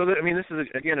 So this is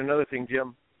again another thing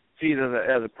Jim sees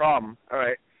as a problem. All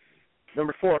right.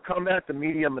 Number 4: combat the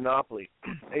media monopoly.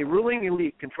 A ruling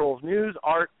elite controls news,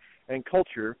 art, and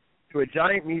culture through a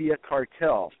giant media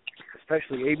cartel,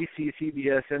 especially ABC,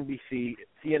 CBS, NBC,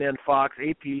 CNN, Fox,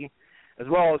 AP, as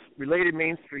well as related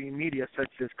mainstream media such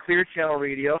as Clear Channel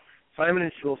Radio, Simon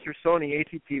 & Schuster, Sony,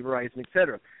 AT&T, Verizon,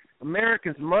 etc.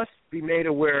 Americans must be made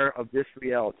aware of this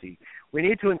reality. We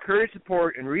need to encourage,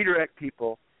 support, and redirect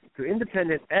people to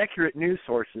independent, accurate news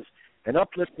sources and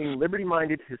uplifting,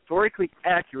 liberty-minded, historically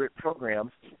accurate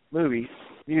programs, movies,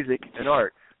 music, and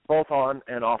art, both on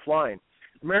and offline.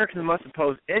 Americans must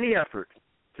oppose any effort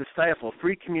to stifle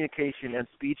free communication and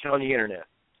speech on the Internet.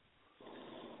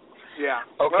 Yeah.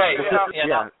 Okay. Well,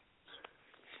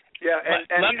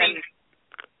 and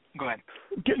go ahead.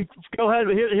 Go ahead.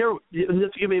 Here,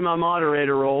 just give me my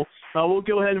moderator role. We'll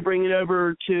go ahead and bring it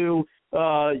over to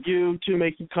you to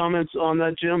make comments on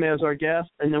that, Jim, as our guest,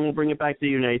 and then we'll bring it back to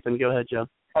you, Nathan. Go ahead, Jim.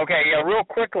 Okay, real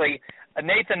quickly,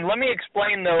 Nathan, let me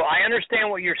explain, though. I understand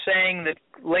what you're saying, that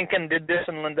Lincoln did this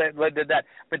and Lincoln did that,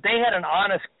 but they had an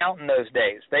honest count in those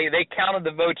days. They counted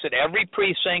the votes at every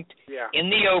precinct in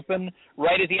the open,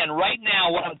 right at the end. Right now,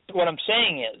 what I'm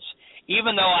saying is,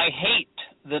 even though I hate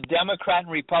the Democrat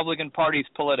and Republican parties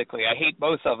politically. I hate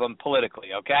both of them politically,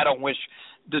 okay? I don't wish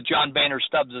that John Boehner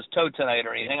stubs his toe tonight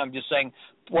or anything. I'm just saying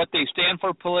what they stand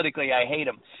for politically, I hate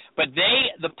them. But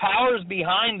the powers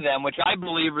behind them, which I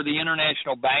believe are the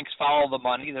international banks, follow the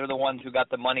money. They're the ones who got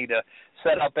the money to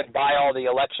set up and buy all the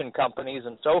election companies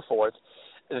and so forth.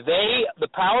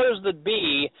 The powers that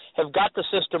be have got the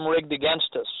system rigged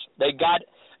against us.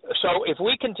 So if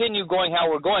we continue going how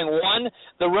we're going, one,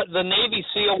 the Navy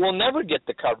SEAL will never get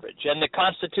the coverage, and the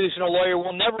constitutional lawyer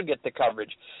will never get the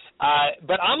coverage.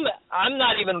 But I'm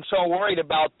not even so worried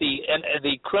about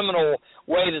the criminal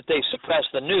way that they suppress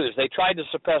the news. They tried to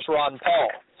suppress Ron Paul.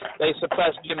 They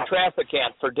suppressed Jim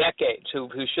Trafficant for decades, who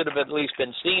should have at least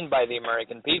been seen by the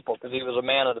American people because he was a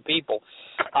man of the people.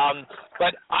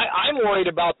 But I'm worried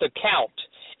about the count.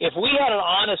 If we had an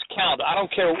honest count, I don't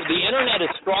care. The Internet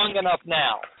is strong enough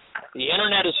now. The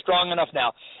Internet is strong enough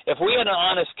now. If we had an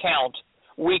honest count,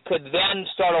 we could then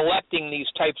start electing these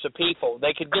types of people.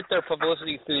 They could get their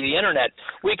publicity through the Internet.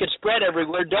 We could spread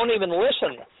everywhere. Don't even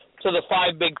listen to the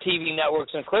 5 big TV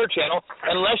networks and Clear Channel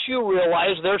unless you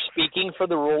realize they're speaking for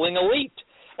the ruling elite.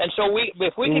 And so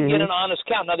if we could get an honest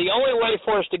count. Now, the only way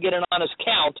for us to get an honest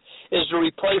count is to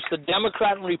replace the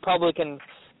Democrat and Republican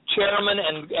chairmen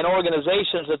and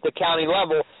organizations at the county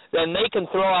level. Then they can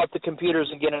throw out the computers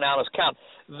and get an honest count.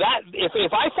 That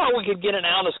if I thought we could get an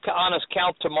honest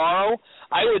count tomorrow,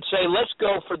 I would say let's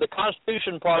go for the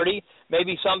Constitution Party.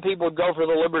 Maybe some people would go for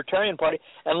the Libertarian Party,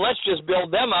 and let's just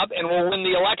build them up, and we'll win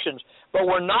the elections. But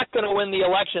we're not going to win the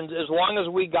elections as long as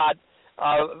we got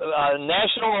a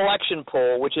national election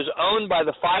poll, which is owned by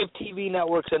the 5 TV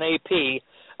networks and AP,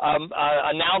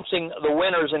 announcing the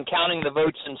winners and counting the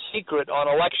votes in secret on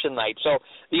election night. So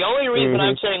the only reason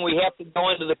I'm saying we have to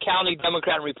go into the county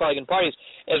Democrat and Republican parties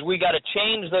is we got to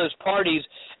change those parties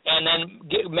and then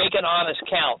make an honest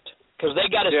count, because they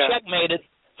got to checkmate it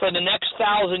for the next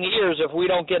 1,000 years if we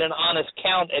don't get an honest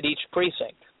count at each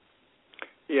precinct.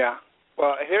 Yeah.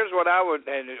 Well, here's what I would,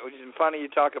 and it's funny you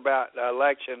talk about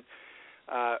election.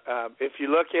 If you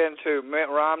look into Mitt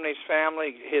Romney's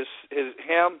family, his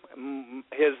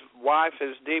wife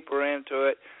is deeper into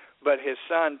it, but his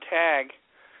son Tag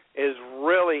is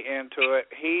really into it.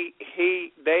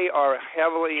 They are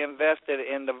heavily invested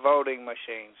in the voting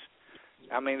machines.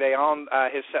 I mean, they own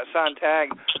his son Tag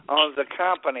owns the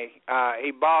company.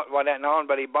 He bought didn't own,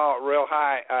 but he bought real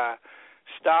high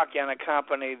stock in a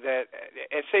company that.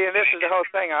 And see, and this is the whole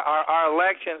thing. Our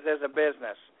elections is a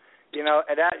business. You know,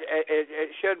 it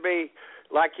should be,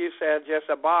 like you said, just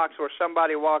a box where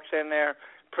somebody walks in there,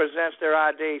 presents their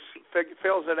ID,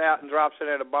 fills it out, and drops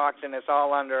it in a box, and it's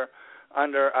all under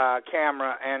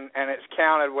camera, and it's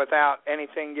counted without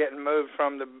anything getting moved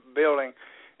from the building.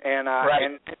 And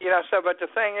and you know, so but the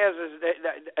thing is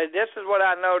that this is what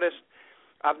I noticed.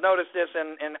 I've noticed this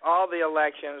in all the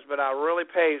elections, but I really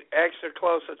paid extra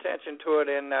close attention to it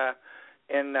in the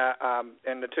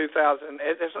 2000,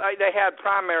 it's like they had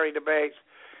primary debates,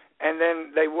 and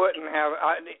then they wouldn't have.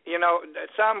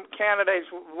 Some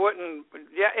candidates wouldn't.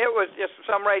 Yeah, it was just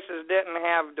some races didn't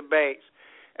have debates,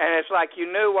 and it's like you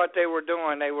knew what they were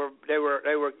doing. They didn't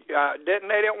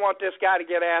want this guy to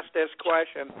get asked this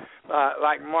question,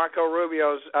 like Marco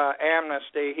Rubio's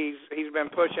amnesty. He's been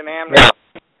pushing amnesty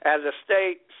as a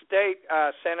state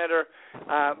senator,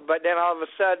 but then all of a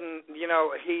sudden, you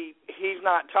know, he's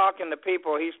not talking to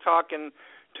people. He's talking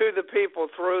to the people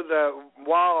through the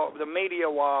wall, the media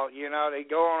wall. You know, they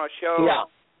go on a show,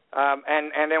 and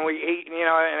then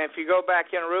and if you go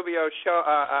back in Rubio's show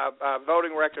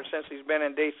voting record since he's been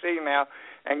in D.C. now,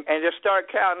 and just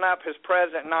start counting up his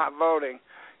president not voting,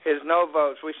 his no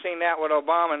votes. We've seen that with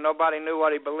Obama, and nobody knew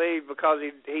what he believed because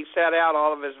he set out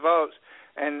all of his votes.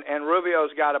 And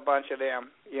Rubio's got a bunch of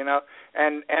them, you know.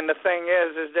 And the thing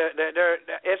is that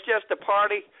it's just the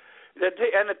party, the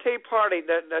Tea Party.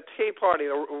 The Tea Party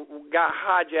got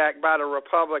hijacked by the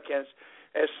Republicans.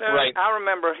 As soon as I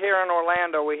remember here in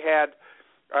Orlando, we had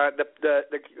the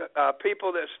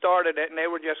people that started it, and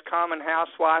they were just common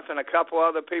housewives and a couple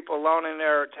other people loaning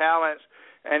their talents.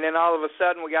 And then all of a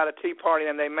sudden, we got a Tea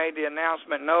Party, and they made the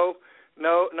announcement: no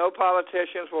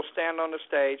politicians will stand on the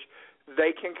stage.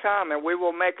 They can come, and we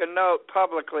will make a note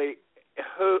publicly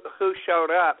who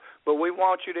showed up, but we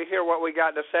want you to hear what we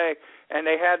got to say. And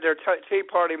they had their Tea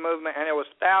Party movement, and it was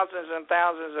thousands and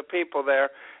thousands of people there,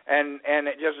 and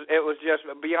it was just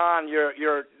beyond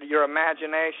your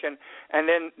imagination. And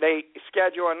then they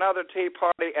schedule another Tea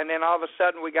Party, and then all of a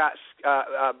sudden we got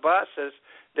buses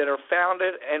that are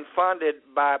founded and funded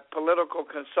by political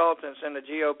consultants in the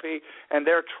GOP, and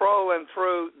they're trolling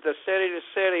through the city to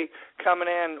city, coming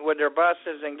in with their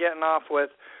buses and getting off with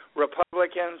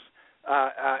Republicans,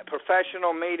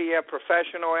 professional media,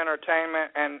 professional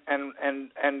entertainment, and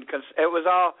it was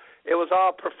all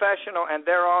professional, and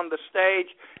they're on the stage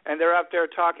and they're up there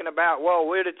talking about, well,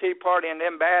 we're the Tea Party and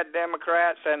them bad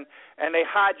Democrats, and they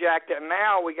hijacked it. And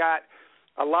now we got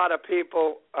a lot of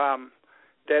people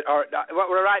that are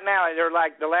right now. They're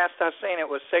like, the last I've seen it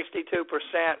was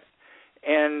 62%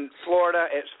 in Florida.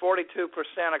 It's 42%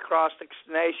 across the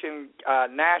nation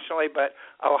nationally, but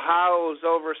Ohio's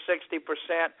over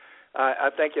 60%. I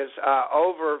think it's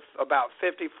over about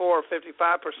 54 or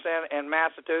 55% in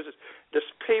Massachusetts.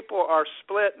 People are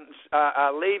splitting,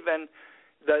 leaving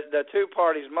the two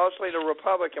parties, mostly the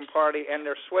Republican Party, and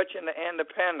they're switching to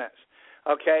independents.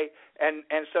 Okay, and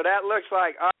so that looks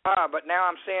like but now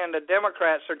I'm seeing the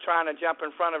Democrats are trying to jump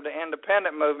in front of the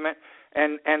independent movement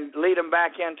and lead them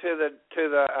back into the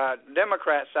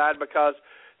Democrat side, because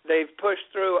they've pushed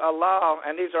through a law,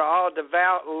 and these are all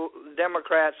devout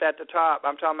Democrats at the top.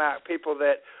 I'm talking about people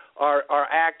that are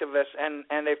activists, and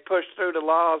they've pushed through the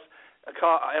laws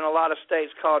in a lot of states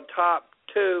called top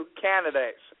two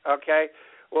candidates. Okay,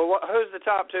 well, who's the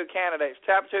top two candidates?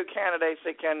 Top two candidates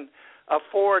that can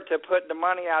afford to put the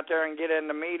money out there and get in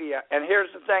the media. And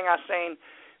here's the thing I've seen.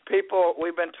 People,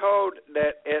 we've been told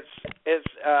that it's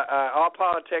all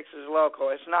politics is local.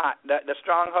 It's not. The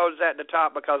stronghold's at the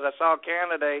top, because I saw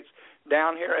candidates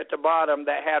down here at the bottom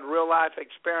that had real-life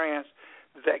experience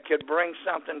that could bring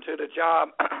something to the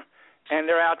job, and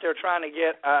they're out there trying to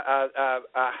get a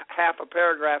half a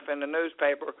paragraph in the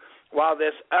newspaper, while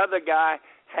this other guy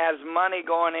has money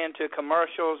going into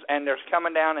commercials, and they're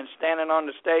coming down and standing on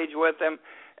the stage with him,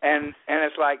 and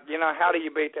it's like, how do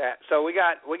you beat that? So we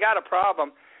got a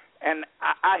problem, and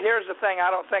here's the thing: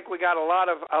 I don't think we got a lot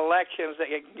of elections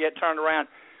that can get turned around.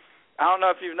 I don't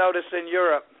know if you've noticed in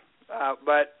Europe,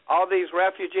 but all these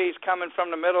refugees coming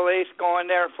from the Middle East going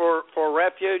there for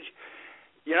refuge.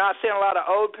 You're not seeing a lot of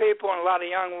old people and a lot of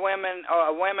young women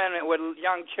with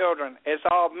young children. It's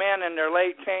all men in their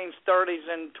late teens, 30s,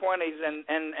 and 20s,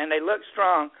 and they look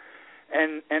strong.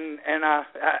 And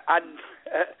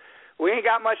we ain't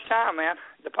got much time, man.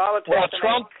 The politics. Well,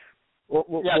 Trump.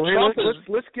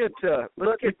 Let's get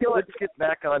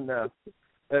back on.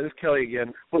 This is Kelly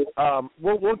again.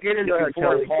 We'll get into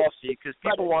foreign policy, because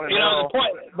people want to know.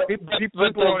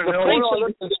 People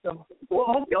want to know.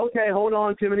 Well, okay, hold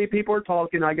on. Too many people are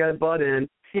talking. I got to butt in.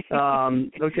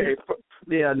 Okay,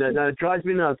 yeah, that drives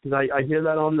me nuts, because I hear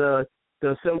that on the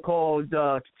so-called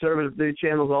conservative news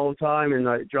channels all the time, and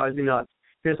it drives me nuts.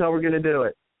 Here's how we're going to do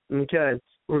it. Okay,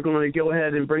 we're going to go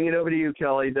ahead and bring it over to you,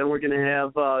 Kelly. Then we're going to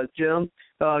have Jim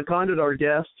Condit, our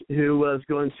guest, who is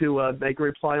going to make a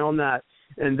reply on that.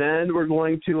 And then we're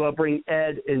going to bring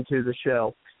Ed into the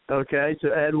show. Okay, so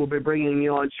Ed will be bringing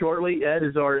you on shortly. Ed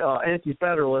is our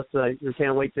anti-federalist. We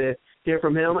can't wait to hear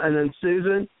from him. And then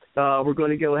Susan, we're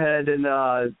going to go ahead and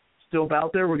still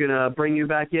out there. We're going to bring you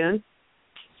back in.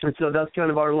 And so that's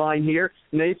kind of our line here.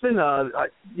 Nathan,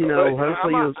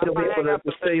 hopefully you'll still be able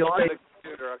to stay on.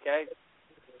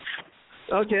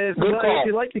 Okay, so if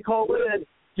you'd like to call in,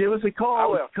 give us a call. I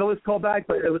will. Give us a call back,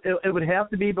 but it would have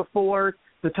to be before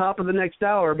the top of the next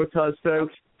hour, because,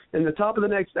 folks, in the top of the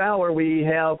next hour, we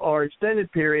have our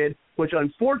extended period, which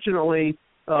unfortunately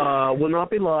will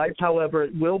not be live. However,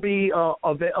 it will be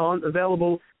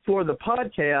available for the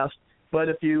podcast. But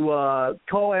if you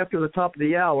call after the top of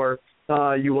the hour,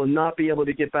 you will not be able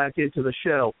to get back into the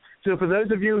show. So for those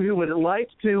of you who would like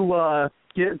to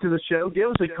get into the show,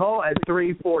 give us a call at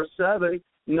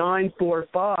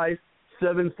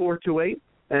 347-945-7428.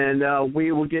 And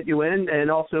we will get you in, and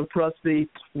also press the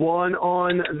 1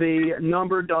 on the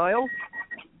number dial,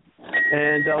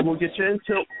 and we'll get you in.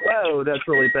 Whoa, that's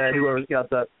really bad. Whoever's got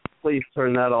that, please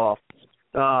turn that off.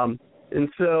 And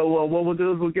so what we'll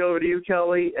do is we'll go over to you,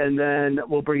 Kelly, and then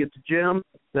we'll bring it to Jim.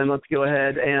 Then let's go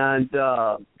ahead and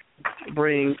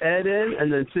bring Ed in,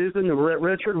 and then Susan and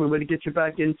Richard, we're going to get you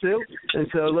back in too. And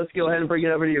so let's go ahead and bring it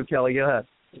over to you, Kelly. Go ahead.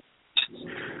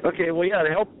 Okay, well, yeah, to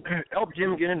help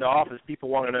Jim get into office, people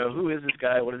want to know, who is this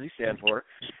guy, what does he stand for?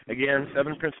 Again,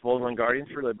 7 principles on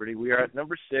Guardians for Liberty. We are at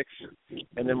number 6,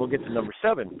 and then we'll get to number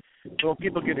 7. So when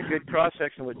people get a good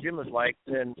cross-section of what Jim is like,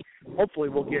 then hopefully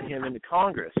we'll get him into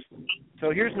Congress.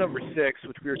 So here's number 6,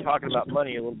 which we were talking about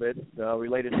money a little bit,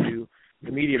 related to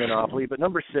the media monopoly. But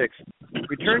number 6,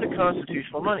 return to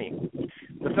constitutional money.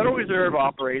 The Federal Reserve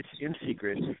operates in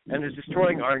secret and is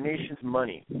destroying our nation's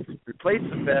money. Replace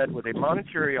the Fed with a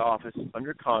monetary office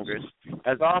under Congress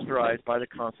as authorized by the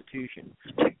Constitution.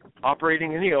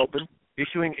 Operating in the open,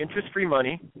 issuing interest-free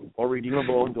money or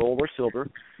redeemable in gold or silver,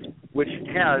 which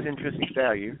has intrinsic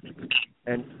value,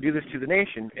 and do this to the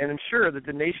nation, and ensure that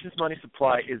the nation's money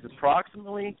supply is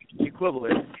approximately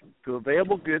equivalent to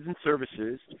available goods and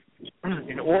services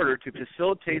in order to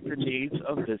facilitate the needs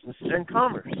of business and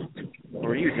commerce.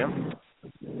 Over to you, Jim.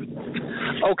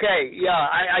 Okay, yeah,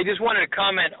 I just wanted to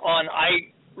comment on,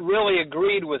 I really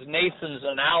agreed with Nathan's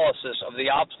analysis of the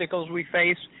obstacles we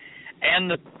face and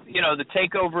the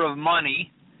takeover of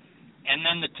money, and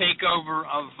then the takeover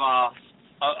of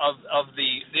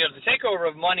the takeover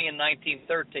of money in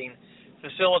 1913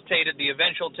 facilitated the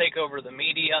eventual takeover of the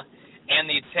media and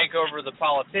the takeover of the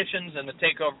politicians and the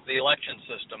takeover of the election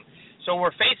system. So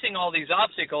we're facing all these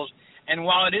obstacles, and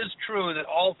while it is true that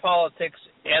all politics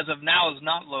as of now is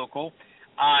not local,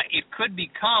 it could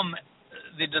become,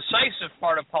 the decisive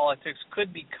part of politics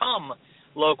could become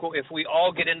local if we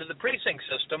all get into the precinct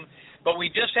system, but we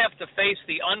just have to face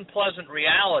the unpleasant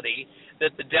reality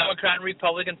that the Democrat and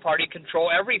Republican Party control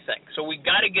everything. So we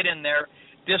got to get in there,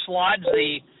 dislodge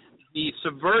the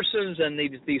subversives and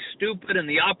the stupid and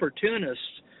the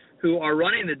opportunists who are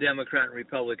running the Democrat and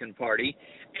Republican Party,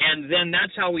 and then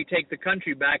that's how we take the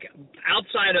country back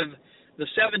outside of the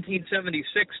 1776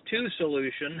 2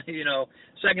 solution,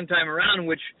 second time around,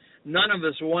 which none of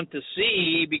us want to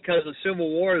see because the Civil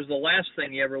War is the last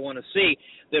thing you ever want to see.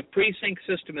 The precinct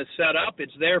system is set up.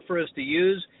 It's there for us to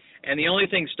use, and the only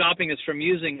thing stopping us from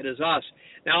using it is us.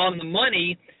 Now, on the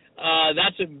money,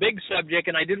 that's a big subject,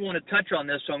 and I did want to touch on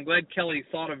this, so I'm glad Kelly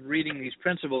thought of reading these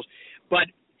principles. But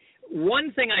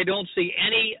one thing I don't see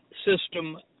any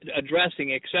system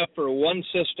addressing except for one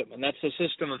system, and that's the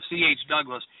system of C.H.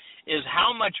 Douglas, is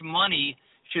how much money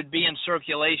should be in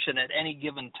circulation at any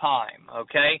given time,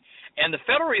 okay? And the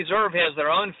Federal Reserve has their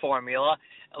own formula.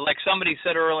 Like somebody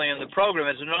said earlier in the program,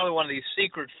 it's another one of these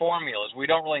secret formulas. We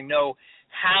don't really know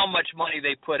how much money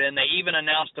they put in. They even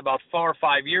announced about 4 or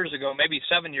 5 years ago, maybe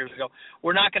 7 years ago,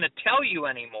 we're not going to tell you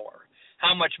anymore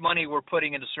how much money we're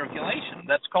putting into circulation.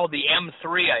 That's called the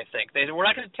M3, I think. They said, we're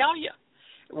not going to tell you.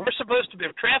 We're supposed to be,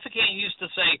 if trafficking used to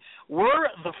say, we're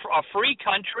a free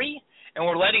country, and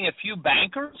we're letting a few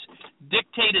bankers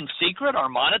dictate in secret our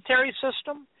monetary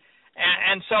system.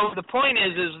 And so the point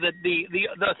is that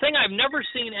the thing I've never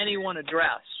seen anyone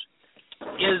address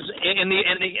is in the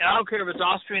I don't care if it's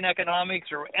Austrian economics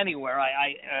or anywhere.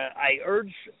 I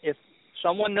urge, if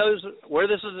someone knows where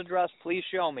this is addressed, please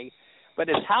show me. But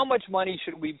it's how much money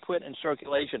should we put in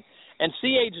circulation? And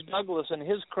C.H. Douglas and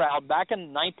his crowd back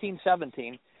in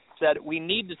 1917 said we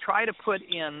need to try to put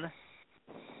in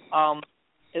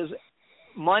is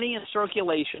money in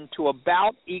circulation to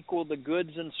about equal the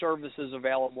goods and services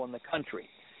available in the country.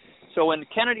 So when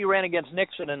Kennedy ran against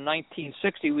Nixon in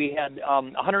 1960, we had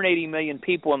 180 million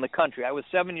people in the country. I was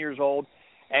 7 years old,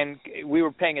 and we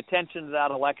were paying attention to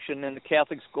that election in the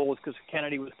Catholic schools because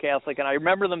Kennedy was Catholic, and I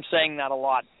remember them saying that a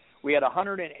lot. We had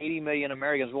 180 million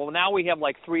Americans. Well, now we have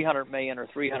like 300 million or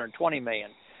 320 million.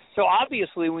 So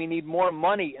obviously we need more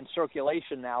money in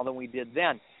circulation now than we did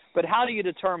then. But how do you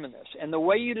determine this? And the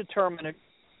way you determine it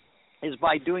is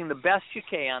by doing the best you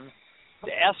can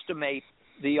to estimate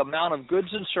the amount of goods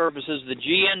and services, the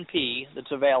GNP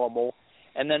that's available,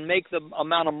 and then make the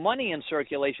amount of money in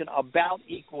circulation about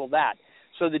equal that.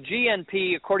 So the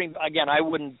GNP, according, again, I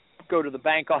wouldn't go to the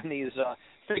bank on these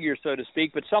figures, so to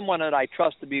speak, but someone that I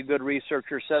trust to be a good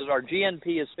researcher says our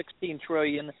GNP is 16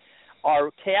 trillion.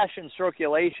 Our cash in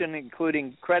circulation,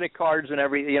 including credit cards and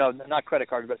not credit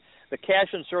cards, but the cash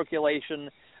in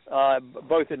circulation,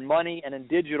 both in money and in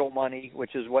digital money,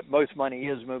 which is what most money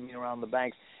is moving around the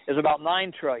banks, is about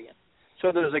 9 trillion.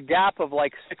 So there's a gap of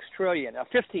like 6 trillion.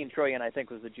 15 trillion, I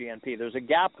think, was the GNP. There's a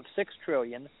gap of 6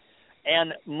 trillion,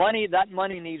 and that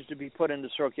money needs to be put into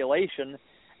circulation.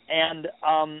 And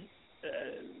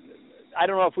I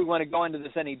don't know if we want to go into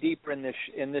this any deeper in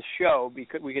this show,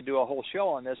 because we could do a whole show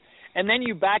on this. And then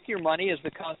you back your money, as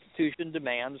the Constitution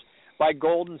demands, by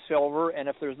gold and silver. And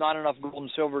if there's not enough gold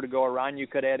and silver to go around, you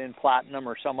could add in platinum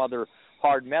or some other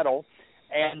hard metal.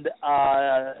 And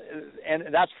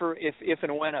that's for if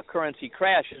and when a currency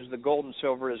crashes. The gold and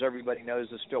silver, as everybody knows,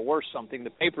 is still worth something. The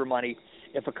paper money,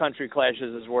 if a country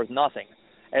crashes, is worth nothing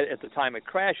at the time it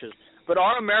crashes. But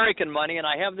our American money, and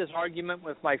I have this argument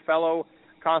with my fellow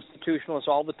constitutionalists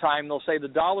all the time, they'll say the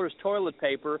dollar is toilet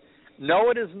paper. No,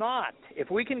 it is not. If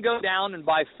we can go down and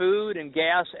buy food and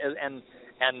gas and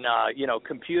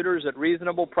computers at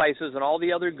reasonable prices and all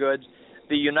the other goods,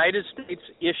 the United States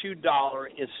issued dollar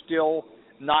is still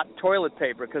not toilet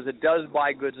paper because it does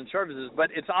buy goods and services, but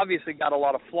it's obviously got a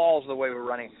lot of flaws the way we're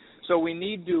running. So we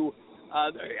need to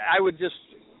I would just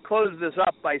close this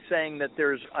up by saying that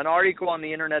there's an article on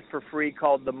the internet for free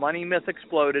called The Money Myth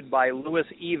Exploded by Louis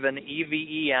Even,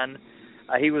 E-V-E-N.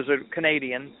 He was a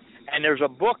Canadian, And there's a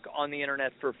book on the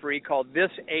internet for free called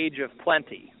This Age of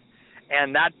Plenty.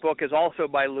 And that book is also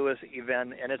by Louis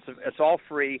Even, and it's all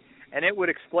free, and it would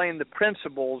explain the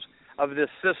principles of this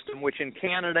system, which in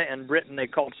Canada and Britain they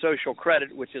called social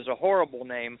credit, which is a horrible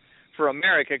name for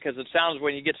America because it sounds,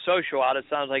 when you get social out, it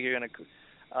sounds like you're going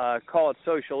to call it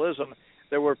socialism.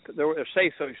 There were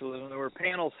say socialism. There were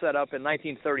panels set up in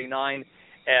 1939.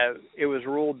 It was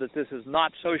ruled that this is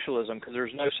not socialism because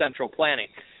there's no central planning.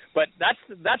 But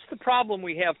that's the problem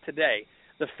we have today.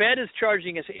 The Fed is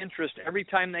charging us interest every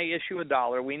time they issue a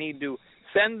dollar. We need to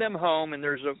send them home, and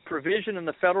there's a provision in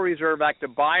the Federal Reserve Act to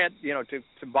buy it,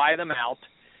 to buy them out.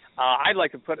 I'd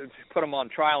like to put them on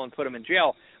trial and put them in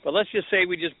jail. But let's just say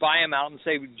we just buy them out and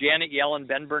say Janet Yellen,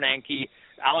 Ben Bernanke,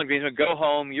 Alan Greenspan, go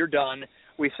home, you're done.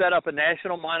 We set up a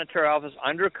national monetary office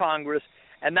under Congress,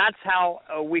 and that's how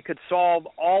we could solve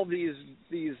all these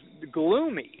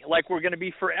gloomy, like we're going to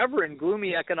be forever in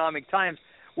gloomy economic times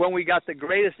when we got the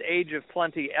greatest age of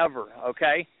plenty ever.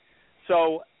 Okay,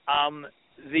 so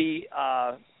the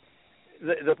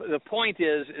point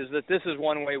is that this is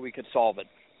one way we could solve it.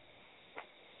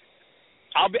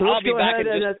 I'll be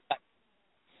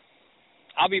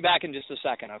back in just a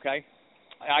second. Okay,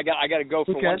 I got to go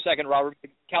for 1 second. Robert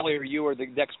Kelly or you or the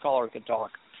next caller can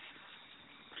talk.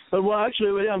 Well,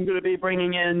 actually, I'm going to be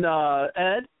bringing in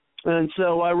Ed, and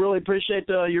so I really appreciate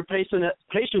your patience,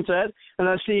 Ed. And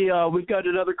I see we've got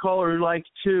another caller who'd like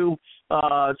to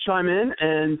chime in,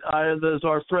 and there's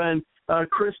our friend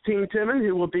Christine Timmon,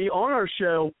 who will be on our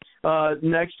show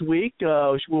next week.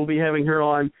 We'll be having her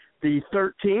on the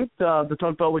 13th to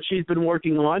talk about what she's been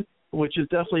working on, which has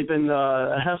definitely been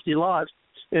a hefty lot.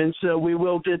 And so we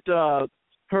will get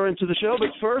her into the show. But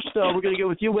first, we're going to go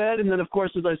with you, Ed, and then, of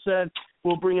course, as I said,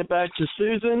 we'll bring it back to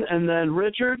Susan and then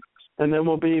Richard, and then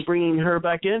we'll be bringing her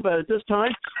back in. But at this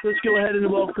time, let's go ahead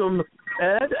and welcome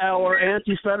Ed, our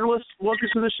anti-federalist. Welcome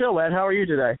to the show, Ed. How are you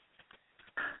today?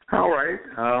 All right.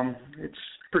 It's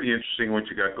pretty interesting what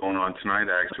you got going on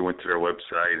tonight. I actually went to their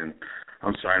website, and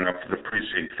I'm signing up for the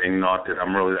precinct thing. Not that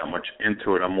I'm really that much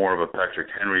into it. I'm more of a Patrick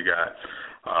Henry guy,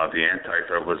 the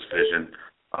anti-federalist vision.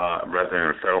 Rather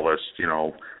than a federalist,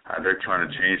 they're trying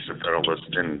to change the federalist,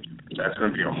 and that's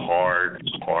going to be a hard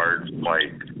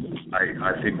fight.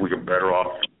 I think we get better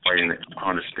off fighting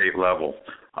on a state level.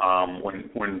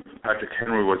 When Patrick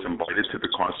Henry was invited to the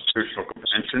Constitutional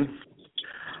Convention,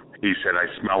 he said, "I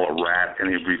smell a rat," and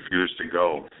he refused to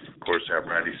go. Of course, that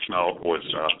rat he smelled was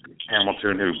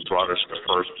Hamilton, who brought us the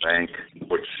first bank,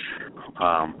 which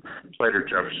later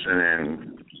Jefferson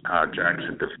and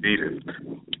Jackson defeated.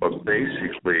 But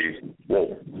basically,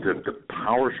 the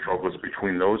power struggles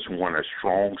between those who want a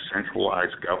strong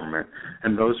centralized government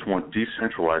and those who want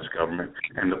decentralized government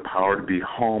and the power to be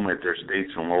home at their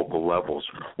states and local levels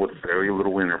with very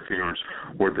little interference,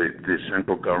 where the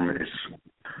central government is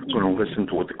going to listen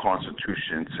to what the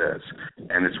Constitution says,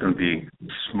 and it's going to be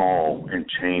small and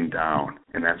chained down,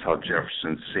 and that's how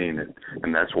Jefferson's seen it,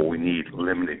 and that's what we need,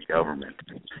 limited government.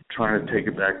 Trying to take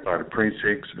it back by the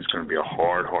precincts is going to be a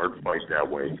hard fight that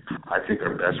way. I think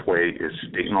our best way is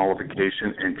state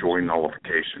nullification and joint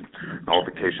nullification.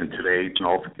 Nullification today,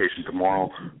 nullification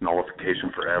tomorrow, nullification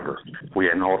forever. We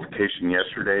had nullification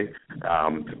yesterday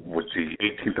with the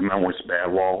 18th Amendment was a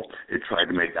bad law. It tried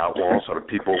to make outlaws out of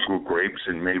people who grew grapes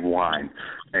and made wine,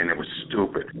 and it was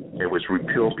stupid. It was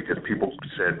repealed because people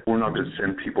said, we're not going to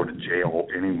send people to jail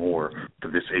anymore for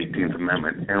this 18th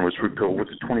Amendment, and it was repealed with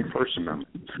the 21st Amendment.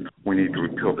 We need to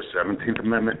repeal the 17th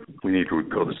Amendment. We need to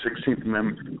repeal the 16th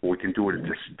Amendment. We can do it at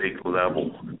the state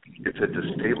level. It's at the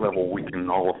state level we can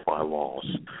nullify laws.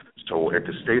 So at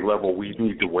the state level, we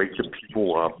need to wake the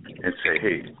people up and say,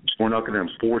 hey, we're not going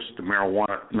to enforce the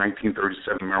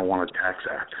 1937 Marijuana Tax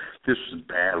Act. This is a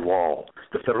bad law.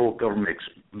 The federal government makes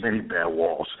many bad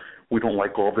laws. We don't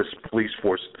like all this police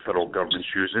force the federal government's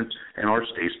using, and our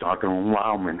state's not going to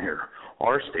allow them in here.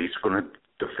 Our state's going to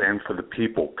defend for the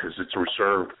people because it's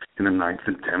reserved in the 9th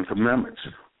and 10th Amendments.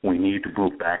 We need to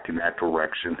move back in that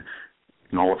direction.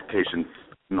 Nullification,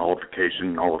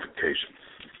 nullification, nullification.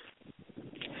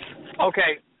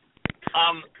 Okay.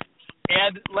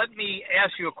 Ed, let me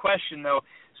ask you a question, though.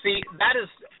 See,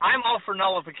 I'm all for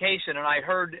nullification, and I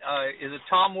heard, is it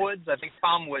Tom Woods? I think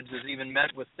Tom Woods has even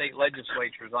met with state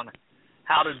legislatures on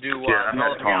how to do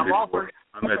nullification.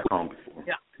 I met Tom before.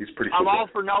 Yeah. He's pretty I'm cool. all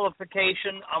for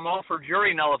nullification. I'm all for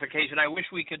jury nullification. I wish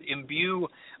we could imbue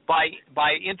by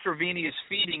intravenous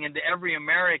feeding into every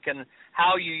American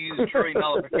how you use jury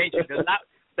nullification, because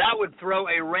that would throw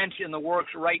a wrench in the works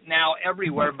right now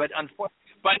everywhere. But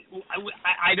But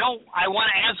I want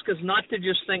to ask us not to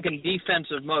just think in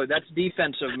defensive mode. That's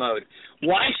defensive mode.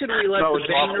 Why should we let the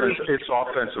Boehners... It's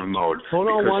offensive mode. Hold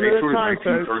on one at a time,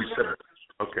 folks.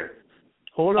 Okay.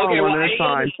 Hold on one at a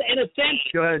time. In a sense...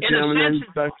 Go ahead, Jim, and then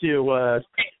back to you.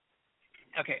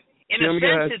 Okay. In Jim,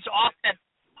 a sense, it's offensive.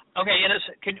 Okay,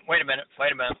 wait a minute.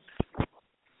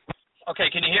 Okay,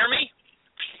 can you hear me?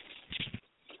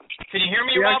 Can you hear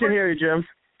me, yeah, Robert? I can hear you, Jim.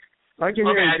 I can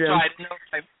hear you, Jim.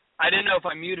 I didn't know if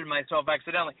I muted myself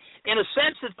accidentally. In a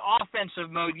sense, it's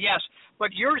offensive mode, yes. But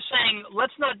you're saying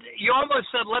you almost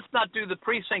said let's not do the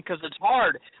precinct because it's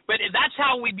hard. But that's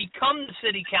how we become the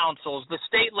city councils, the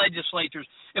state legislatures.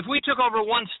 If we took over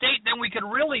one state, then we could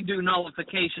really do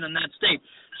nullification in that state.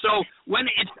 So when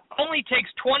it only takes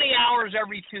 20 hours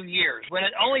every 2 years, when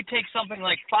it only takes something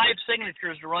like 5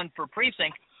 signatures to run for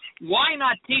precinct, why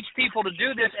not teach people to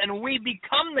do this and we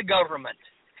become the government?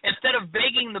 Instead of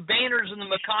begging the Boehners and the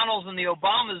McConnells and the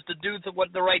Obamas to do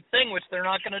the right thing, which they're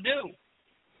not going to do.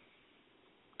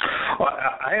 Well,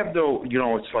 I have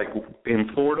it's like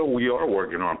in Florida we are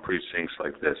working on precincts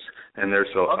like this, and there's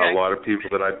a lot of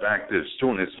people that I back this too,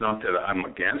 and it's not that I'm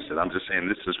against it. I'm just saying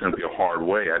this is going to be a hard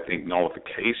way. I think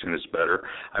nullification is better.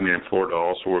 I mean, in Florida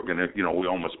also we're going to, we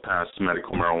almost passed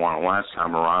medical marijuana last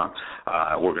time around.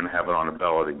 We're going to have it on the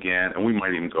ballot again, and we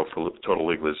might even go for total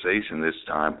legalization this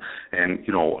time. And,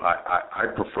 I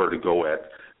prefer to go at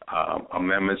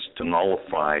amendments to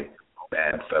nullify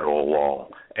bad federal law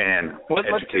and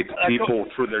educate the people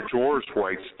through their George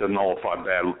rights to nullify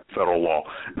bad federal law.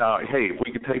 Now, hey, if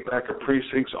we could take back a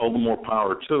precincts, all the more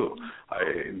power too.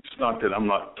 It's not that I'm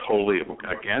not totally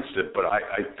against it, but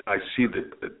I see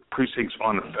that precincts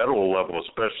on the federal level,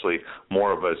 especially,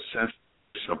 more of a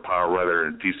centralization of power rather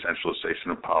than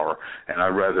decentralization of power. And I'd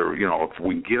rather, if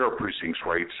we get our precincts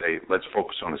right, say let's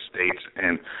focus on the states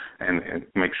and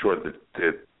make sure that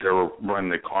they're running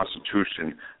the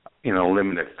Constitution in a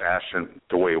limited fashion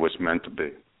the way it was meant to be.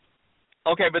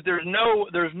 Okay, but there's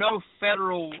no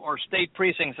federal or state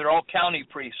precincts. They're all county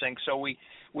precincts. So we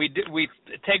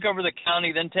take over the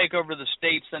county, then take over the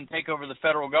states, then take over the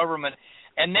federal government,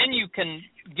 and then you can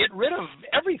get rid of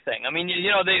everything. I mean,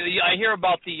 I hear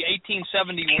about the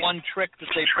 1871 trick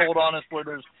that they pulled on us, where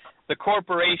there's the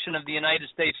corporation of the United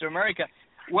States of America.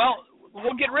 Well,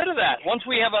 we'll get rid of that. Once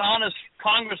we have an honest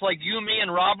Congress like you, me,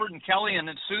 and Robert, and Kelly, and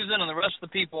Susan, and the rest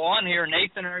of the people on here,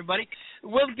 Nathan, and everybody,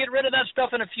 we'll get rid of that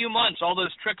stuff in a few months, all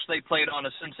those tricks they played on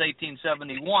us since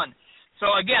 1871.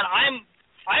 So, again, I'm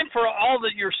for all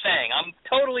that you're saying. I'm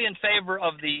totally in favor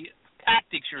of the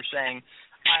tactics you're saying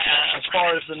as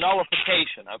far as the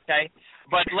nullification, okay?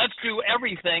 But let's do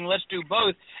everything. Let's do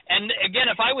both. And,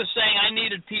 again, if I was saying I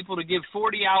needed people to give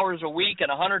 40 hours a week and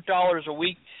 $100 a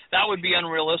week, that would be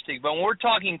unrealistic. But when we're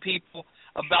talking people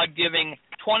about giving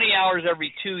 20 hours every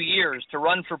 2 years to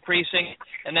run for precinct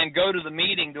and then go to the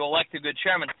meeting to elect a good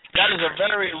chairman, that is a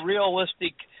very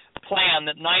realistic plan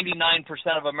that 99%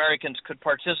 of Americans could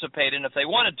participate in if they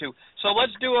wanted to. So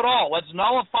let's do it all. Let's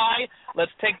nullify.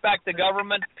 Let's take back the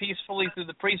government peacefully through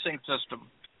the precinct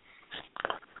system.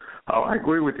 Oh, I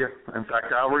agree with you. In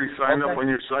fact, I already signed up on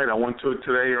your site. I went to it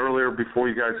today earlier before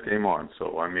you guys came on.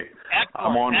 So, I mean,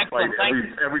 I'm on fight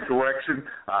every direction.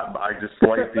 I just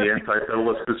like the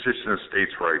anti-federalist position of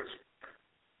states' rights.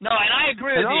 No, and I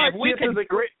agree with you. If we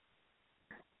could...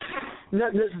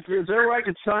 Is there where I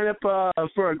could sign up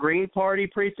for a Green Party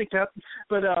precinct?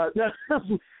 But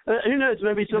who knows?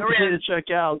 Maybe something to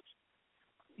check out.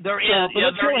 There is.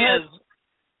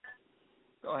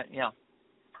 Go ahead. Yeah.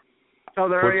 Oh,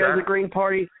 there is a Green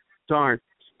Party. Darn,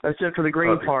 that's it for the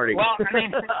Green Party. Well, I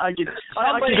mean, I could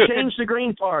change the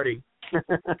Green Party.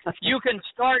 You can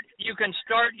start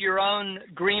your own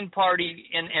Green Party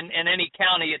in any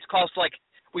county. It costs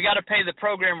we got to pay the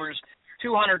programmers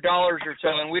 $200 or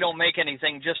so, and we don't make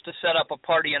anything just to set up a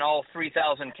party in all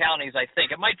 3,000 counties, I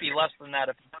think. It might be less than that.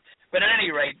 But at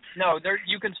any rate, no,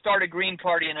 you can start a Green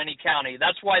Party in any county.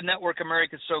 That's why Network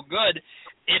America is so good.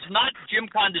 It's not Jim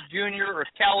Condit Jr. or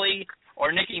Kelly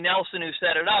or Nikki Nelson who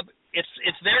set it up.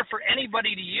 It's there for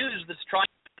anybody to use that's trying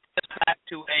to get us back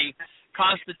to a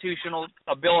constitutional,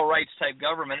 a Bill of Rights type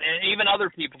government, and even other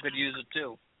people could use it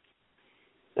too.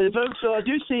 And folks, so I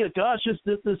do see it. Gosh,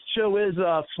 this show is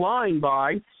flying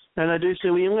by, and I do see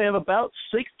we only have about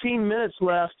 16 minutes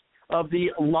left of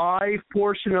the live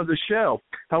portion of the show.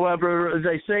 However, as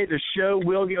I say, the show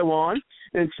will go on,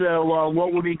 and so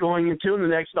what we'll be going into in the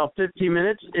next about 15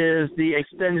 minutes is the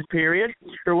extended period,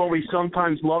 or what we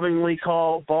sometimes lovingly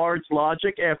call Bard's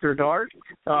Logic After Dark.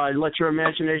 Let your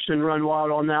imagination run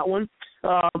wild on that one.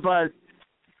 But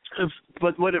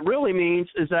what it really means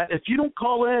is that if you don't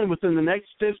call in within the next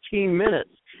 15 minutes,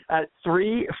 at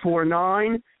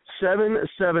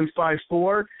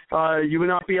 349-7754. You will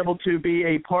not be able to be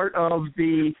a part of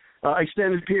the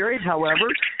extended period. However,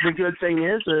 the good thing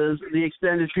is the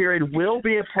extended period will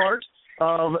be a part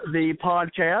of the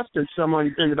podcast. And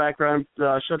someone in the background,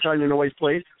 shut down your noise,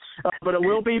 please. But it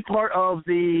will be part of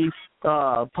the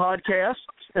podcast,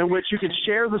 in which you can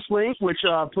share this link, which,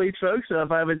 please, folks,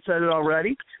 if I haven't said it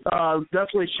already,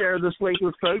 definitely share this link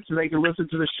with folks so they can listen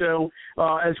to the show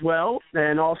as well.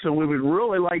 And also, we would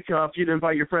really like for you to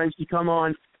invite your friends to come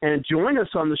on and join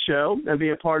us on the show and be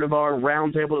a part of our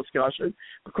roundtable discussion.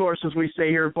 Of course, as we say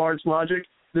here at Bard's Logic,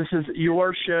 this is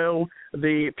your show,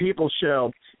 the People's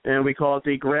Show, and we call it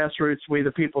the Grassroots We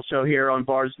the People Show here on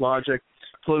Bard's Logic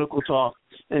Political Talk.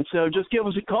 And so just give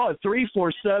us a call at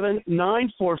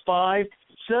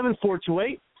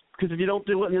 347-945-7428, because if you don't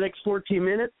do it in the next 14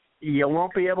 minutes, you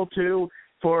won't be able to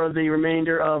for the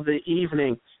remainder of the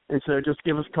evening. And so just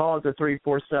give us a call at the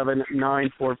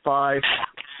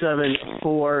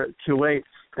 347-945-7428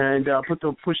 and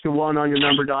push the 1 on your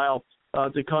number dial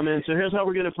to come in. So here's how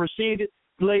we're going to proceed,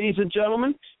 ladies and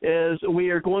gentlemen, is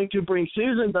we are going to bring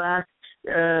Susan back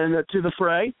to the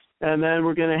fray, and then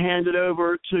we're going to hand it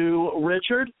over to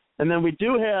Richard. And then we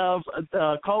do have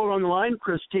a caller on the line,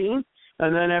 Christine.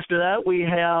 And then after that, we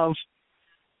have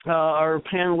our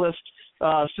panelist,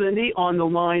 Cindy, on the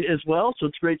line as well. So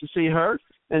it's great to see her.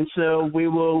 And so we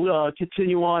will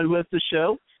continue on with the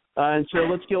show. And so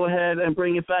let's go ahead and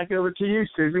bring it back over to you,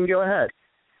 Susan. Go ahead.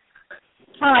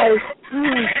 Hi.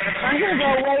 I'm going to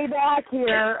go way back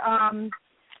here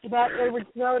about Edward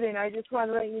Snowden. I just want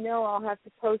to let you know I'll have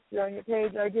to post it on your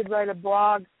page. I did write a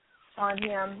blog on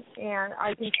him, and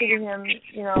I consider him,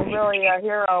 really a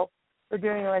hero for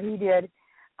doing what he did.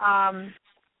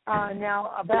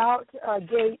 Now, about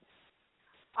Gates,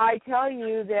 I tell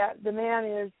you that the man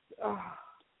is,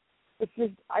 it's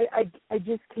just, I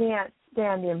just can't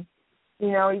stand him.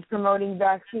 He's promoting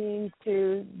vaccines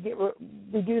to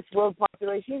reduce world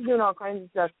population. He's doing all kinds of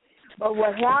stuff. But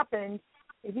what happened,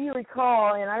 if you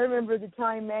recall, and I remember the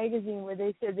Time magazine where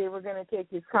they said they were going to take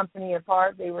his company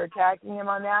apart. They were attacking him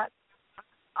on that.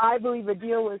 I believe a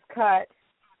deal was cut.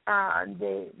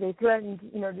 They threatened,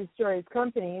 to destroy his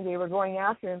company. They were going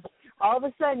after him. All of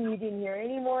a sudden, you didn't hear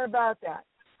any more about that.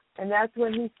 And that's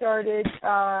when he started,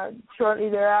 shortly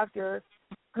thereafter,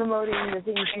 promoting the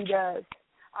things he does.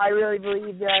 I really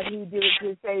believe that he did it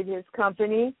to save his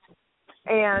company.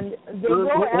 And they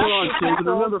hold on, Susan.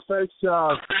 Remember, folks,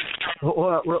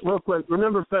 real quick,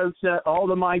 remember, folks, that all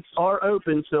the mics are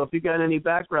open, so if you got any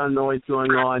background noise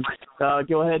going on,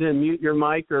 go ahead and mute your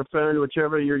mic or phone,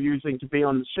 whichever you're using to be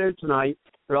on the show tonight,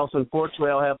 or else, unfortunately,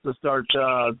 I'll have to start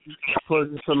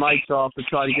closing some mics off to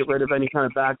try to get rid of any kind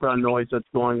of background noise that's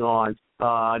going on.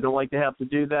 I don't like to have to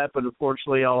do that, but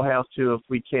unfortunately, I'll have to if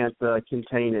we can't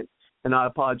contain it. And I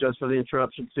apologize for the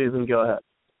interruption. Susan, go ahead.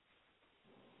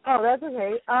 Oh, that's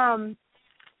okay.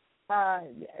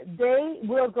 They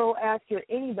will go after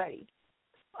anybody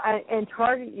and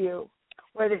target you,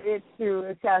 whether it's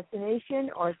through assassination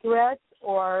or threats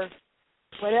or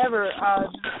whatever.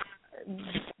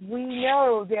 We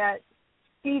know that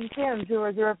Steve Sims, who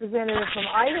was a representative from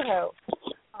Idaho,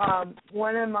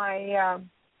 one of my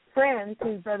friends,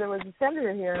 whose brother was a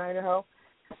senator here in Idaho,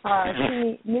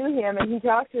 she knew him, and he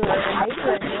talked to her, and they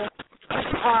threatened to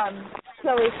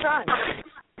kill his son.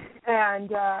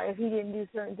 And if he didn't do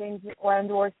certain things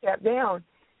or step down,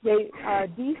 they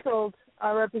dieseled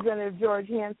Representative George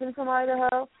Hansen from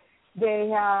Idaho.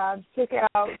 They took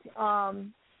out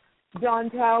John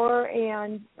Tower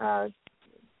and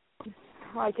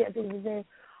I can't think of his name,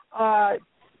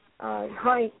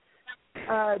 Heinz,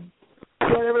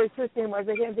 whatever his first name was.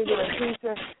 I can't think of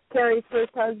it. Kerry's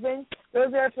first husband.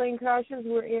 Those airplane crashes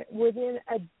were within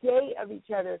a day of each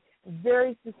other.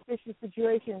 Very suspicious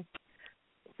situations.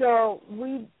 So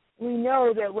we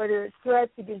know that whether it's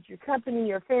threats against your company,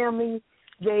 your family,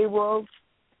 they will,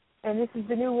 and this is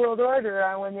the New World Order.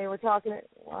 When they were talking,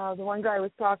 the one guy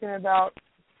was talking about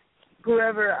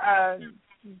whoever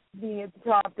being at the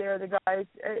top there, the guys,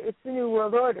 it's the New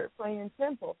World Order, plain and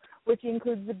simple, which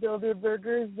includes the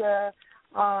Bilderbergers, the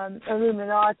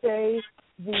Illuminati,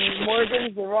 the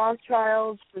Morgans, the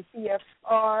Rothschilds, the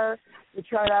CFR, the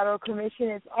Trilateral Commission.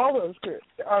 It's all those groups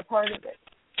are part of it.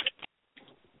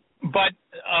 But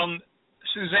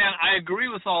Suzanne, I agree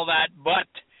with all that, but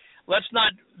let's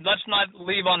not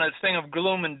leave on a thing of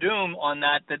gloom and doom on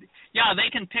that yeah, they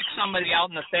can pick somebody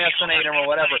out and assassinate him or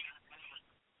whatever.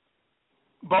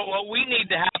 But what we need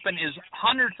to happen is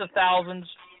hundreds of thousands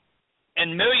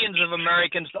and millions of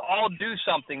Americans to all do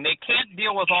something. They can't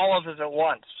deal with all of us at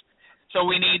once. So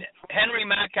we need Henry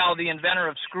Mackow, the inventor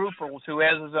of Scruples, who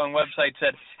has his own website,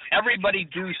 said, everybody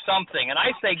do something. And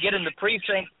I say get in the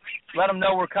precinct, let them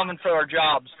know we're coming for our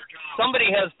jobs. Somebody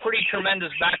has pretty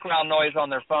tremendous background noise on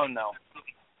their phone, though.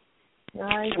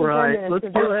 Nice. Right. Let's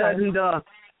go ahead and...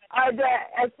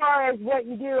 as far as what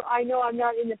you do, I know I'm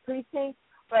not in the precinct,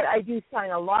 but I do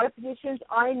sign a lot of petitions.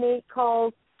 I make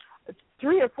calls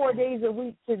 3 or 4 days a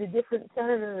week to the different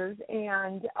senators,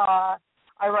 and I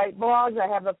write blogs. I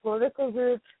have a political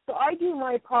group, so I do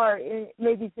my part.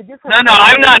 Maybe it's a different. No,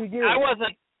 I'm not. You do. I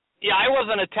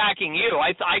wasn't attacking you.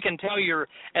 I can tell you're.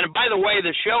 And by the way,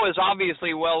 the show is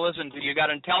obviously well listened to. You got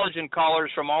intelligent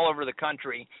callers from all over the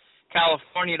country,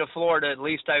 California to Florida. At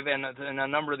least I've been in a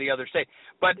number of the other states.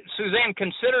 But Suzanne,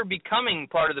 consider becoming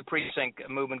part of the precinct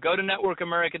movement. Go to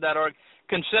networkamerica.org.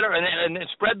 Consider and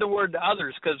spread the word to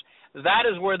others, because that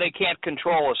is where they can't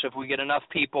control us if we get enough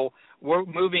people. We're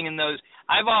moving in those.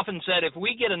 I've often said if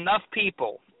we get enough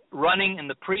people running in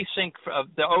the precinct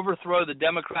to overthrow the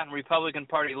Democrat and Republican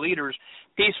Party leaders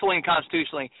peacefully and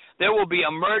constitutionally, there will be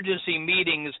emergency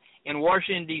meetings in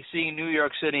Washington, D.C., New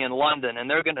York City, and London, and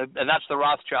that's the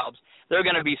Rothschilds. They're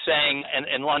going to be saying,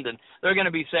 in London, they're going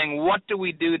to be saying, what do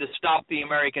we do to stop the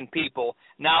American people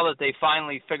now that they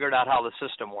finally figured out how the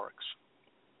system works?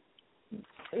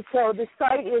 So the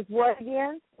site is what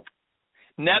again?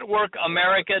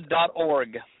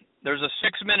 networkamerica.org. There's a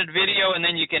 6-minute video, and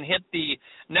then you can hit the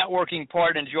networking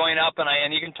part and join up,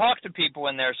 and you can talk to people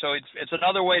in there. So it's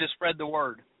another way to spread the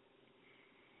word.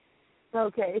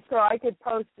 Okay, so I could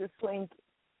post this link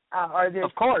or this.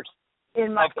 Of course.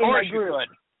 In my group. You could.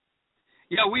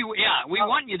 Yeah, we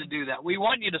want you to do that. We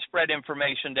want you to spread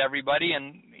information to everybody,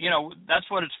 and that's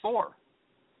what it's for.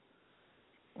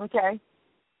 Okay.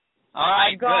 All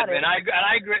right, got good. It. And I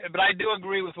agree, but I do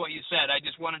agree with what you said. I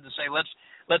just wanted to say let's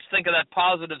think of that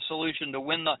positive solution to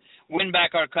win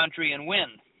back our country and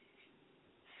win.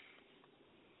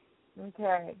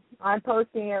 Okay, I'm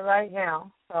posting it right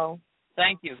now. So.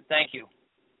 Thank you.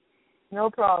 No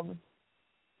problem.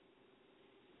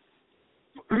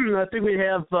 I think we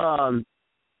have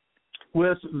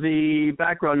with the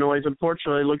background noise.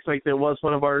 Unfortunately, it looks like there was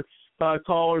one of our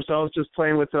callers. I was just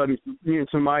playing with muting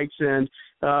some mics, and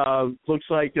looks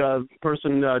like a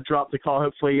person dropped the call.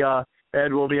 Hopefully,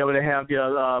 Ed will be able to have you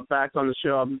back on the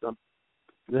show.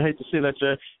 I hate to see that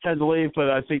you had to leave, but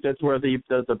I think that's where the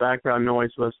background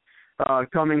noise was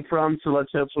coming from. So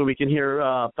hopefully we can hear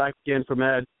back again from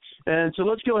Ed. And so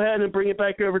let's go ahead and bring it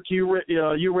back over to you,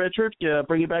 Richard.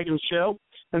 Bring it back in the show.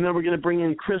 And then we're going to bring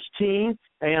in Christine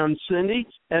and Cindy.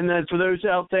 And then for those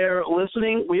out there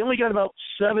listening, we only got about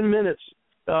 7 minutes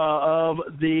of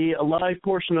the live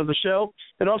portion of the show.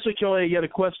 And also, Kelly, you got a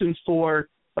question for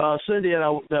Cindy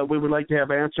that we would like to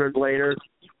have answered later.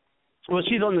 Well,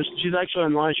 she's actually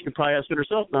online. She could probably ask it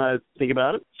herself now I think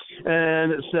about it.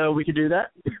 And so we could do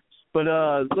that. But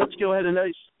let's go ahead and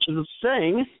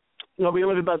saying, we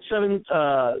only have about 7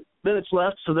 minutes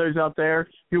left, so those out there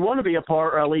who want to be a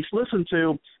part or at least listen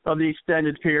to of the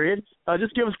extended period,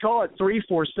 just give us a call at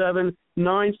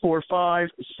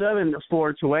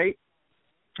 347-945-7428,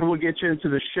 and we'll get you into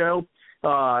the show,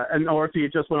 or if you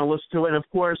just want to listen to it. And, of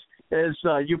course, as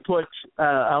you put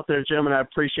out there, Jim, and I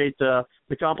appreciate the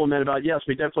compliment about, yes,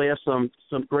 we definitely have some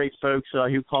great folks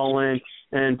who call in,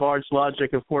 and Bard's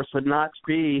Logic, of course, would not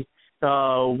be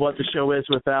what the show is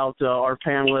without our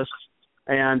panelists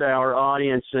and our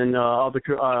audience and all the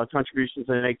contributions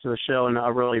they make to the show, and I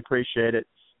really appreciate it.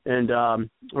 And I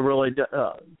really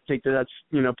think that's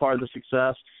part of the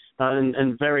success,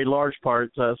 and very large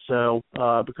part because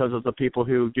of the people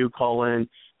who do call in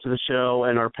to the show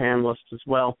and our panelists as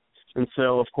well. And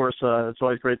so, of course, it's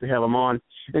always great to have them on.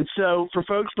 And so for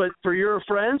folks, but for your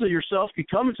friends or yourself, you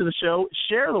come into the show,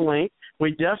 share the link. We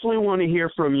definitely want to hear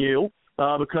from you.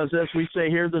 Because as we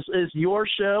say here, this is your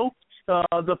show,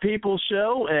 the people's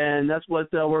show, and that's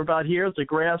what we're about here, the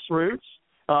grassroots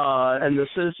and the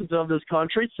citizens of this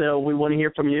country. So we want to hear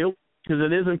from you because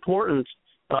it is important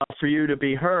for you to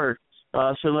be heard.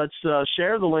 So let's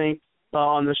share the link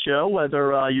on the show,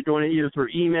 whether you're doing it either through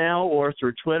email or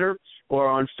through Twitter or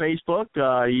on Facebook.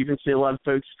 You even see a lot of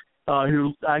folks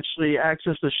who actually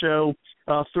access the show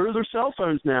through their cell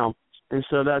phones now. And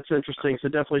so that's interesting. So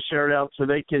definitely share it out so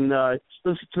they can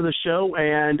listen to the show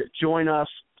and join us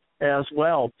as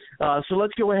well. So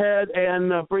let's go ahead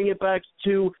and bring it back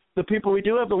to the people we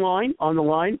do have on the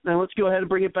line. And let's go ahead and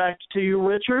bring it back to you,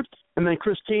 Richard. And then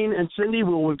Christine and Cindy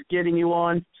will be getting you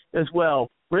on as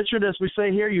well. Richard, as we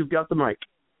say here, you've got the mic.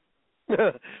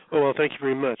 Well, thank you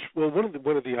very much. Well,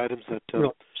 one of the items that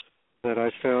I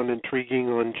found intriguing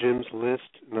on Jim's list,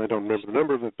 and I don't remember the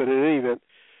number of it, but in any event,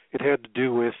 it had to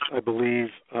do with, I believe,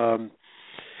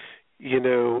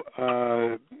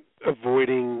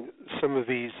 avoiding some of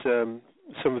these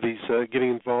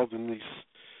getting involved in these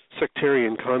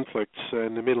sectarian conflicts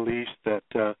in the Middle East that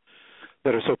are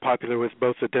so popular with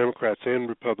both the Democrats and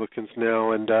Republicans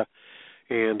now. And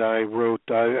I wrote,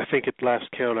 I think at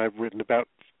last count, I've written about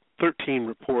 13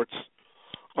 reports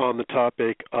on the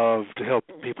topic to help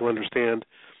people understand,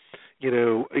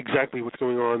 exactly what's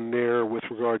going on there with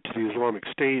regard to the Islamic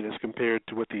State as compared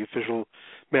to what the official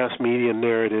mass media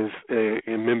narrative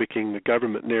in mimicking the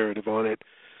government narrative on it,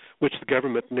 which the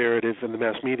government narrative and the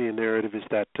mass media narrative is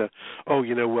that, the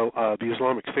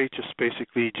Islamic State just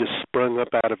sprung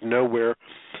up out of nowhere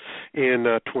in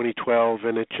 2012,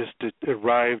 and it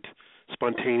arrived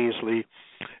spontaneously,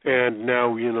 and now,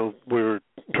 we're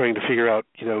trying to figure out,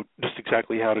 just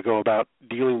exactly how to go about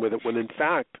dealing with it, when in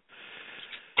fact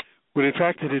it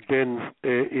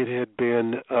had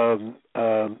been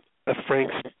a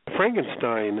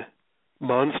Frankenstein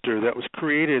monster that was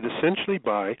created essentially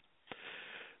by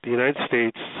the United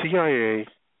States, CIA,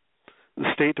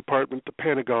 the State Department, the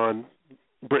Pentagon,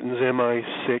 Britain's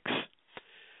MI6,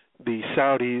 the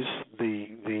Saudis,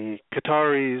 the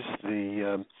Qataris,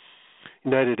 the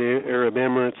United Arab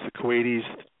Emirates, the Kuwaitis,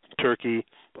 Turkey,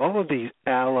 all of these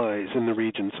allies in the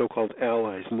region, so-called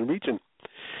allies in the region,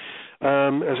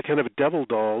 as a kind of a devil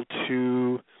doll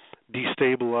to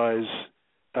destabilize,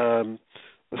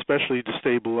 especially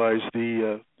destabilize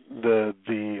the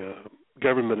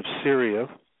government of Syria,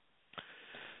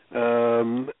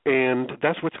 and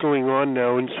that's what's going on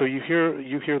now. And so you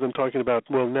hear them talking about,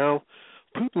 well, now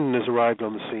Putin has arrived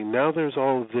on the scene. Now there's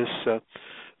all of this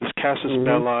casus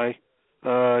belli,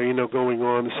 going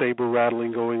on, the saber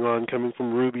rattling going on, coming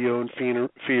from Rubio and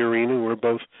Fiorina, where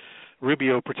both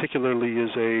Rubio particularly is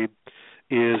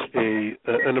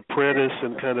an apprentice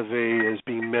and kind of is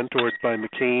being mentored by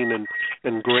McCain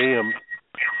and Graham,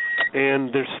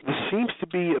 and this seems to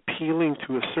be appealing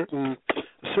to a certain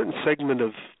segment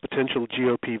of potential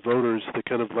GOP voters, the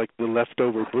kind of like the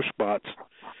leftover Bush bots,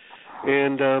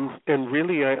 and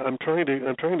really I'm trying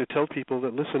to tell people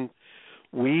that, listen,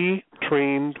 we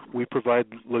trained, we provide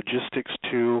logistics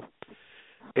to,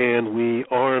 and we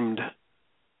armed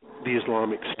the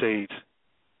Islamic State.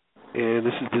 And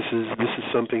this is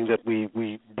something that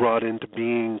we brought into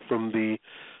being from the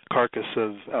carcass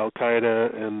of Al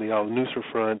Qaeda and the Al Nusra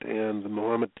Front and the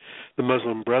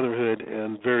Muslim Brotherhood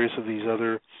and various of these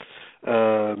other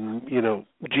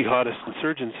jihadist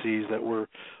insurgencies that were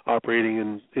operating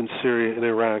in Syria and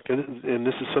Iraq. And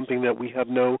this is something that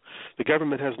the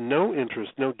government has no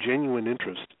genuine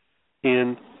interest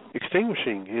in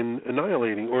extinguishing, in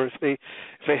annihilating, or if they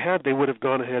had, they would have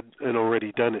gone ahead and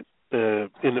already done it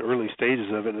in the early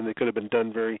stages of it, and they could have been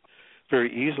done very, very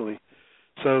easily.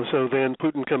 So then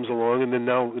Putin comes along, and then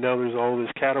now there's all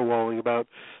this caterwauling about,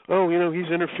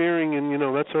 he's interfering, and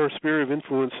that's our sphere of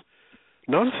influence.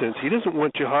 Nonsense. He doesn't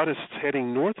want jihadists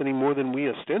heading north any more than we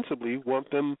ostensibly want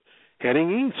them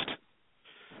heading east.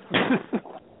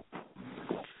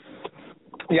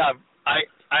 Yeah,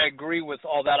 I agree with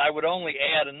all that. I would only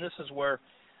add, and this is where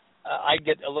I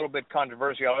get a little bit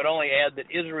controversial, I would only add that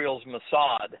Israel's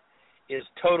Mossad is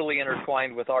totally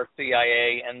intertwined with our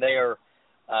CIA, and they are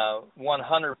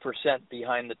 100%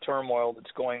 behind the turmoil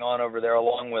that's going on over there,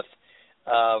 along with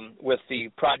the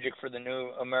Project for the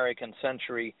New American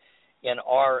Century in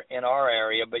our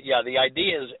area. But yeah, the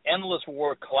idea is endless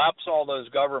war, collapse all those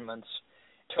governments.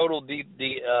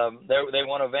 They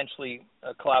want to eventually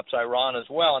collapse Iran as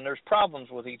well, and there's problems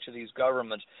with each of these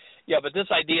governments. Yeah, but this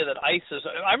idea that ISIS,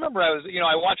 I remember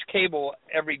I watched cable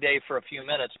every day for a few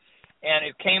minutes, and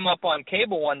it came up on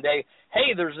cable one day,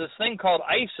 hey, there's this thing called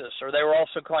ISIS, or they were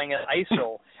also calling it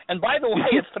ISIL. And by the way,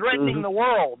 it's threatening the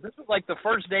world. This is like the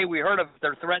first day we heard of it,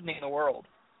 they're threatening the world.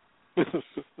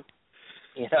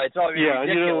 It's all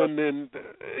ridiculous. And then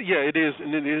it is,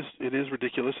 and it is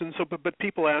ridiculous. And so, but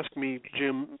people ask me,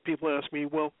 Jim.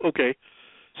 Well, okay,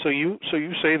 so you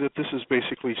say that this is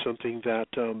basically something that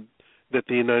that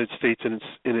the United States and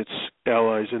its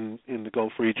allies in the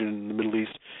Gulf region and the Middle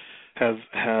East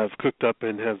have cooked up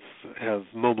and have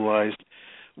mobilized.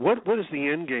 What is the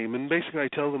end game? And basically, I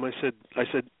tell them, I said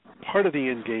part of the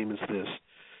end game is this.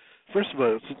 First of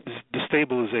all, it's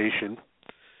destabilization.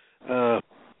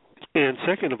 And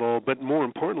second of all, but more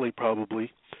importantly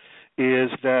probably, is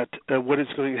that what is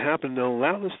going to happen, they'll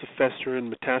allow this to fester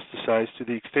and metastasize to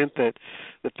the extent that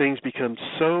things become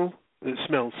it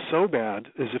smells so bad,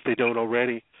 as if they don't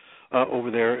already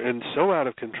over there, and so out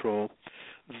of control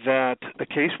that a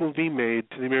case will be made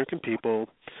to the American people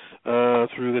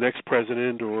through the next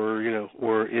president or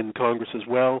in Congress as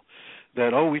well,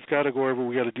 that, we've got to go over,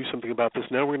 we got to do something about this.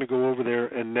 Now we're going to go over there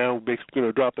and now basically going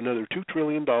to drop another $2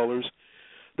 trillion.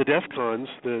 The DEFCONs,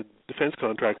 the defense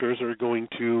contractors, are going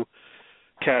to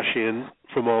cash in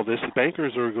from all this. The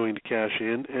bankers are going to cash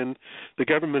in, and the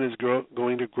government is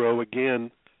going to grow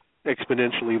again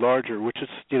exponentially larger, which is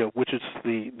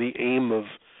the aim of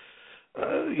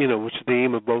which is the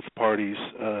aim of both parties.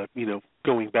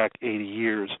 Going back 80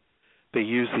 years, they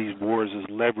use these wars as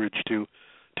leverage to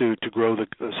grow the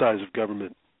size of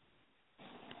government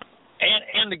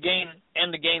and to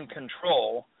gain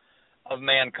control of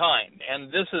mankind. And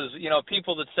this is,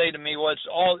 people that say to me, well,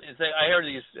 I hear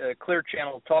these Clear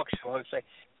Channel talk show hosts say,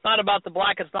 it's not about the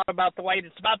black, it's not about the white,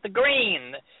 it's about the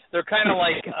green. They're kind of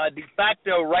like de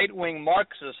facto right-wing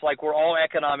Marxists, like we're all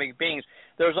economic beings.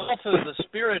 There's also the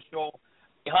spiritual,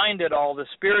 behind it all, the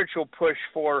spiritual push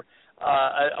for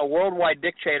a worldwide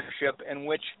dictatorship in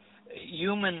which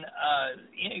human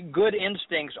good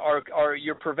instincts are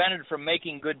you're prevented from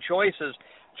making good choices.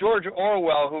 George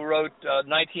Orwell, who wrote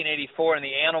 1984 in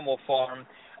The Animal Farm,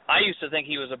 I used to think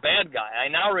he was a bad guy. I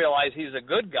now realize he's a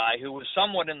good guy who was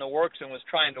somewhat in the works and was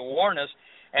trying to warn us.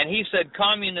 And he said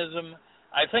communism,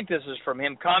 I think this is from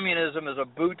him, communism is a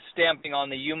boot stamping on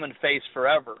the human face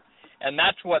forever. And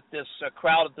that's what this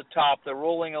crowd at the top, the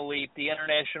ruling elite, the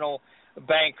international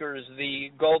bankers, the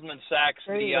Goldman Sachs,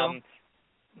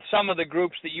 some of the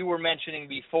groups that you were mentioning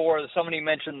before, somebody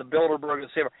mentioned the Bilderberg,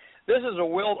 this is a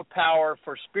will to power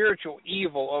for spiritual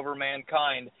evil over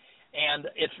mankind, and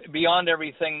it's beyond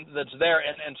everything that's there.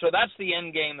 And so that's the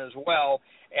end game as well.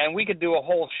 And we could do a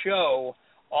whole show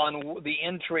on the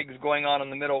intrigues going on in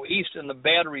the Middle East and the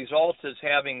bad results it's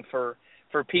having for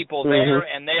people there,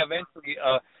 and they eventually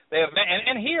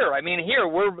and here, here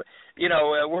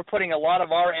we're putting a lot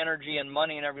of our energy and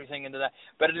money and everything into that.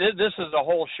 But this is a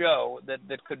whole show that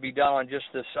could be done on just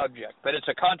this subject. But it's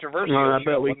a controversial. I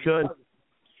bet we could.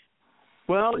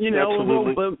 Well,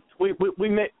 we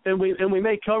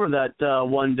may cover that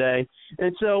one day.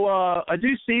 And so I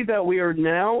do see that we are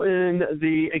now in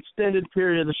the extended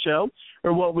period of the show,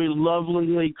 or what we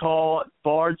lovingly call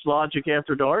Bard's Logic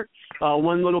After Dark.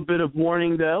 One little bit of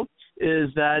warning, though,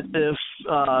 is that if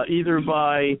either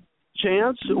by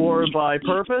chance or by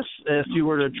purpose, if you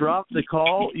were to drop the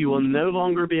call, you will no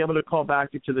longer be able to call back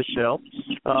into the show.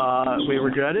 We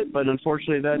regret it, but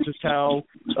unfortunately that's just how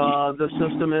the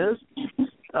system is.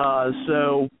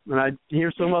 So, and I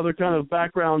hear some other kind of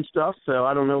background stuff, so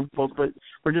I don't know, but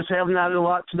we're just having that a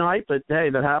lot tonight, but hey,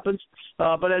 that happens.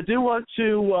 But I do want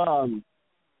to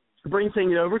bring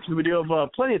things over, because we do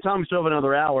have plenty of time. We still have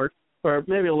another hour, or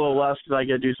maybe a little less, because I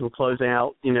got to do some closing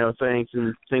out, things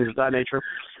and things of that nature.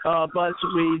 But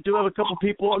we do have a couple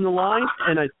people on the line,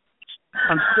 and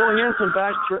I'm still hearing some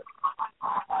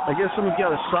I guess someone's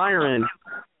got a siren.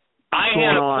 I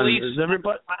had a police. Is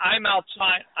everybody? I'm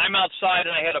outside,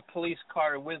 and I had a police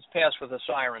car whiz past with a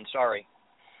siren. Sorry.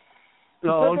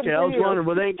 Oh, okay. I was wondering,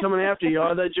 well, they ain't coming after you,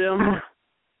 are they, Jim?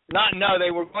 No,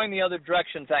 they were going the other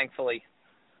direction, thankfully.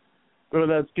 Oh,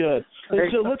 that's good.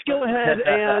 And so let's go ahead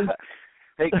and.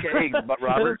 Hey, but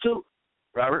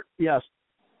Robert. Yes.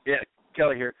 Yeah,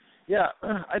 Kelly here. Yeah,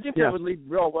 I think that would lead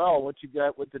real well what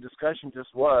the discussion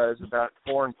just was about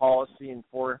foreign policy and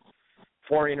foreign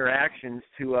interactions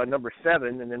to number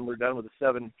 7, and then we're done with the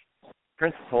 7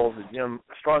 principles that Jim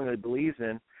strongly believes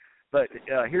in. But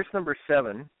here's number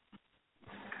 7.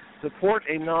 Support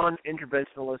a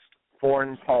non-interventionist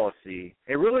foreign policy.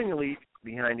 A ruling elite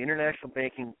behind international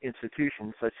banking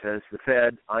institutions such as the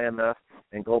Fed, IMF,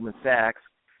 and Goldman Sachs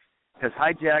has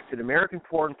hijacked an American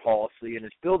foreign policy and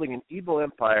is building an evil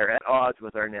empire at odds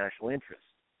with our national interests.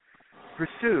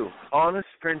 Pursue honest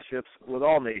friendships with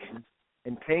all nations,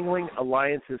 entangling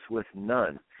alliances with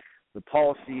none. The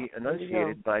policy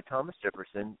enunciated by Thomas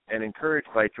Jefferson and encouraged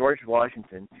by George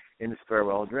Washington in his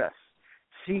farewell address.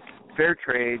 Seek fair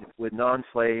trade with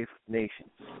non-slave nations.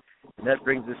 And that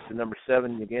brings us to number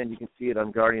 7. Again, you can see it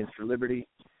on Guardians for Liberty.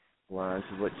 Well, this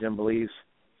is what Jim believes.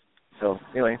 So,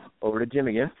 anyway, over to Jim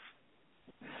again.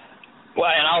 Well,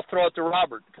 and I'll throw it to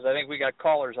Robert, because I think we got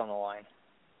callers on the line.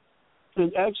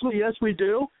 Actually, yes, we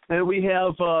do. And we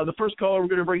have the first caller we're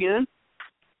going to bring in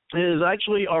is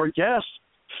actually our guest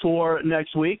for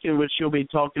next week, in which she'll be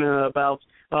talking about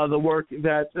the work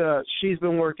that she's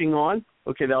been working on.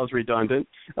 Okay, that was redundant.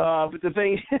 But the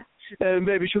thing, and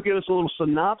maybe she'll give us a little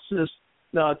synopsis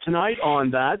tonight on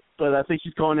that, but I think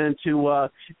she's going in to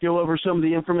go over some of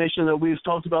the information that we've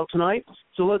talked about tonight.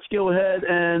 So let's go ahead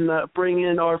and bring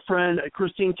in our friend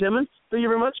Christine Timmons. Thank you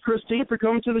very much, Christine, for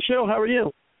coming to the show. How are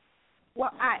you?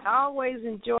 Well, I always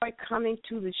enjoy coming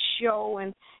to the show,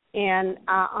 and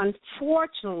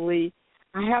unfortunately,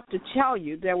 I have to tell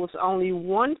you, there was only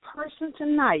one person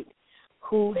tonight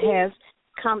who has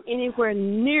come anywhere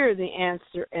near the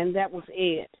answer, and that was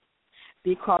Ed.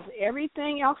 Because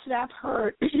everything else that I've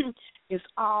heard is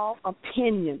all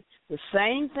opinion. The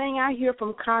same thing I hear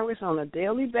from Congress on a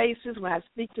daily basis when I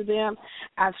speak to them.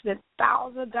 I've spent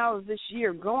thousands of dollars this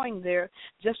year going there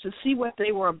just to see what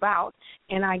they were about,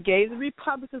 and I gave the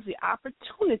Republicans the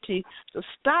opportunity to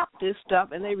stop this stuff,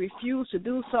 and they refused to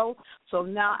do so. So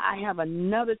now I have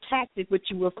another tactic, which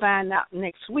you will find out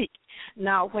next week.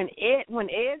 Now, when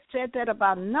Ed said that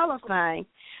about nullifying,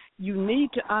 you need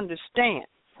to understand,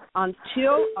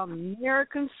 until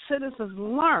American citizens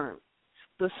learn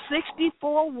the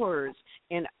 64 words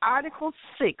in Article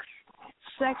 6,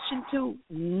 Section 2,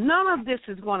 none of this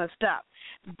is going to stop.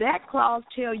 That clause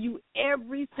tells you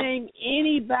everything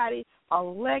anybody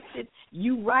elected,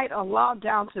 you write a law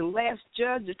down to the last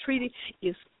judge, the treaty,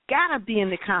 it's got to be in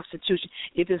the Constitution.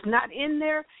 If it's not in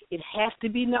there, it has to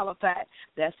be nullified.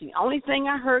 That's the only thing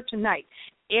I heard tonight.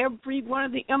 Every one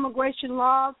of the immigration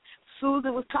laws,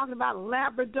 Susan was talking about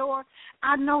Labrador.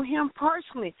 I know him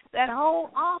personally, that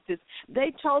whole office.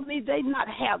 They told me they not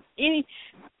have any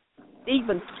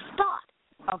even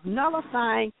thought of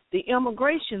nullifying the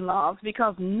immigration laws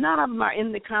because none of them are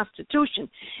in the Constitution.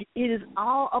 It is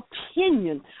all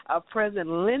opinion of President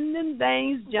Lyndon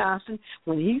Baines Johnson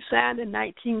when he signed the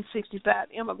 1965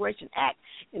 Immigration Act,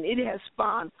 and it has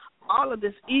spawned all of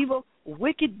this evil,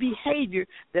 wicked behavior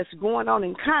that's going on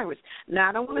in Congress. Now,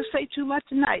 I don't want to say too much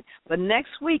tonight, but next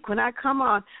week when I come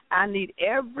on, I need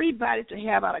everybody to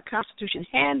have out a Constitution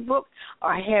handbook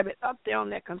or have it up there on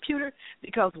their computer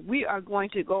because we are going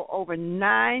to go over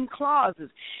 9 clauses.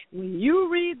 When you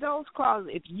read those clauses,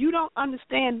 if you don't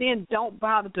understand, then don't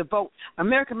bother to vote.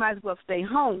 America might as well stay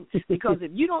home because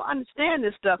if you don't understand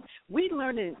this stuff, we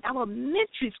learned it in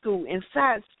elementary school in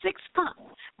size 6 months.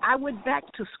 I went back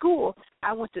to school.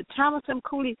 I went to Thomas M.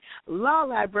 Cooley Law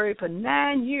Library for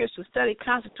 9 years to study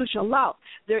constitutional law.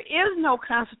 There is no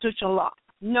constitutional law.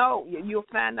 No, you'll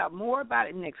find out more about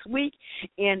it next week.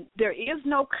 And there is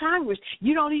no Congress.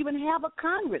 You don't even have a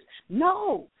Congress.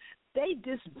 No. They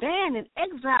disbanded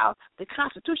and exiled the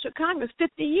Constitutional Congress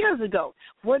 50 years ago.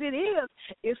 What it is,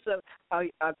 it's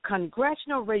a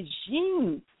congressional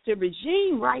regime. The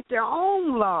regime write their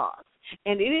own laws.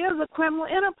 And it is a criminal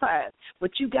enterprise,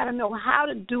 but you got to know how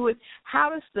to do it, how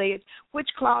to say it, which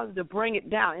clause to bring it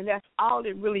down, and that's all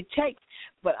it really takes.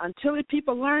 But until the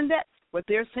people learn that, what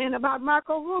they're saying about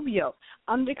Marco Rubio,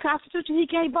 under the Constitution, he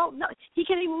can't vote. No, he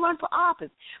can't even run for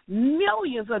office.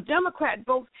 Millions of Democrat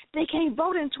votes, they can't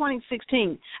vote in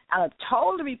 2016. I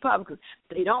told the Republicans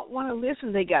they don't want to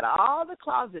listen. They got all the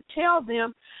clauses that tell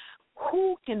them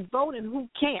who can vote and who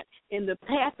can't in the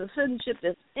path of citizenship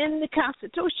that's in the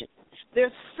Constitution.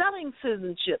 They're selling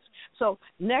citizenships. So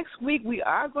next week we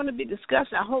are going to be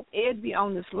discussing. I hope Ed be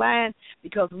on this line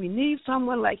because we need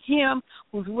someone like him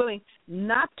who's willing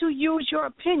not to use your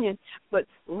opinion, but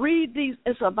read these.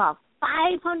 It's about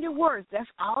 500 words. That's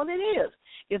all it is.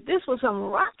 If this was some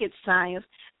rocket science,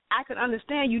 I could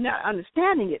understand you not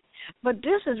understanding it. But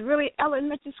this is really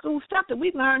elementary school stuff that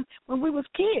we learned when we was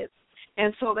kids.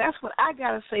 And so that's what I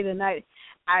got to say tonight.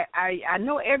 I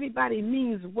know everybody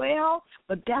means well,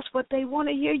 but that's what they want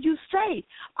to hear you say,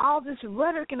 all this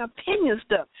rhetoric and opinion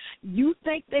stuff. You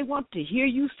think they want to hear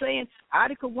you saying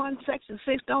Article 1, Section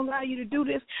 6 don't allow you to do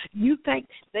this? You think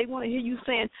they want to hear you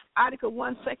saying Article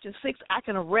 1, Section 6, I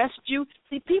can arrest you?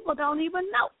 See, people don't even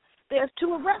know. There's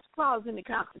 2 arrest clauses in the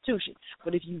Constitution.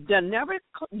 But if you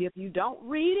don't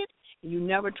read it, and you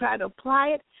never try to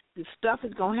apply it, this stuff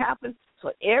is going to happen.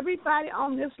 So everybody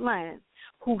on this line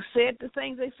who said the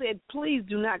things they said, please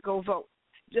do not go vote.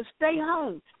 Just stay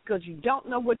home because you don't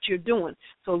know what you're doing.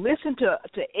 So listen to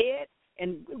Ed,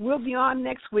 and we'll be on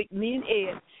next week, me and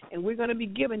Ed, and we're going to be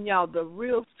giving y'all the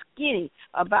real skinny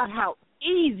about how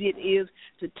easy it is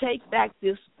to take back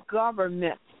this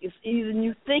government. It's easier than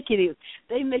you think it is.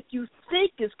 They make you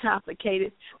think it's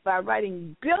complicated by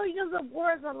writing billions of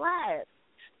words of lies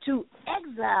to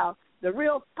exile the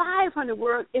real 500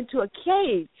 words into a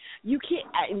cage. You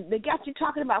can't. They got you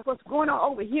talking about what's going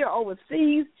on over here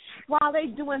overseas while they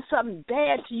doing something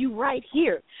bad to you right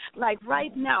here. Like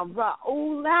right now,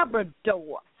 Raul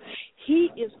Labrador, he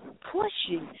is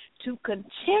pushing to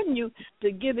continue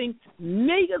to giving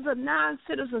millions of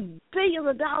non-citizens billions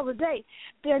of dollars a day.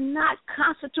 They're not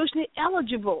constitutionally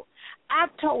eligible. I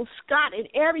told Scott and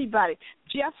everybody,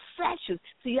 Jeff Sessions.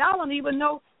 See, y'all don't even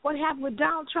know what happened with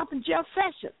Donald Trump and Jeff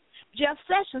Sessions. Jeff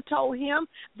Sessions told him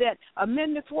that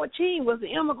Amendment 14 was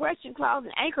the immigration clause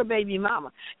and anchor baby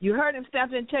mama. You heard him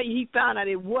stand there and tell you he found out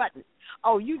it wasn't.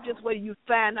 Oh, you just wait till you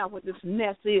find out what this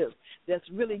mess is that's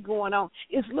really going on.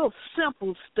 It's little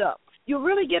simple stuff. You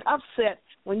really get upset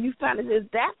when you find it. Is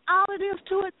that all it is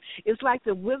to it? It's like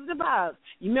the Wizard of Oz.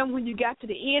 You remember when you got to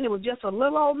the end, it was just a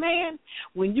little old man?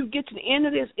 When you get to the end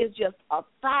of this, it's just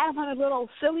 500 little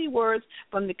silly words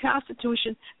from the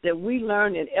Constitution that we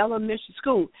learned in elementary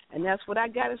school. And that's what I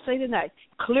got to say tonight.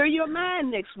 Clear your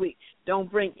mind next week.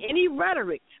 Don't bring any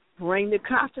rhetoric. Bring the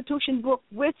Constitution book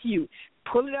with you.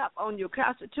 Pull it up on your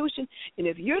Constitution. And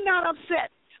if you're not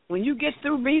upset when you get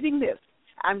through reading this,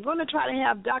 I'm going to try to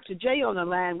have Dr. J on the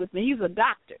line with me. He's a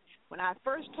doctor. When I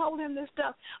first told him this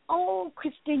stuff, oh,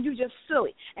 Christine, you just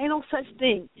silly. Ain't no such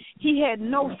thing. He had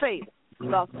no faith.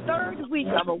 The third week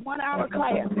of a 1-hour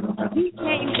class, he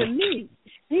came to me.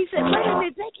 He said, wait a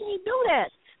minute, they can't do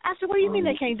that. I said, what do you mean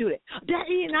they can't do that? That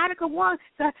ain't in Article 1.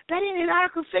 That ain't in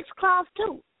Article 6, Clause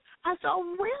 2. I said,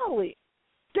 oh, really?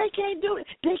 They can't do it.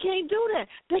 They can't do that.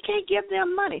 They can't give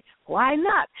them money. Why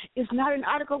not? It's not in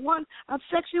Article 1 of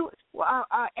Section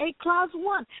 8, Clause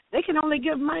 1. They can only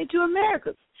give money to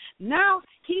Americans. Now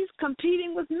he's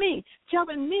competing with me,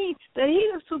 telling me that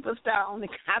he's a superstar on the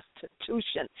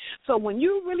Constitution. So when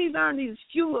you really learn these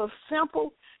few little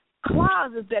simple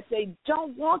clauses that they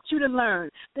don't want you to learn,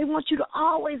 they want you to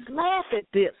always laugh at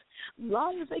this. As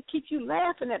long as they keep you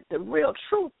laughing at the real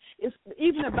truth, it's,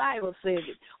 even the Bible says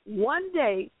it. One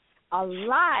day, a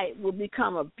lie will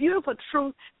become a beautiful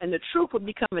truth, and the truth will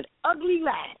become an ugly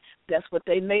lie. That's what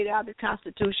they made out of the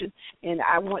Constitution, and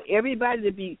I want everybody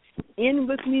to be in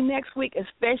with me next week,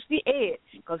 especially Ed,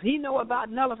 because he know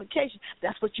about nullification.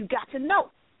 That's what you got to know.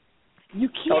 You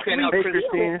can't. Okay, now,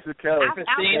 Christine, this is Kelly.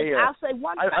 I'll say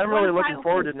one. I'm really looking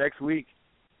forward to next week.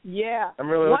 Yeah. I'm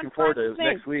really looking forward to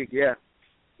next week. Yeah.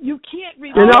 You can't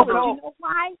repeal it. You know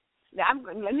why?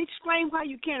 Let me explain why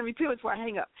you can't repeal it before I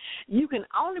hang up. You can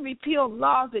only repeal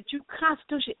laws that you're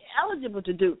constitutionally eligible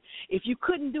to do. If you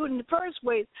couldn't do it in the first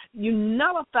place, you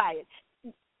nullify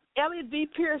it. Elliott v.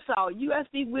 Pearsall, U.S.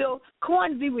 v. Will,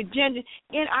 Corn v. Virginia,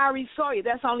 N.R.E. Sawyer.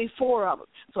 That's only 4 of them.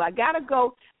 So I got to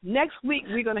go. Next week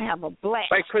we're going to have a blast.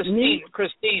 Wait, Christine,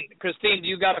 do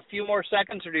you got a few more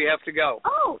seconds or do you have to go?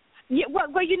 Oh. Yeah,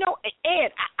 well, you know,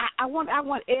 Ed, I want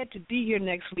Ed to be here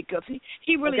next week because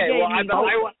he really gave me hope.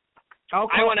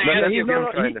 I want to ask you.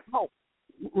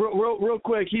 Real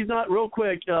quick, he's not real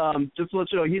quick. Just to let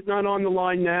you know, he's not on the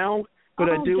line now, but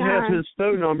I do have his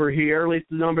phone number here, at least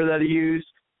the number that he used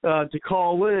to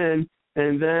call in,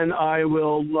 and then I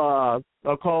will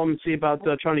I'll call him and see about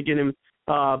trying to get him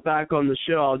back on the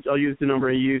show. I'll use the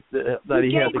number he used that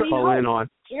he had to call in on.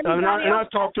 And I've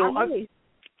talked to him.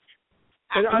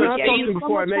 And I've talked to him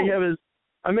before.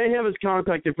 I may have his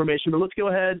contact information, but let's go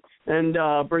ahead and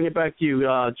bring it back to you,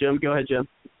 Jim. Go ahead, Jim.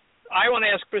 I want to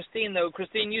ask Christine, though.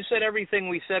 Christine, you said everything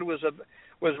we said was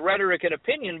rhetoric and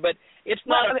opinion, but it's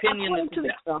not opinion.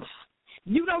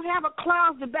 You don't have a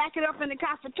clause to back it up in the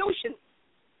Constitution.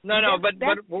 No, but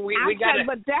we got it.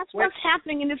 But that's what's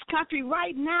happening in this country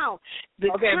right now. The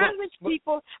Congress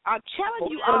people are telling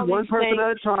you all one person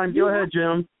at a time. Go ahead,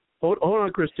 Jim. Hold on,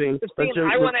 Christine. I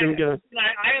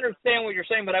understand what you're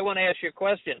saying, but I want to ask you a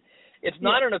question. It's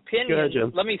not an opinion. Go ahead,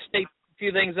 Jim. Let me state a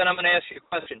few things, then I'm going to ask you a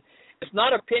question. It's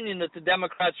not opinion that the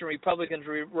Democrats and Republicans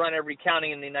run every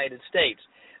county in the United States.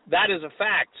 That is a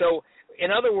fact. So,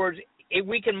 in other words,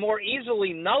 we can more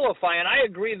easily nullify, and I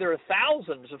agree there are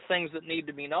thousands of things that need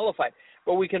to be nullified,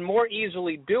 but we can more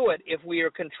easily do it if we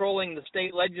are controlling the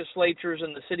state legislatures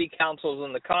and the city councils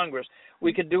and the Congress.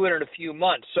 We could do it in a few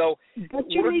months. So, but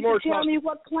you need to tell me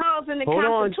what clause in the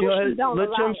Constitution don't allow.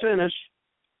 Let Jim finish.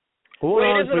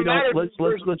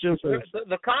 Let Jim finish.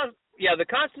 The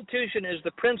Constitution is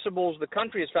the principles the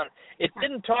country has founded. It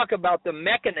didn't talk about the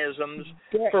mechanisms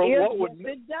for what would. Yes,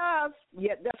 it does.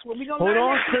 Yeah, that's what we're going to learn.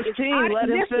 Hold on, Christine. Let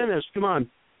him finish. Come on.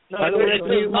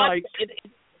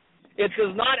 It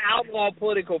does not outlaw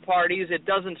political parties. It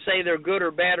doesn't say they're good or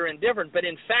bad or indifferent. But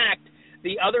in fact,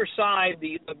 the other side,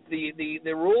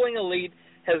 the ruling elite,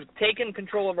 has taken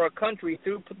control of our country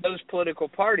through those political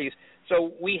parties.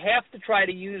 So we have to try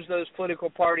to use those political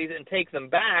parties and take them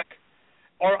back.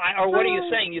 Or what are you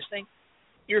saying?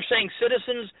 You're saying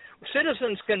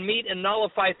citizens can meet and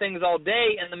nullify things all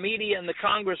day, and the media and the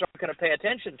Congress aren't going to pay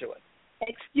attention to it.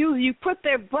 Excuse you, put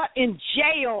their butt in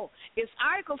jail. It's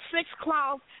Article 6,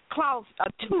 Clause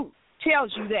 2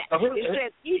 tells you that.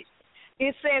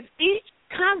 It says each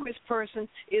Congressperson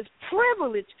is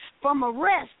privileged from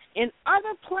arrest in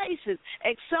other places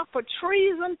except for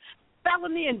treason,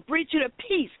 felony, and breach of the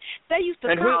peace. They used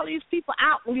to call these people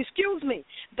out. Excuse me.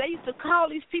 They used to call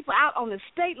these people out on the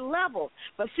state level.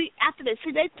 But see,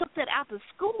 they took that out to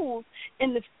schools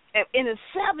in the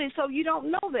 70s, so you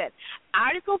don't know that.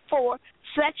 Article 4,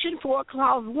 Section 4,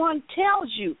 Clause 1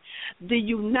 tells you the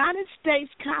United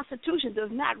States Constitution does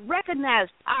not recognize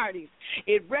parties.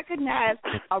 It recognizes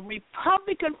a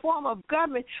Republican form of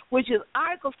government, which is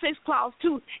Article 6, Clause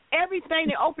 2. Everything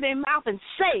they open their mouth and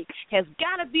say has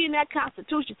got to be in that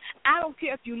Constitution. I don't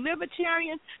care if you're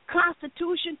Libertarian,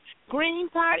 Constitution, Green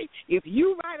Party. If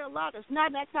you write a law that's not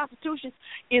in that Constitution,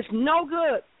 it's no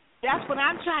good. That's what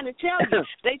I'm trying to tell you.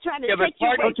 They trying to take you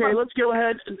away from. Okay, let's go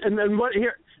ahead and then what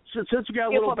here? Since we got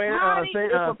a little thing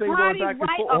going back and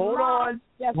forth. Hold on,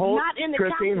 not in the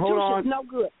Christine. Constitution, Hold on. no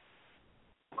good.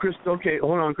 Okay,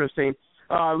 hold on, Christine.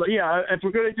 If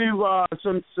we're going to do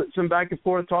some back and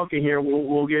forth talking here,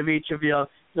 we'll give each of you. I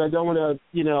don't want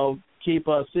to keep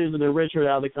Susan and Richard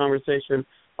out of the conversation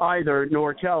either,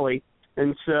 nor Kelly.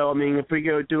 And so, I mean, if we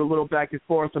go do a little back and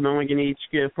forth, I'm only going to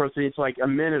give person each like a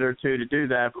minute or two to do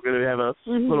that. If we're going to have a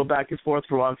little back and forth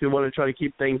for a while, if we want to try to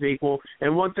keep things equal.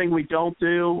 And one thing we don't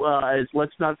do is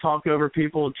let's not talk over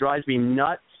people. It drives me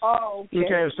nuts. Oh,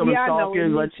 okay. If someone's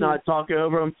talking, let's not talk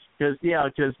over them.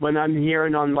 Because when I'm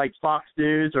hearing on like Fox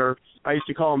News, or I used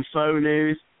to call them faux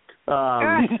news,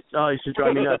 it used to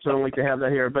drive me nuts. So I don't like to have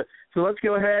that here. But so let's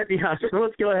go ahead. Yeah, so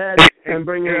let's go ahead and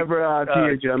bring it over to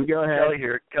you, Jim. Go ahead.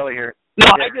 Kelly here. No,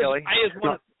 yeah, I just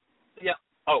want to. Yeah.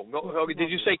 Oh, did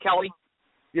you say Kelly?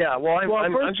 Yeah. Well, I'm just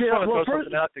want to throw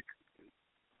something out to.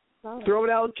 Throw it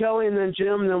out, Kelly, and then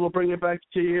Jim, and then we'll bring it back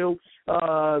to you.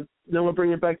 Then we'll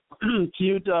bring it back to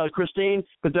you, Christine.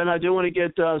 But then I do want to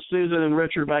get Susan and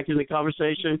Richard back in the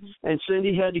conversation. And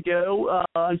Cindy had to go.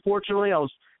 Unfortunately, I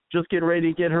was just getting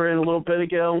ready to get her in a little bit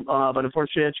ago, but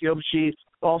unfortunately she had to go. But she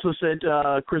also said,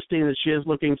 Christine, that she is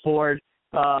looking forward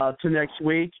to next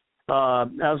week.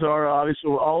 As are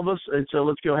obviously all of us, and so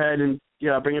let's go ahead and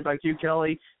bring it back to you,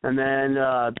 Kelly, and then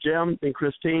Jim and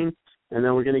Christine, and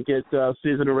then we're going to get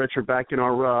Susan and Richard back in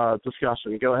our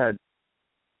discussion. Go ahead,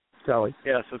 Kelly.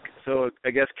 Yeah, so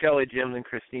I guess Kelly, Jim, and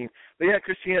Christine. But yeah,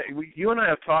 Christine, you and I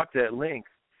have talked at length.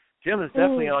 Jim is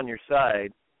definitely on your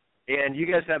side, and you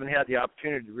guys haven't had the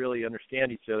opportunity to really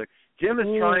understand each other. Jim is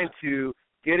trying to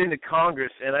get into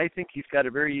Congress, and I think he's got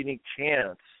a very unique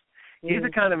chance. He's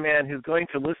the kind of man who's going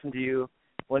to listen to you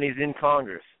when he's in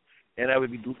Congress, and I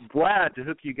would be glad to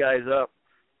hook you guys up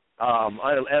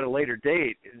at a later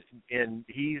date. And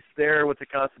he's there with the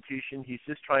Constitution. He's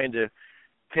just trying to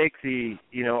take the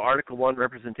Article 1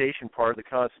 representation part of the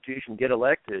Constitution, get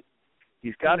elected.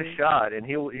 He's got a shot, and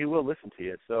he will listen to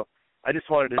you. So I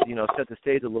just wanted to set the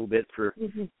stage a little bit for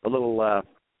a little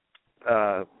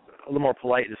more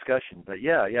polite discussion. But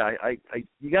yeah, I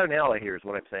you got an ally here, is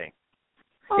what I'm saying.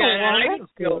 I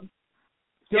didn't feel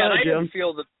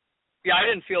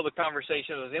the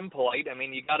conversation was impolite. I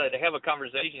mean, you got to have a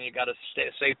conversation. You got to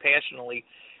say passionately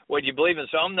what you believe in.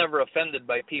 So I'm never offended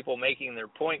by people making their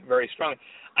point very strong.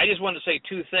 I just want to say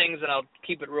two things, and I'll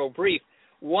keep it real brief.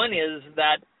 One is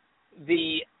that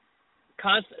the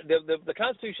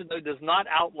Constitution does not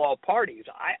outlaw parties.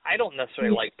 I don't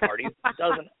necessarily like parties. It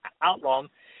doesn't outlaw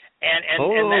them, and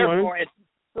therefore it's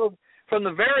so. From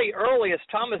the very earliest,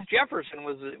 Thomas Jefferson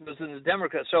was in the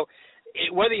Democrat. So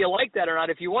whether you like that or not,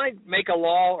 if you want to make a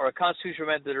law or a constitution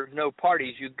that there are no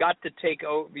parties, you've got to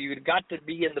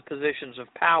be in the positions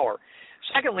of power.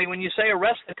 Secondly, when you say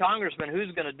arrest the congressman,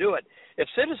 who's going to do it? If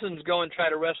citizens go and try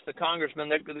to arrest the congressman,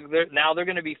 they're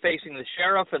going to be facing the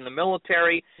sheriff and the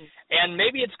military, and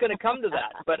maybe it's going to come to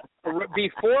that. But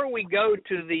before we go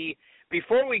to the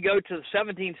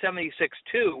 1776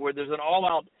 II, where there's an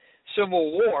all-out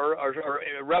Civil War or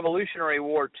Revolutionary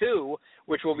War II,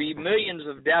 which will be millions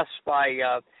of deaths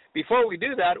before we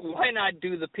do that, why not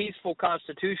do the peaceful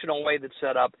constitutional way that's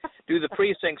set up, do the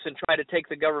precincts and try to take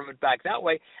the government back that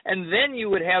way, and then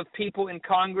you would have people in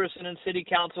Congress and in city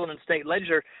council and in state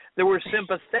legislature that were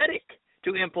sympathetic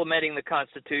to implementing the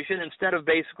Constitution instead of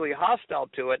basically hostile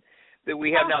to it that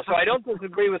we have now. So I don't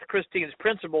disagree with Christine's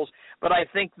principles, but I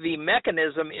think the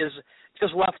mechanism is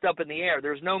just left up in the air.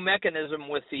 There's no mechanism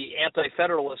with the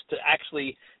anti-federalists to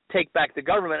actually take back the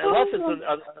government unless it's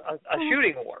a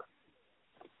shooting war.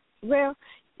 Well,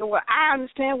 I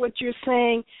understand what you're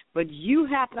saying, but you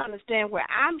have to understand where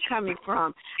I'm coming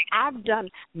from. I've done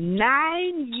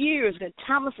 9 years at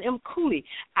Thomas M. Cooley.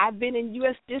 I've been in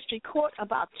U.S. District Court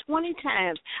about 20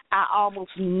 times. I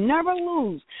almost never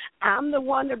lose. I'm the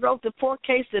one that wrote the 4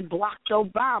 case that blocked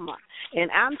Obama. And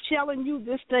I'm telling you,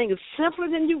 this thing is simpler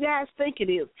than you guys think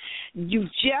it is. You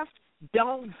just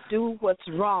Don't do what's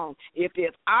wrong. If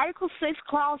Article 6,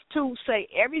 Clause 2 say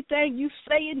everything you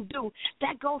say and do,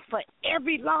 that goes for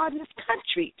every law in this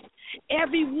country,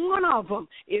 every one of them.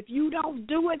 If you don't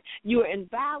do it, you're in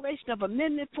violation of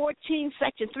Amendment 14,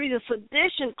 Section 3, the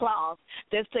Sedition Clause,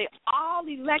 that say all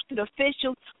elected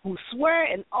officials who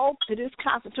swear an oath to this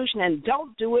Constitution and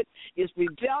don't do it is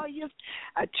rebellious,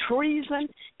 a treason,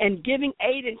 and giving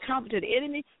aid and comfort to the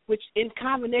enemy, which in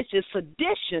combination is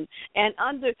sedition, and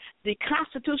under the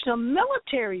constitutional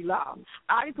military law,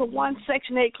 Article 1,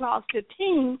 Section 8, Clause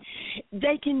 15,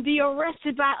 they can be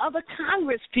arrested by other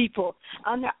Congress people.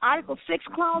 Under Article 6,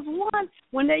 Clause 1,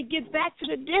 when they get back to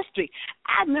the district.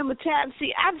 I remember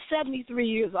I'm 73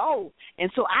 years old, and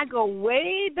so I go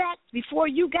way back before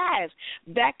you guys,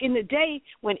 back in the day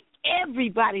when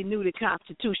everybody knew the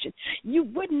Constitution. You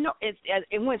wouldn't know,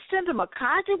 and when Senator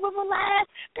McCarthy was alive,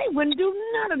 they wouldn't do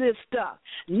none of this stuff.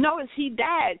 Notice he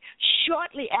died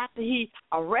shortly after he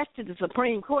arrested the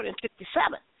Supreme Court in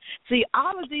 1957. See,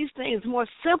 all of these things are more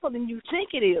simple than you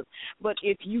think it is. But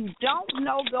if you don't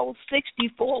know those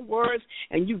 64 words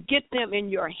and you get them in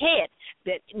your head,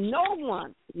 that no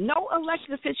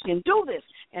elected official can do this,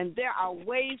 and there are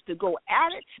ways to go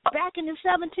at it. Back in the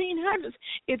 1700s,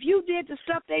 if you did the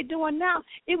stuff they're doing now,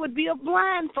 it would be a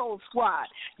blindfold squad.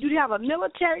 You'd have a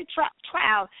military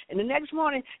trial, and the next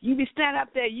morning you'd be standing up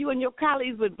there, you and your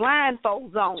colleagues with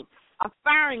blindfolds on. A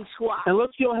firing squad. And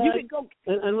let's go ahead. You can go.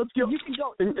 And let's go. You can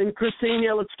go. And Christine,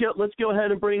 yeah, let's go ahead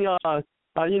and bring.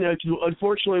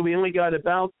 Unfortunately, we only got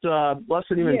about less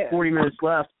than even 40 minutes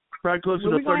left. Probably closer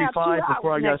to 35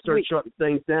 before I got to start shutting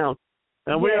things down.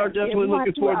 And we are definitely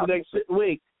looking forward to the next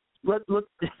week. Let's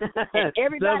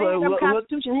everybody have them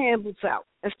Constitution handbooks out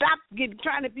and stop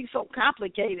trying to be so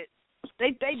complicated.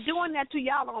 They doing that to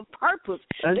y'all on purpose.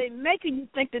 They making you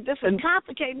think that this is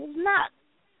complicated. It's not.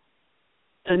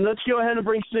 And let's go ahead and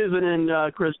bring Susan in,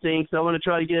 Christine, because I want to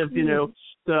try to give,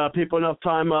 the people enough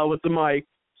time with the mic.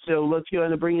 So let's go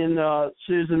ahead and bring in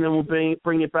Susan, and then we'll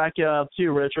bring it back to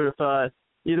you, Richard. If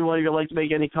either one of you would like to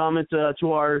make any comment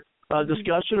to our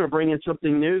discussion or bring in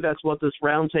something new, that's what this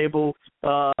roundtable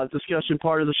discussion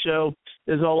part of the show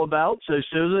is all about. So,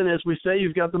 Susan, as we say,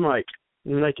 you've got the mic.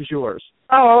 The mic is yours.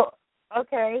 Oh,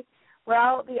 okay.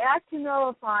 Well, the action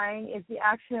nullifying is the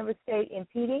action of a state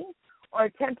impeding or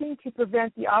attempting to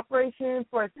prevent the operation and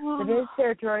enforcement within its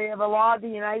territory of a law of the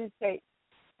United States.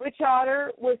 Witch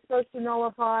Otter was supposed to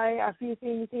nullify a few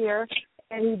things here,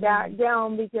 and he backed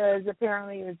down because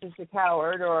apparently he was just a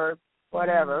coward or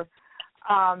whatever.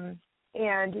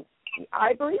 And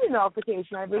I believe in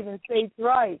nullification. I believe in states'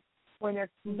 rights when there's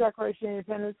Declaration of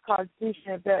Independence,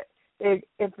 Constitution.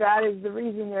 If that is the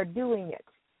reason they're doing it,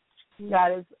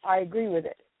 that is, I agree with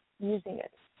it, using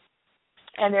it.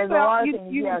 And there's a lot of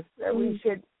things, yes, that we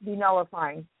should be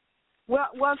nullifying.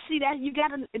 Well, see that you got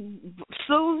to,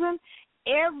 Susan.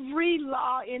 Every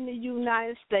law in the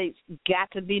United States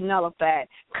got to be nullified.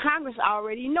 Congress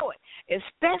already know it,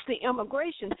 especially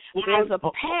immigration. There's a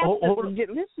path.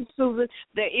 Listen, Susan,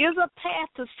 there is a path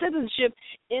to citizenship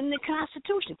in the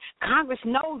Constitution. Congress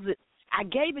knows it. I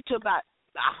gave it to about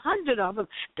 100 of them.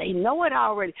 They know it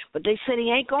already, but they said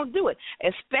he ain't gonna do it.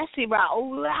 Especially by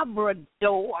old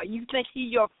Labrador. You think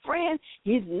he's your friend?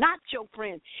 He's not your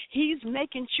friend. He's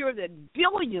making sure that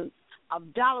billions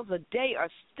of dollars a day are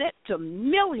sent to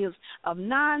millions of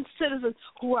non-citizens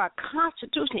who are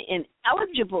constitutionally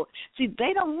ineligible. See,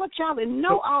 they don't want y'all to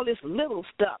know all this little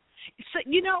stuff. So,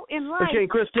 in life,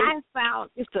 I found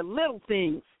it's the little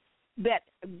things that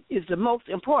is the most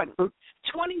important.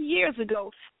 20 years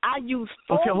ago, I used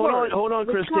four words. Hold on,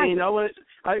 Christine.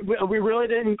 We really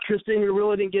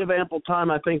didn't give ample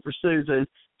time, I think, for Susan.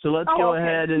 So let's go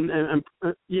ahead and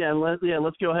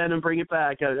let's go ahead and bring it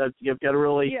back. I've got to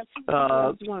really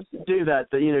do that,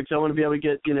 because I want to be able to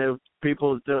get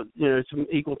people to, some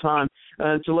equal time.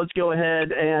 So let's go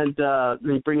ahead and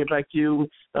bring it back to you,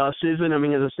 Susan. I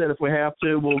mean, as I said, if we have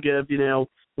to, we'll give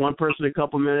one person a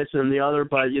couple minutes and the other,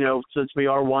 but since we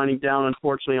are winding down,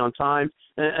 unfortunately, on time.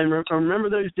 And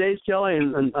remember those days, Kelly,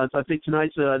 and I think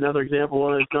tonight's another example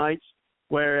of those nights.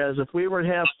 Whereas if we were to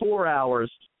have 4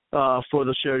 hours for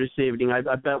the show this evening,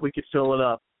 I bet we could fill it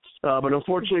up. But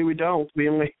unfortunately, we don't. We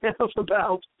only have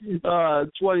about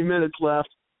 20 minutes left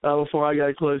before I got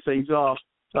to close things off.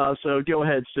 So go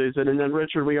ahead, Susan. And then,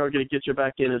 Richard, we are going to get you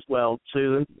back in as well.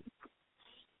 Susan?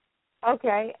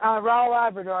 Okay. Raul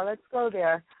Labrador, let's go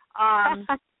there.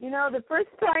 The first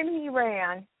time he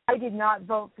ran, I did not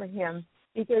vote for him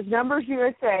because Numbers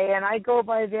USA, and I go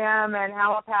by them, and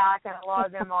Alapac, and a lot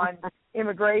of them on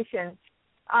immigration,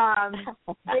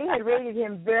 they had rated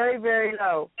him very, very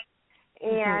low.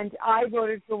 and I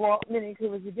voted for Walt Minnick, who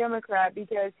was a Democrat,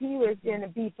 because he was in a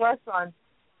B+ on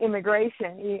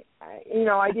immigration.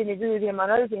 I didn't agree with him on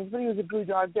other things, but he was a blue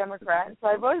dog Democrat, and so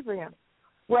I voted for him.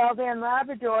 Well, then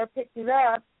Labrador picked it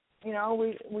up.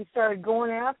 We started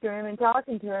going after him and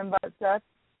talking to him about stuff,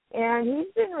 and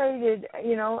he's been rated,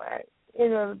 in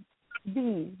a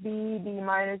B-, B+.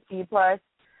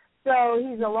 So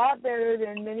he's a lot better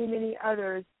than many, many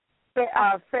others.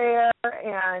 FAIR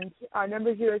and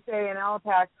Numbers USA and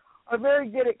Alpac are very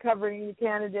good at covering the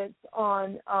candidates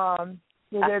on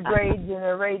their grades and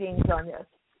their ratings on this.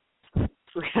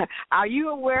 Are you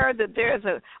aware that there's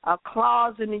a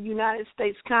clause in the United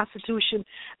States Constitution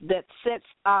that sets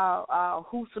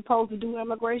who's supposed to do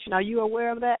immigration? Are you aware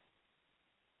of that?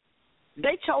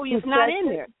 They told you it's not in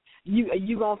there.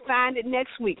 You're going to find it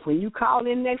next week. When you call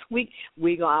in next week,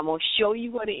 I'm going to show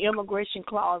you where the immigration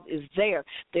clause is there.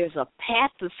 There's a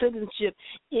path to citizenship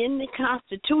in the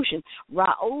Constitution.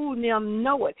 Raul and them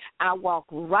know it. I walk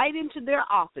right into their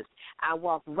office. I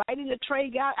walk right into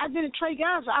Trey Guy's. I've been in Trey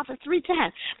Guy's office 3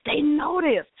 times. They know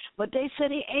this, but they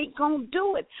said they ain't going to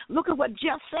do it. Look at what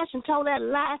Jeff Sessions told that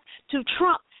lie to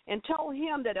Trump and told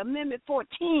him that Amendment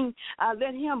 14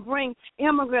 let him bring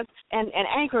immigrants and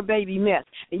anchor baby mess.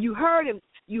 And you heard him.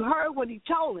 You heard what he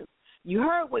told him. You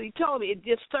heard what he told me. It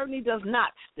just certainly does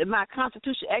not. That my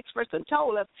Constitution experts have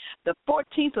told us the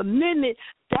 14th Amendment,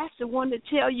 that's the one to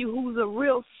tell you who's a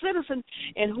real citizen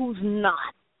and who's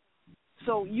not.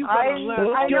 So you got to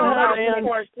learn. I know about the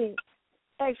 14th.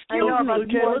 Excuse me.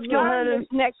 Let's go ahead and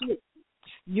next week.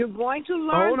 You're going to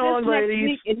learn this next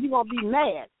week, and you're going to be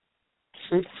mad.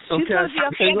 Okay.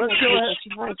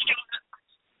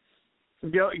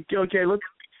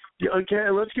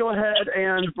 Let's go ahead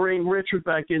and bring Richard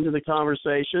back into the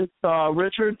conversation.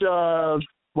 Richard,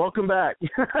 welcome back.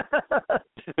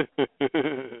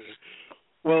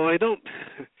 Well, I don't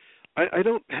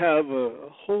have a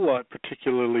whole lot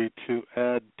particularly to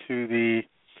add to the,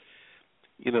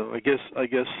 I guess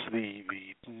the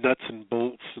nuts and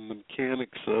bolts and the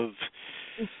mechanics of.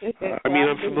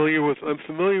 I'm familiar with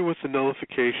the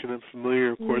nullification. I'm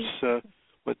familiar, of course,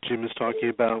 what Jim is talking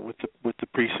about with the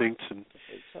precincts and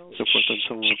so forth and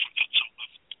so on.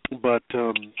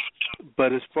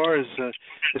 But as far as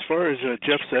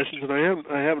Jeff Sessions, and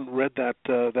I haven't read that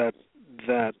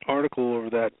article or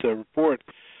that report,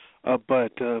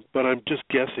 but I'm just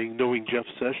guessing, knowing Jeff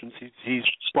Sessions, he's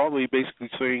probably basically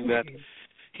saying that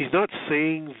he's not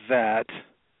saying that.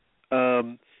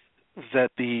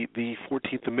 That the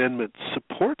 14th Amendment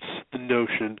supports the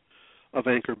notion of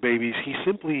anchor babies. He's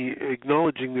simply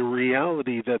acknowledging the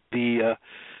reality that the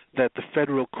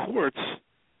federal courts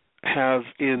have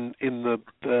in the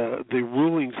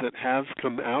rulings that have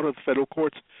come out of federal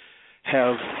courts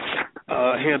have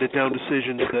handed down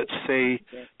decisions that say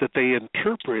that they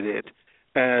interpret it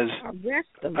as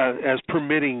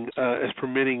permitting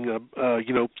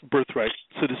birthright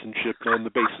citizenship on the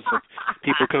basis of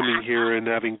people coming here and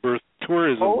having birth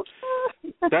tourism.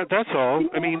 That's all.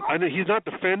 I know he's not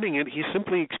defending it. He's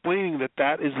simply explaining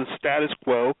that is the status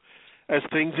quo as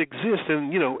things exist,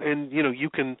 and you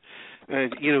can.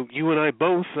 You and I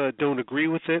both don't agree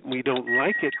with it, and we don't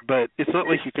like it. But it's not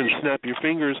like you can snap your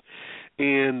fingers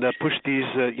and push these,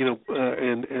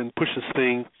 and push this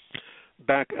thing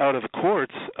back out of the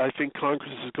courts. I think Congress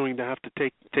is going to have to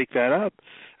take that up,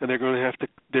 and they're going to have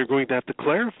to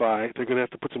clarify. They're going to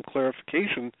have to put some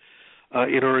clarification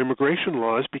in our immigration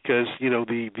laws, because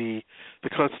the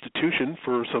Constitution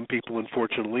for some people,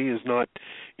 unfortunately, is not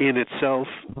in itself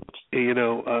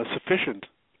sufficient.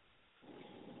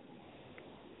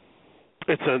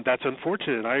 That's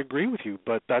unfortunate. I agree with you,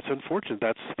 but that's unfortunate.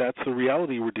 That's the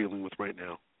reality we're dealing with right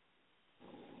now.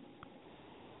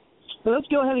 Well, let's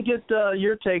go ahead and get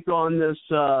your take on this,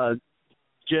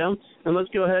 Jim, and let's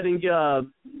go ahead and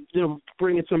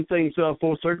bring some things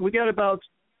full circle. We got about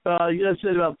you guys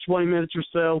said about 20 minutes or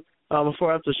so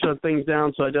before I have to shut things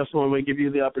down, so I definitely want to give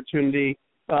you the opportunity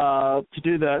to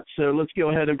do that. So let's go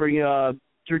ahead and bring your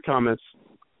comments.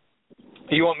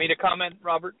 Do you want me to comment,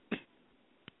 Robert?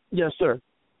 Yes, sir.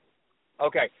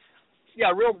 Okay.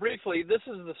 Yeah, real briefly, this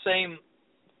is the same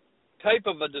type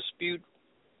of a dispute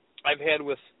I've had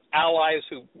with allies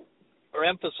who are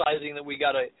emphasizing that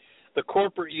the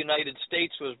corporate United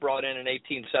States was brought in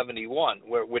 1871,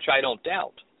 which I don't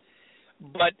doubt.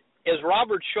 But as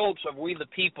Robert Schultz of We the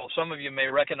People, some of you may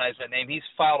recognize that name, he's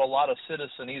filed a lot of he's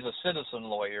a citizen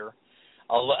lawyer,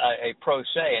 a pro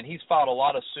se, and he's filed a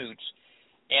lot of suits.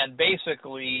 And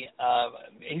basically,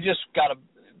 he just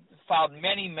filed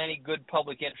many, many good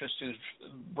public interest suits,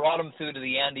 brought him through to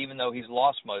the end, even though he's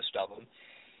lost most of them.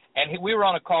 And we were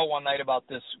on a call one night about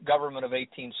this government of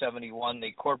 1871,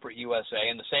 the corporate USA,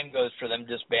 and the same goes for them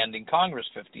disbanding Congress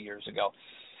 50 years ago.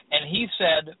 And he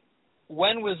said,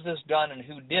 when was this done and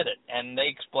who did it? And they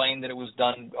explained that it was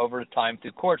done over time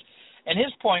through courts. And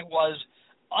his point was,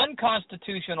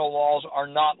 unconstitutional laws are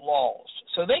not laws.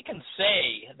 So they can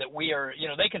say that we are,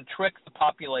 they can trick the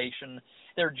population,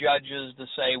 their judges, to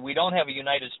say we don't have a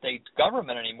United States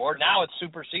government anymore. Now it's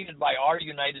superseded by our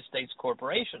United States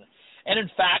corporation. And in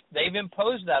fact, they've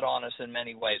imposed that on us in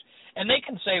many ways. And they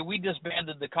can say we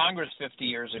disbanded the Congress 50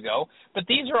 years ago, but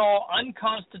these are all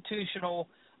unconstitutional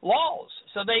laws.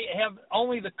 So they have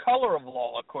only the color of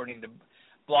law, according to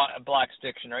Black's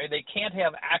Dictionary. They can't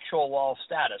have actual law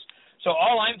status. So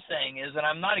all I'm saying is that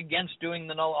I'm not against doing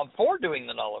I'm for doing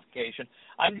the nullification.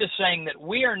 I'm just saying that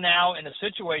we are now in a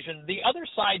situation, the other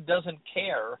side doesn't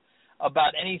care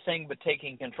about anything but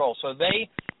taking control. So they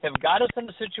have got us in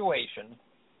a situation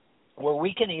where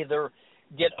we can either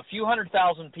get a few 100,000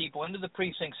 people into the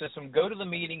precinct system, go to the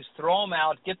meetings, throw them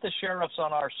out, get the sheriffs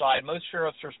on our side. Most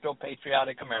sheriffs are still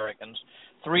patriotic Americans.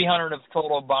 300 have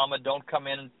told Obama, don't come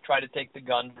in and try to take the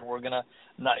guns. We're gonna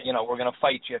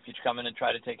fight you if you come in and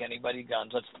try to take anybody's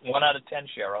guns. That's 1 out of 10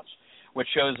 sheriffs, which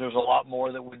shows there's a lot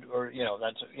more that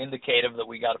that's indicative that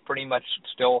we got pretty much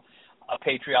still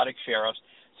patriotic sheriffs.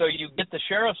 So you get the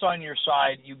sheriffs on your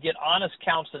side, you get honest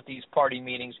counts at these party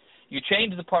meetings, you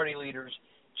change the party leaders,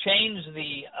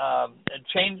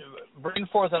 bring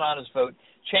forth an honest vote,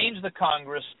 change the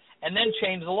Congress, and then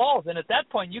change the laws. And at that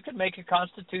point, you can make a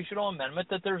constitutional amendment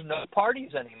that there's no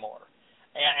parties anymore,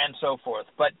 and so forth.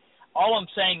 But all I'm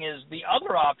saying is the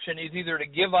other option is either to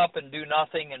give up and do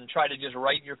nothing and try to just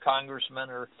write your congressman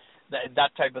or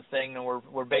that type of thing. And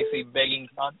we're basically begging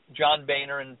John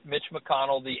Boehner and Mitch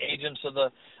McConnell, the agents of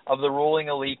the ruling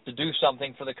elite, to do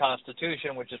something for the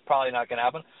Constitution, which is probably not going to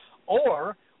happen.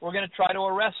 Or we're going to try to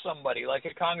arrest somebody like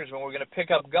a congressman. We're going to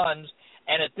pick up guns,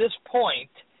 and at this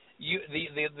point,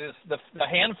 the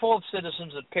handful of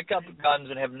citizens that pick up guns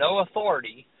and have no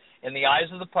authority in the eyes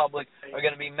of the public are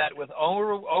going to be met with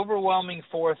overwhelming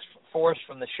force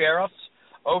from the sheriffs,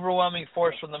 overwhelming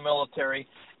force from the military,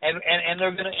 and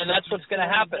they're going to, and that's what's going to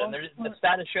happen. And the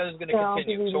status show is going to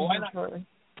continue. So why not?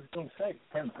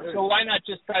 So why not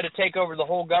just try to take over the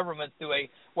whole government through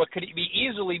what could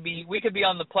easily be? We could be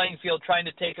on the playing field trying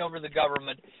to take over the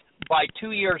government by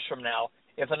 2 years from now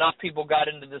if enough people got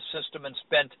into this system and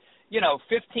spent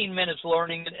 15 minutes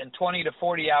learning it and 20 to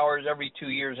 40 hours every 2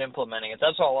 years implementing it.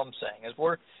 That's all I'm saying, is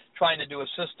we're trying to do a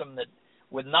system that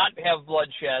would not have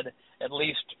bloodshed, at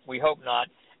least we hope not,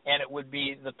 and it would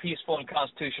be the peaceful and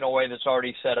constitutional way that's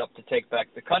already set up to take back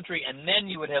the country. And then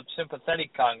you would have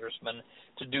sympathetic congressmen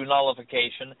to do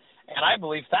nullification, and I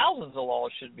believe thousands of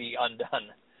laws should be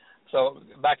undone. So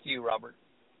back to you, Robert.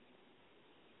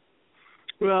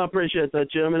 Well, I appreciate that,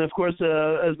 Jim. And, of course,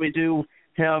 as we do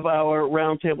have our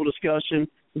roundtable discussion,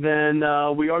 then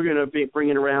we are going to be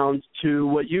bringing around to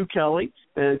what you, Kelly,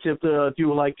 and if you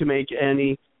would like to make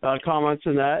any comments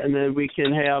on that, and then we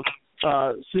can have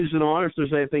Susan on, if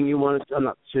there's anything you want to,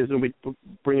 not Susan, we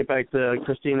bring it back to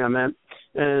Christine, I meant.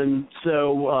 And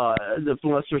so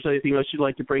unless there's anything else you'd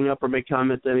like to bring up or make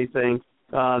comments to anything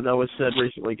that was said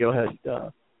recently, go ahead,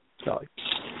 Kelly.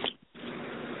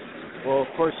 Well, of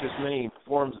course, there's many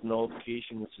forms of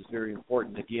nullification, which is very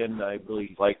important. Again, I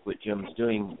really like what Jim's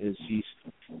doing, is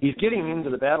he's getting into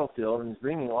the battlefield and he's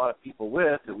bringing a lot of people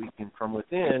with that we can, from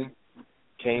within,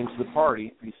 change the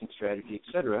party, precinct strategy,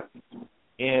 etc.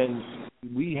 And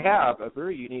we have a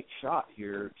very unique shot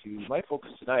here. My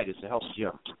focus tonight is to help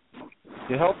Jim,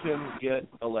 to help him get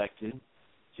elected,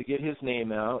 to get his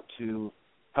name out, to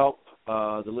help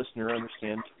the listener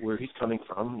understand where he's coming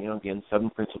from. Again, 7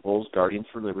 principles, Guardians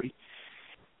for Liberty.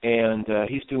 And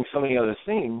he's doing so many other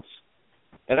things.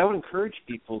 And I would encourage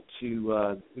people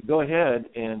to go ahead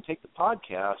and take the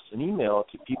podcast and email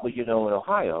it to people in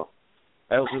Ohio.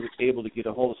 I was able to get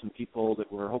a hold of some people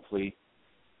that were hopefully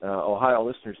Ohio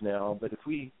listeners now. But if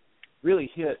we really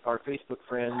hit our Facebook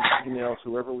friends, emails,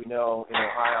 whoever we know in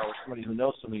Ohio, or somebody who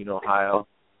knows somebody in Ohio,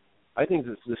 I think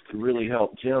this could really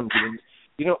help Jim.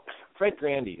 Fred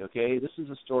Grandy, okay, this is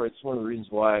a story. It's one of the reasons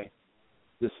why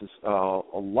this is a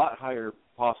lot higher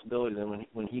possibility than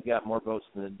when he got more votes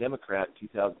than the Democrat in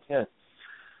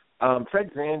 2010.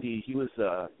 Fred Grandy, he was,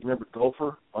 you remember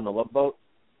Gopher on the Love Boat?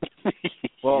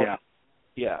 Well,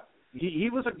 yeah. He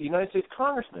was a United States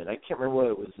congressman. I can't remember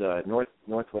whether it was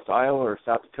Northwest Iowa or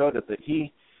South Dakota, but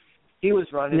he was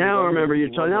running. Now I remember you.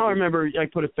 Now I remember. I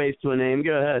put a face to a name.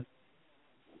 Go ahead.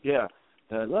 Yeah,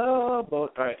 the Love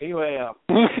Boat. All right. Anyway,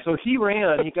 so he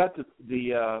ran. He got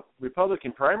the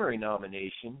Republican primary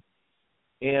nomination,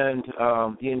 And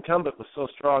the incumbent was so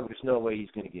strong, there's no way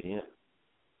he's going to get in.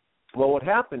 Well, what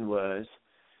happened was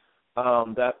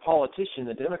that politician,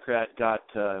 the Democrat, got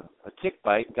a tick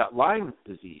bite and got Lyme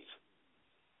disease.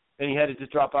 And he had to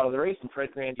just drop out of the race, and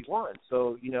Fred Grandy won.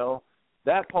 So,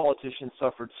 that politician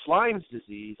suffered Lyme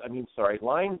disease. I just got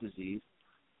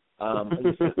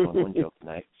one joke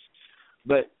tonight.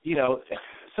 But,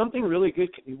 something really good,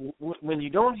 when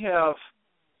you don't have,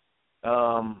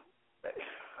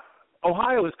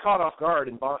 Ohio is caught off guard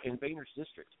in Boehner's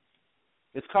district.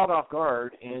 It's caught off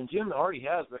guard, and Jim already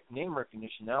has name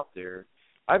recognition out there.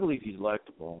 I believe he's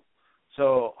electable.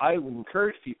 So I would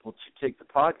encourage people to take the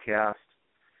podcast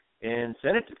and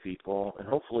send it to people, and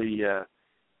hopefully a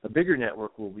bigger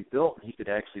network will be built, and he could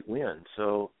actually win.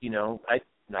 So,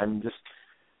 I'm just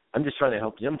trying to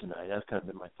help Jim tonight. That's kind of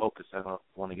been my focus. I don't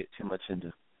want to get too much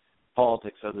into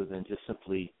politics other than just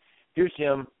simply, here's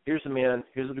Jim, here's the man,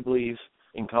 here's what he believes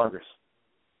in Congress.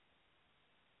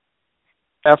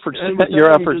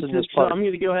 Your efforts in this part. I'm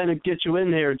going to go ahead and get you in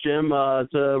there, Jim,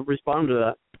 to respond to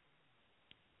that.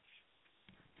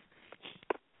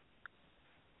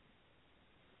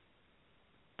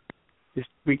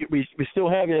 We still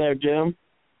have you there, Jim.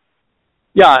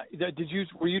 Yeah.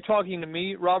 Were you talking to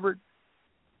me, Robert?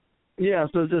 Yeah.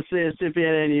 So just see if you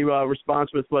had any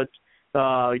response with what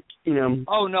Oh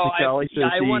no, Kelly says.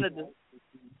 I wanted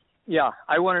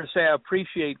to say I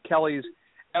appreciate Kelly's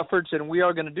efforts, and we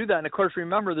are going to do that. And of course,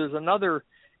 remember, there's another.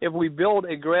 If we build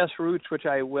a grassroots, which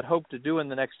I would hope to do in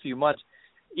the next few months,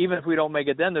 even if we don't make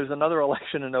it then, there's another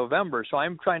election in November. So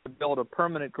I'm trying to build a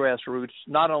permanent grassroots,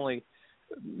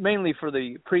 mainly for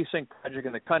the precinct project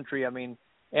in the country, and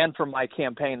for my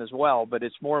campaign as well. But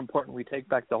it's more important we take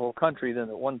back the whole country than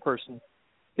that one person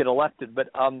get elected. But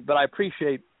I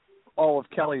appreciate all of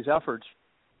Kelly's efforts.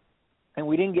 And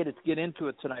we didn't get into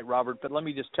it tonight, Robert, but let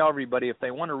me just tell everybody, if they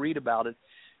want to read about it,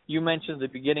 you mentioned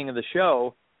at the beginning of the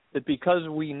show that because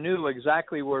we knew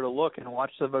exactly where to look and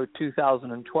Watch the Vote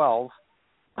 2012,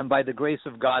 and by the grace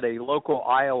of God, a local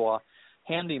Iowa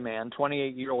handyman,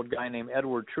 28-year-old guy named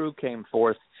Edward True came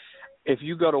forth. If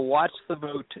you go to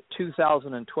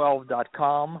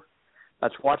watchthevote2012.com,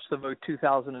 that's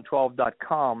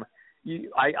watchthevote2012.com,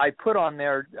 I put on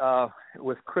there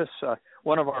with Chris,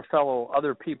 one of our fellow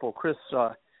other people, Chris's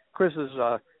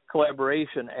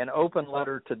collaboration, an open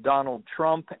letter to Donald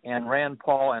Trump and Rand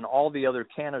Paul and all the other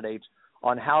candidates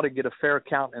on how to get a fair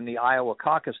count in the Iowa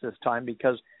caucus this time,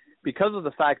 because of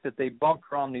the fact that they bumped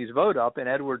Romney's vote up and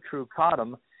Edward True caught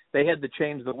him, they had to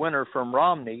change the winner from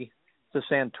Romney to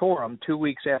Santorum 2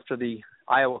 weeks after the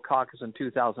Iowa caucus in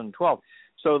 2012.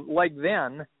 So like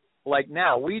then, like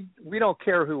now, we don't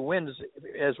care who wins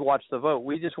as Watch the Vote.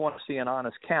 We just want to see an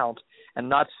honest count and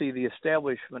not see the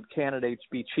establishment candidates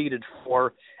be cheated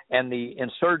for and the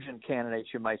insurgent candidates,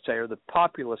 you might say, or the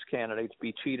populist candidates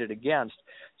be cheated against.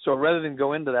 So rather than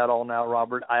go into that all now,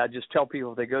 Robert, I just tell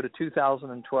people if they go to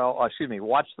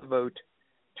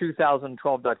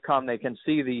watchthevote2012.com, they can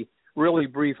see the really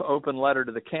brief open letter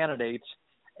to the candidates,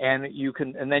 and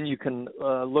then you can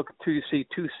look to see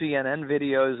 2 CNN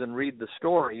videos and read the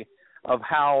story of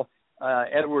how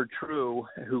Edward True,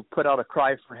 who put out a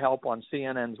cry for help on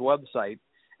CNN's website,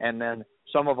 and then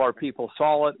some of our people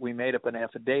saw it. We made up an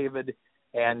affidavit,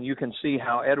 and you can see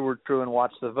how Edward True and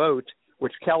Watch the Vote,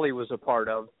 which Kelly was a part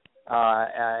of,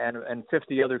 and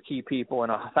 50 other key people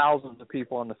and thousands of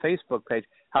people on the Facebook page,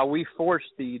 how we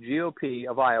forced the GOP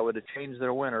of Iowa to change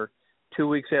their winner 2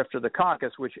 weeks after the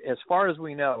caucus, which, as far as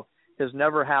we know, has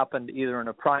never happened either in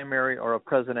a primary or a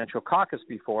presidential caucus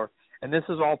before. And this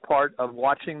is all part of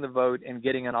watching the vote and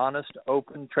getting an honest,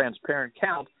 open, transparent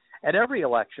count at every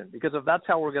election. Because if that's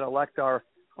how we're going to elect our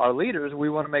leaders, we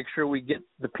want to make sure we get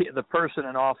the person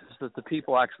in office that the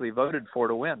people actually voted for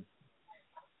to win.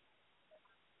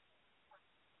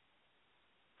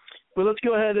 Well, let's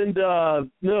go ahead and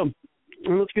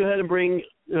bring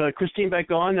Christine back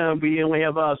on. We only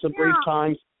have some brief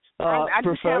time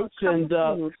for folks. And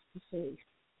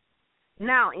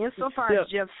now, insofar as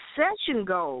Jeff Sessions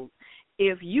goes,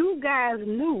 if you guys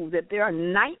knew that there are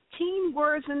 19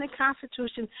 words in the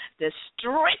Constitution that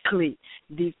strictly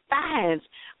defines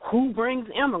who brings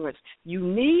immigrants, you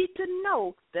need to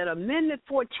know that Amendment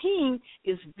 14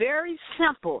 is very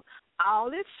simple. All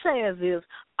it says is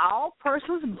all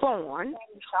persons born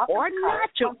or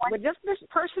natural, but just this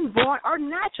person born or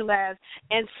naturalized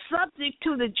and subject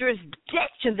to the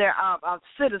jurisdiction thereof of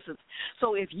citizens.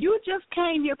 So if you just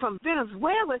came here from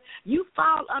Venezuela, you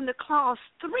fall under Clause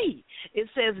 3. It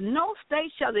says no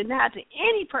state shall deny to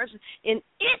any person in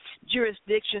its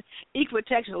jurisdiction equal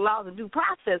protection of laws and due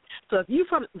process. So if you're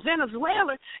from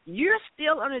Venezuela, you're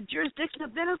still under jurisdiction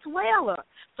of Venezuela.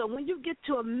 So when you get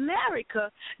to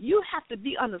America, you have to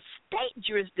be under state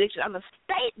jurisdiction, under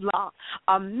state law.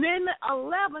 Amendment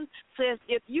 11 says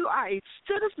if you are a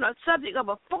citizen or subject of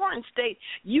a foreign state,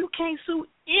 you can't sue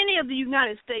any of the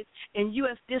United States in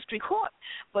U.S. District Court.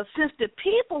 But since the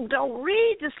people don't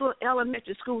read this little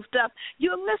elementary school stuff,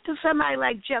 you'll listen to somebody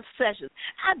like Jeff Sessions.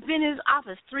 I've been in his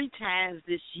office 3 times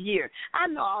this year. I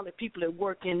know all the people that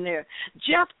work in there.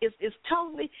 Jeff is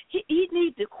totally, he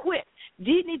needs to quit.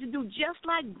 He needs to do just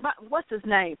like, what's his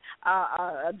name,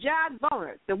 John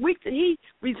Boehner. The week that he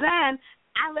resigned,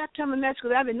 I left him in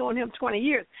Mexico. I've been knowing him 20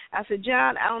 years. I said,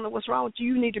 John, I don't know what's wrong with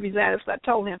you. You need to resign. That's what I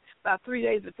told him about 3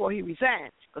 days before he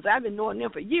resigned, because I've been knowing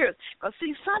him for years. Because,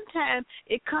 see, sometimes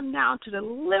it comes down to the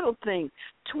little things.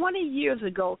 20 years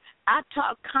ago, I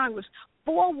taught Congress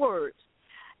 4 words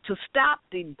to stop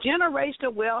the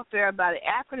generational welfare by the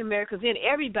African Americans, and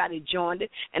everybody joined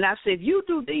it. And I said, if you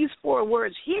do these 4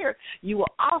 words here, you will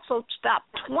also stop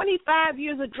 25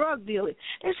 years of drug dealing.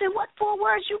 They said, what 4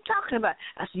 words you talking about?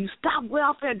 I said, you stop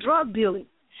welfare drug dealing.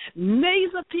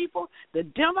 Millions of people, the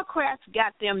Democrats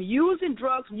got them using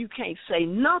drugs, and you can't say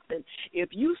nothing. If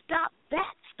you stop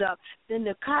that stuff, then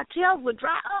the cartels will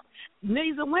dry up.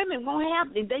 Millions of women won't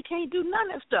have, they can't do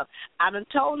none of that stuff. I done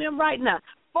told them right now,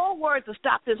 4 words to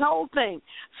stop this whole thing.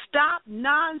 Stop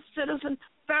non-citizen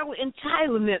federal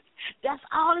entitlements. That's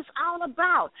all it's all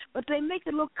about. But they make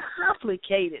it look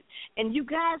complicated. And you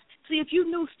guys, see, if you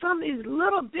knew some of these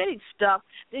little bitty stuff,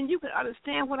 then you could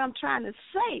understand what I'm trying to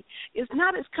say. It's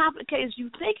not as complicated as you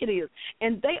think it is.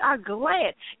 And they are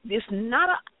glad. It's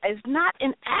not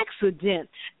an accident.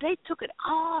 They took it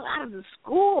all out of the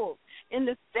schools. In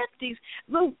the 50s,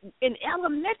 in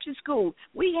elementary school,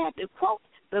 we had to quote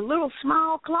the little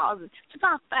small clauses. It's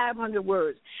about 500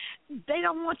 words. They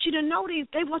don't want you to know these.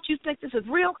 They want you to think this is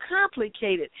real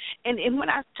complicated. And when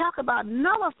I talk about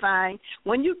nullifying,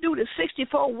 when you do the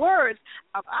 64 words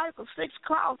of Article 6,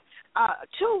 Clause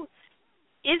 2,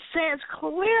 it says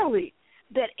clearly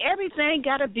that everything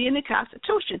got to be in the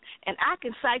Constitution. And I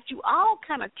can cite you all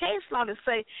kind of case law to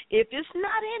say if it's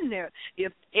not in there,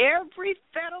 if every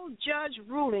federal judge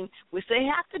ruling, which they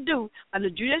have to do under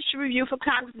judicial review for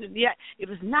Congress, if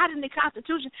it's not in the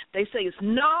Constitution, they say it's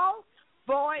null,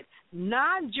 void,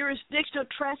 non-jurisdictional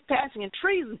trespassing and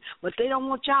treason, but they don't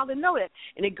want y'all to know that.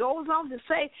 And it goes on to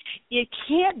say it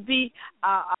can't be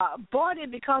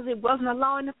voided because it wasn't a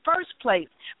law in the first place.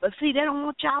 But see, they don't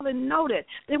want y'all to know that.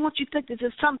 They want you to think this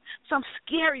is some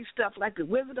scary stuff like the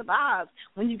Wizard of Oz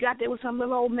when you got there with some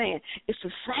little old man. It's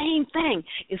the same thing.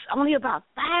 It's only about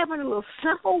 500 little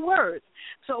simple words.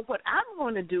 So what I'm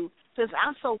going to do, since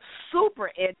I'm so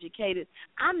super educated,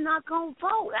 I'm not going to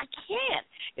vote. I can't.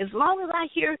 As long as I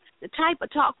hear the type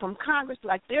of talk from Congress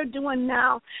like they're doing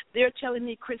now, they're telling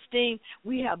me, Christine,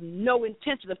 we have no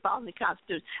intention of following the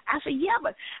Constitution. I said, yeah,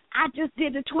 but I just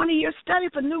did a 20-year study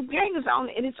for new gangers on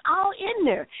it, and it's all in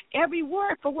there, every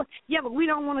word for what. Yeah, but we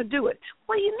don't want to do it.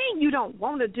 What do you mean you don't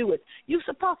want to do it? You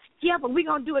suppose, yeah, but we're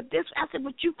going to do it this way. I said,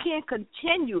 but you can't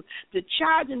continue to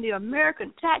charging the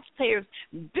American taxpayers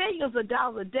billions of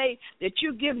dollars a day that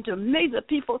you're giving to millions of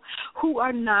people who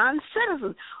are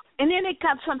non-citizens. And then they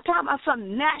got some talking about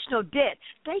some national debt.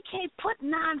 They can't put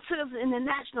non-citizens in the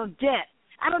national debt.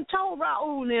 I done told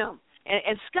Raul them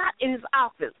and Scott in his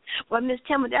office. Well, Miss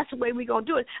Tillman, that's the way we're going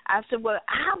to do it. I said, well,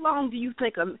 how long do you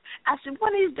think? I said,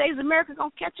 one of these days America's going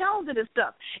to catch on to this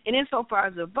stuff. And insofar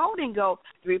as the voting goes,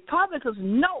 the Republicans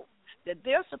know that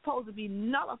they're supposed to be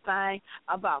nullifying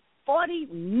about 40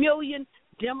 million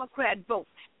Democrat votes.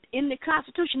 In the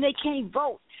Constitution, they can't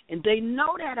vote, and they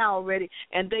know that already,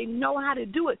 and they know how to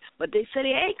do it, but they say they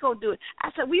ain't going to do it. I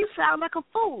said, we sound like a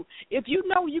fool. If you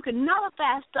know you can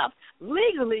nullify stuff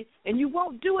legally and you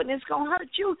won't do it and it's going to hurt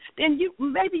you, then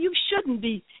maybe you shouldn't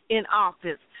be in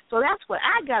office. So that's what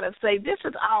I got to say. This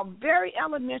is all very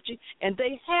elementary, and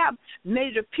they have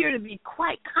made it appear to be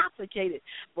quite complicated.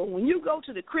 But when you go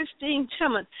to the Christine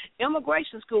Tillman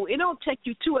Immigration School, it don't take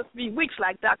you 2 or 3 weeks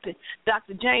like Dr.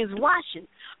 James Washington.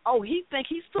 Oh, he think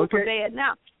he's super bad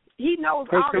now. He knows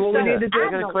all the stuff.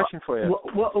 I got a question for you.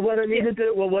 What I need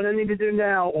to do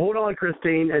now, hold on,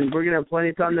 Christine, and we're going to have plenty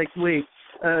of time next week,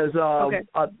 is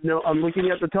I'm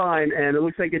looking at the time, and it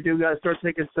looks like I do got to start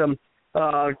taking some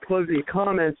closing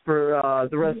comments for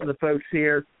the rest of the folks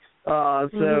here.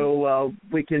 so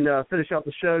we can finish out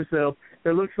the show. So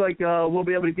it looks like we'll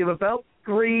be able to give about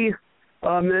 3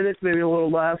 minutes, maybe a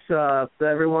little less, to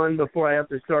everyone before I have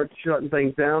to start shutting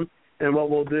things down. And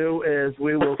what we'll do is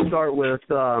we will start with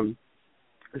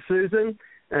Susan,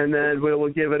 and then we will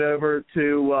give it over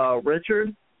to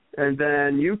Richard, and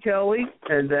then you, Kelly,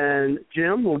 and then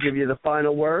Jim will give you the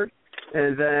final word,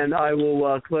 and then I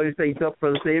will close things up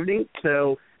for this evening.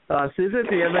 So, Susan,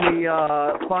 if you have any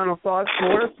final thoughts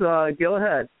for us, go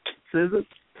ahead. Susan?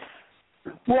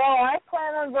 Well, I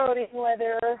plan on voting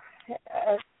whether,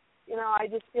 I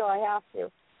just feel I have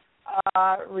to.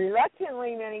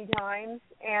 Reluctantly many times,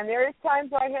 and there's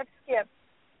times I have skipped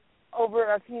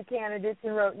over a few candidates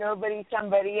and wrote nobody,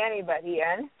 somebody, anybody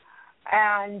in.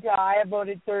 And I have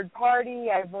voted third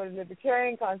party. I have voted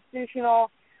libertarian,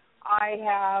 constitutional. I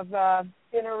have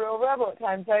been a real rebel at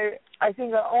times. I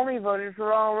think I only voted for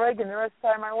Ronald Reagan. The rest of the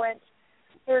time I went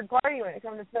third party when it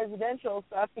comes to presidential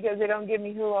stuff because they don't give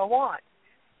me who I want.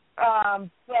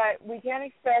 But we can't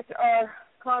expect our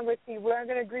Congress to, we're not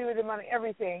going to agree with them on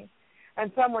everything,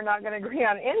 and some we're not going to agree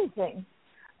on anything.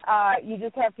 You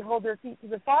just have to hold their feet to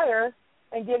the fire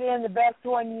and get in the best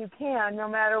one you can, no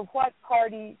matter what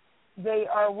party they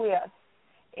are with.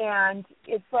 And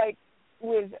it's like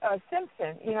with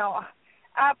Simpson,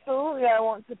 absolutely I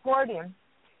won't support him,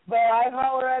 but I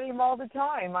holler at him all the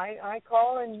time. I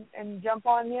call and jump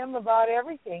on him about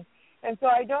everything. And so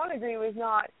I don't agree with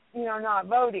not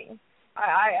voting.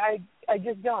 I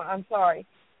just don't. I'm sorry.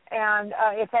 And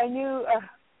if I knew,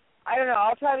 I don't know,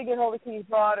 I'll try to get hold of Keith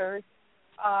Waters.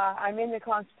 I'm in the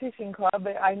Constitution Club,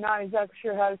 but I'm not exactly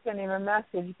sure how to send him a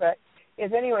message. But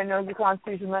if anyone knows the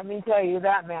Constitution, let me tell you,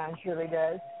 that man surely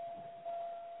does.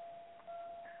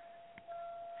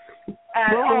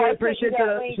 And, I appreciate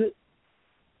that.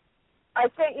 I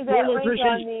sent you that link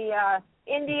on the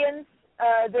Indians.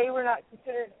 They were not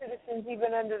considered citizens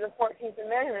even under the 14th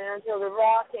Amendment until the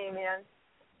law came in.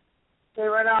 They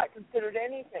were not considered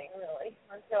anything, really,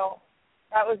 until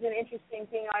that was an interesting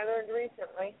thing I learned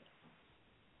recently.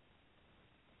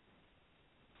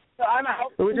 So I'm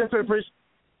out. We just appreciate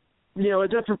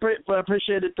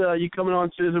you coming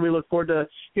on, Susan. We look forward to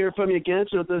hearing from you again.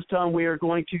 So at this time, we are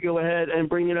going to go ahead and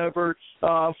bring it over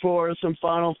for some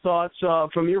final thoughts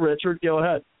from you, Richard. Go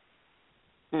ahead.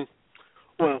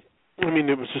 Well, I mean,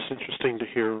 it was just interesting to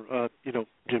hear,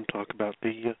 Jim talk about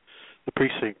the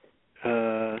precinct,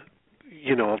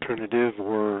 alternative,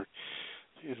 or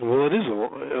it is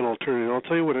an alternative. I'll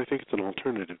tell you what I think it's an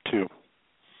alternative too.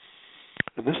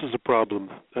 And this is a problem.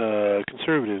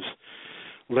 Conservatives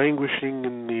languishing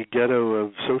in the ghetto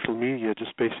of social media,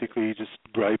 just basically just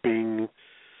griping,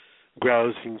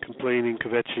 grousing, complaining,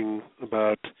 kvetching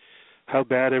about how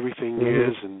bad everything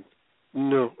is, and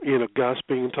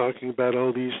gossiping and talking about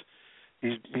all these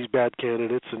bad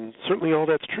candidates, and certainly all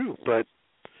that's true. But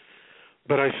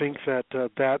I think that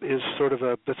that is sort of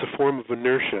that's a form of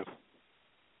inertia,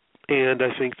 and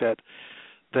I think that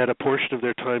a portion of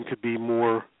their time could be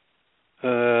more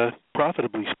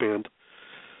profitably spent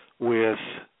with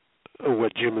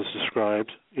what Jim has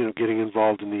described, getting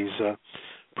involved in these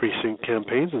precinct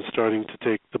campaigns and starting to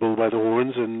take the bull by the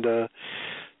horns and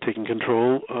taking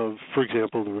control of, for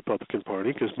example, the Republican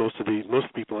Party, because most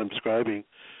people I'm describing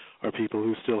are people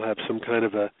who still have some kind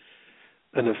of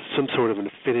some sort of an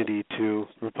affinity to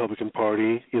the Republican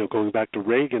Party, going back to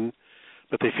Reagan,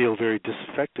 but they feel very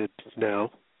disaffected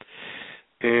now.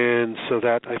 And so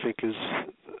that, I think, is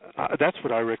that's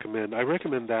what I recommend. I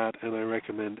recommend that, and I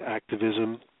recommend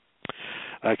activism.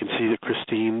 I can see that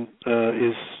Christine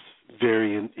is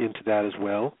very into that as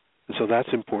well, and so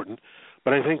that's important.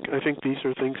 But I think these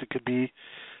are things that could be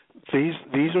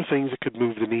these are things that could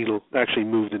move the needle,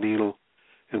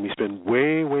 and we spend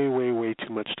way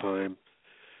too much time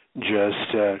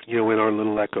just in our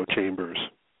little echo chambers.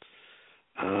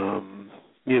 And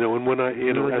when I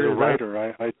as a writer,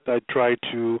 I try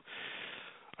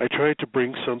to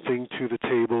bring something to the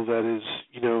table that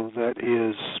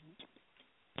is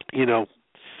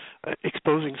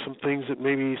exposing some things that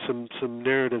maybe some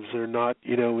narratives are not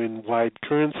in wide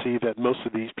currency that most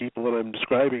of these people that I'm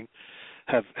describing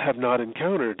have not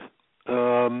encountered.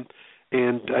 And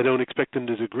I don't expect them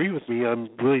to agree with me. I'm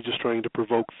really just trying to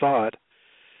provoke thought.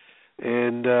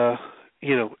 And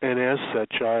and as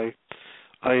such, I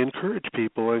encourage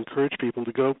people. To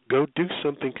go do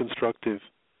something constructive.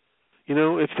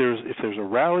 If there's a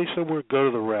rally somewhere, go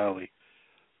to the rally.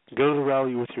 Go to the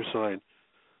rally with your sign.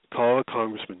 Call a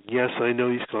congressman. Yes, I know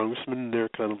these congressmen. They're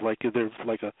kind of like a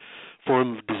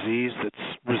form of disease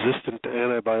that's resistant to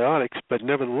antibiotics, but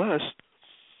nevertheless,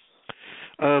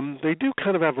 they do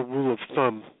kind of have a rule of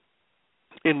thumb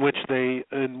in which they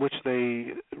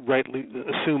rightly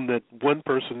assume that one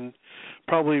person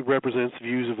probably represents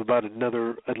views of about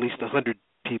another at least 100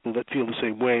 people that feel the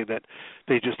same way that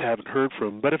they just haven't heard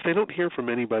from. But if they don't hear from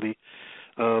anybody,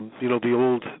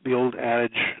 the old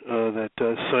adage that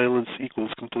silence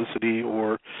equals complicity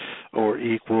or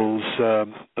equals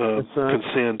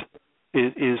consent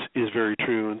is very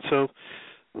true. And so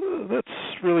that's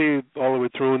really all I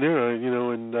would throw in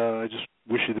there. I just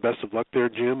wish you the best of luck there,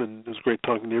 Jim. And it was great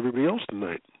talking to everybody else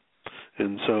tonight.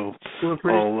 And so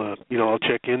I'll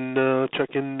check in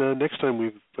next time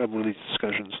we have one of these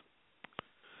discussions.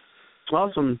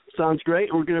 Awesome. Sounds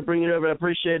great. We're going to bring it over. I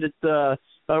appreciate it,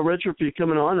 Richard, for you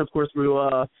coming on. Of course,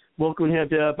 we'll welcome to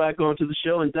have you back onto the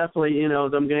show. And definitely, I'm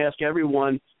going to ask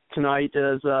everyone tonight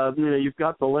as, you've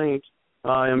got the link.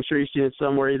 I'm sure you've seen it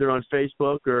somewhere, either on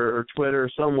Facebook or Twitter or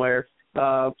somewhere,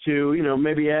 to,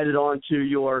 maybe add it on to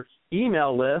your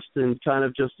email list and kind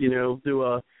of just,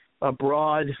 do a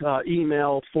broad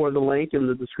email for the link in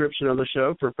the description of the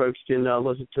show for folks can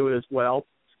listen to it as well.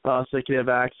 So they can have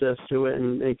access to it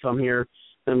and come here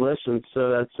and listen. So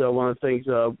that's one of the things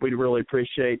we'd really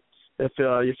appreciate if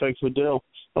you folks would do.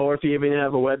 Or if you even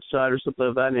have a website or something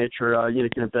of that nature, you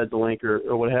can embed the link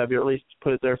or what have you, or at least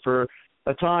put it there for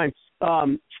a time.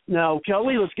 Now,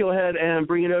 Kelly, let's go ahead and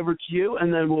bring it over to you,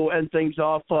 and then we'll end things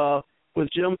off with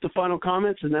Jim with the final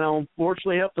comments, and then I'll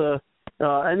unfortunately have to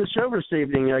end the show this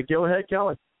evening. Go ahead,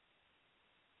 Kelly.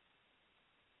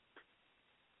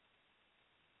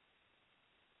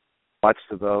 Watch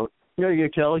the vote. There you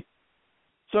go, Kelly.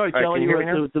 Sorry, All Kelly, right,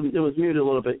 it was muted a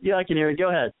little bit. Yeah, I can hear you. Go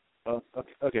ahead. Oh,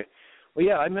 okay. Well,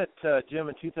 yeah, I met Jim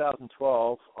in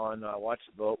 2012 on Watch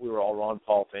the Vote. We were all Ron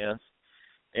Paul fans.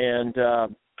 And,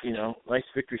 nice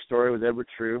victory story with Edward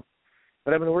True.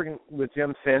 But I've been working with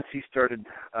Jim since he started,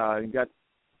 got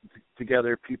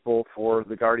together people for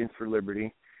the Guardians for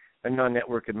Liberty and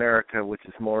Non-Network America, which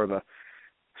is more of a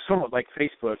somewhat like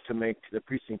Facebook to make the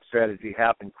precinct strategy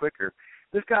happen quicker.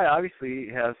 This guy obviously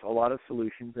has a lot of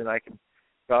solutions, and I can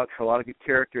vouch for a lot of good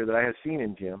character that I have seen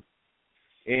in Jim.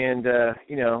 And,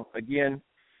 again,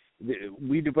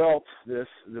 we developed the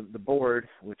board,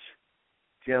 which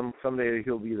Jim, someday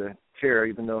he'll be the chair,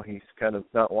 even though he's kind of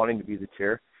not wanting to be the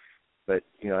chair. But,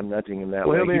 I'm nudging him that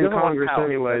way. Well, he'll be in Congress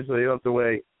anyway, so you'll have to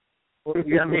wait. Well,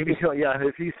 yeah, maybe he'll,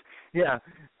 if he's,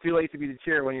 too late to be the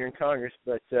chair when you're in Congress.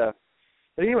 But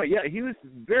anyway, he was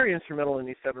very instrumental in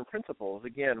these 7 principles.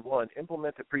 Again, 1,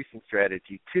 implement the precinct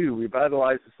strategy. 2,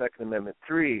 revitalize the Second Amendment.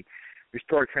 3,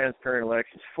 restore transparent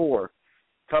elections. 4,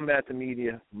 combat the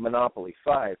media monopoly.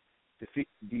 5,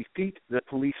 defeat the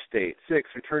police state. 6,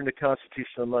 return to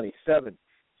constitutional money. 7,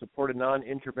 support a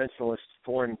non-interventionist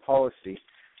foreign policy.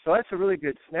 So that's a really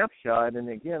good snapshot. And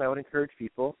again, I would encourage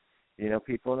people,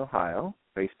 people in Ohio,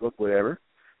 Facebook, whatever,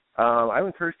 I would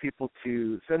encourage people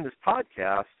to send this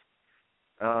podcast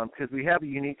because we have a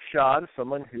unique shot of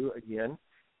someone who, again,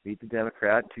 beat the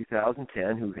Democrat in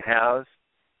 2010, who has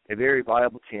a very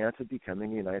viable chance of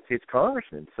becoming a United States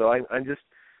congressman. So I'm just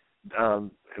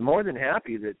more than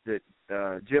happy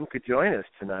that Jim could join us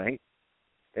tonight,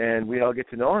 and we all get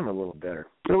to know him a little better.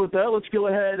 So with that, let's go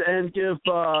ahead and give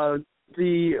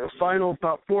the final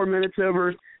about 4 minutes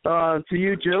over to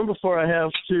you, Jim, before I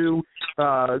have to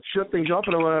shut things up.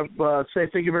 And I want to say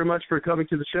thank you very much for coming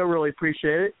to the show. Really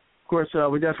appreciate it. Of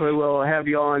course, we definitely will have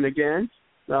you on again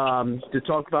to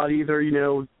talk about either,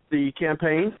 the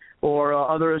campaign or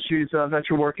other issues that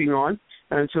you're working on.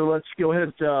 And so let's go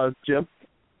ahead, Jim.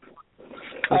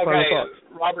 Okay,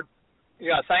 Robert.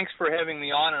 Yeah, thanks for having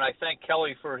me on, and I thank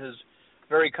Kelly for his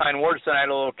very kind words tonight.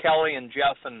 A little Kelly and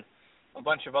Jeff and a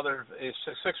bunch of other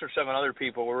 6 or 7 other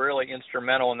people were really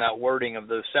instrumental in that wording of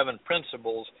the 7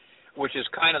 principles, which is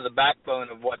kind of the backbone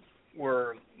of what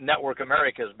Network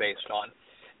America is based on.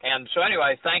 And so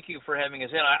anyway, thank you for having us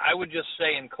in. I would just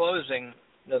say in closing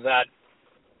that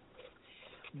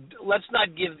let's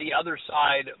not give the other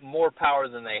side more power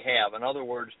than they have. In other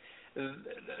words,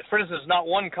 for instance, not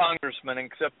one congressman,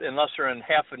 unless they're in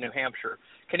half of New Hampshire,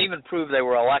 can even prove they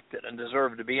were elected and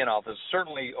deserve to be in office.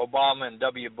 Certainly Obama and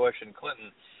W. Bush and Clinton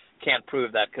can't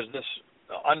prove that because this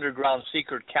underground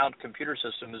secret count computer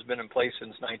system has been in place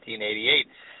since 1988.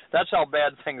 That's how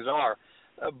bad things are.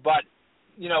 But,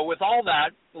 with all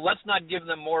that, let's not give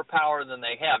them more power than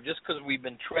they have. Just because we've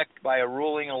been tricked by a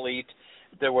ruling elite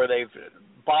where they've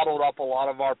bottled up a lot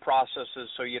of our processes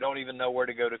so you don't even know where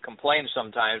to go to complain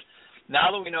sometimes.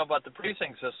 Now that we know about the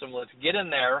precinct system, let's get in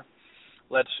there.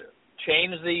 Let's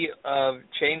change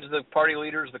the party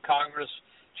leaders, the Congress,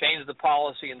 change the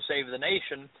policy, and save the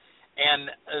nation. And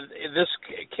this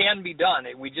can be done.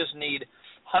 We just need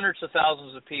hundreds of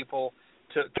thousands of people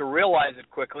to realize it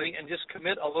quickly and just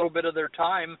commit a little bit of their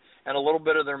time and a little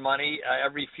bit of their money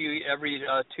every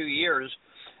 2 years.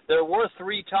 There were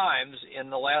 3 times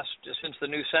since the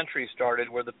new century started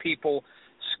where the people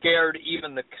scared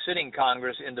even the sitting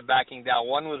Congress into backing down.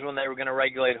 One was when they were going to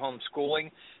regulate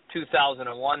homeschooling,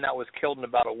 2001. That was killed in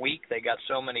about a week. They got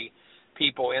so many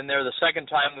people in there. The second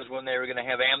time was when they were going to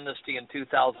have amnesty in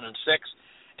 2006.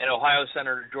 And Ohio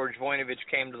Senator George Voinovich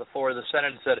came to the floor of the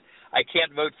Senate and said, I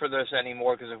can't vote for this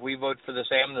anymore because if we vote for this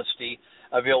amnesty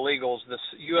of illegals, the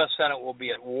U.S. Senate will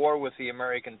be at war with the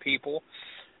American people.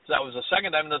 So that was the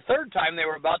second time. And the third time, they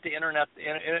were about to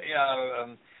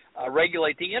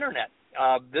regulate the Internet.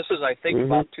 This is, I think,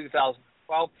 about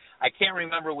 2012. I can't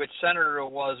remember which senator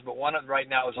it was, but one right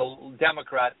now is a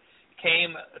Democrat,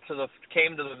 came to the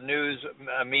news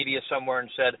media somewhere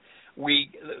and said,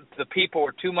 the people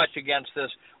are too much against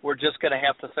this. We're just going to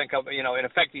have to think of, in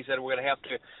effect, he said, we're going to have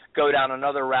to go down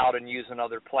another route and use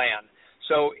another plan.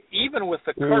 So even with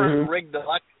the current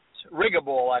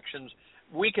riggable elections,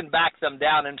 we can back them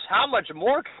down. And how much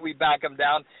more could we back them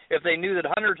down if they knew that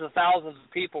hundreds of thousands of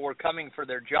people were coming for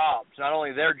their jobs, not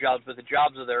only their jobs, but the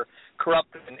jobs of their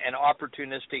corrupt and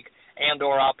opportunistic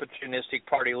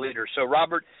party leaders. So,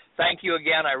 Robert, thank you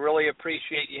again. I really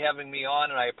appreciate you having me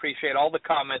on, and I appreciate all the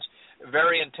comments.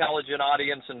 Very intelligent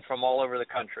audience and from all over the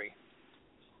country.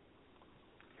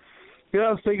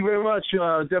 Yeah, thank you very much.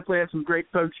 Definitely had some great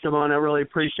folks come on. I really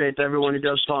appreciate everyone who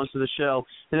does sponsor the show.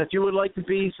 And if you would like to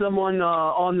be someone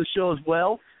on the show as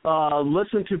well,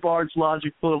 listen to Bard's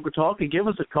Logic Political Talk and give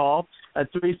us a call at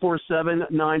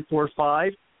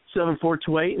 347-945-7428.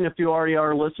 And if you already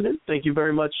are listening, thank you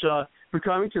very much for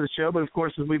coming to the show. But, of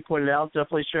course, as we pointed out,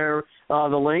 definitely share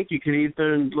the link. You can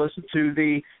either listen to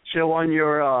the show on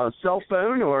your cell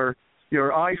phone or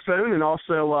your iPhone, and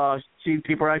also see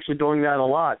people are actually doing that a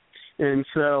lot. And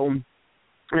so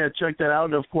check that out.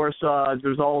 And, of course,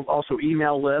 there's also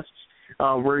email lists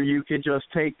where you could just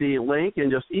take the link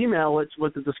and just email it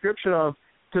with the description of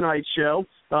tonight's show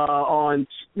on,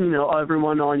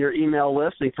 everyone on your email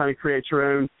list, and kind of create your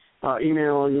own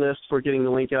emailing list for getting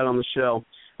the link out on the show.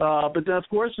 But then, of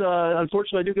course,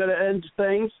 unfortunately, I do got to end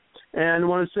things. And I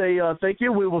want to say thank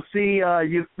you. We will see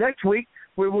you next week.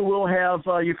 We will have,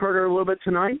 you've heard her a little bit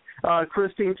tonight,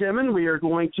 Christine Timmon. We are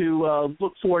going to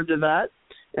look forward to that,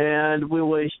 and we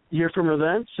will hear from her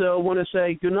then. So I want to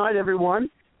say good night, everyone.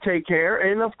 Take care.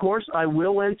 And, of course, I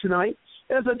will end tonight,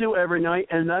 as I do every night,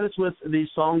 and that is with the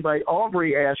song by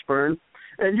Aubrey Ashburn.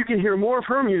 And you can hear more of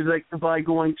her music by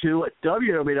going to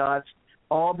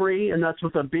www.Aubrey, and that's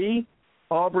with a B,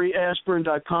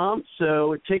 AubreyAshburn.com.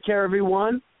 So take care,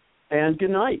 everyone, and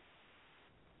good night.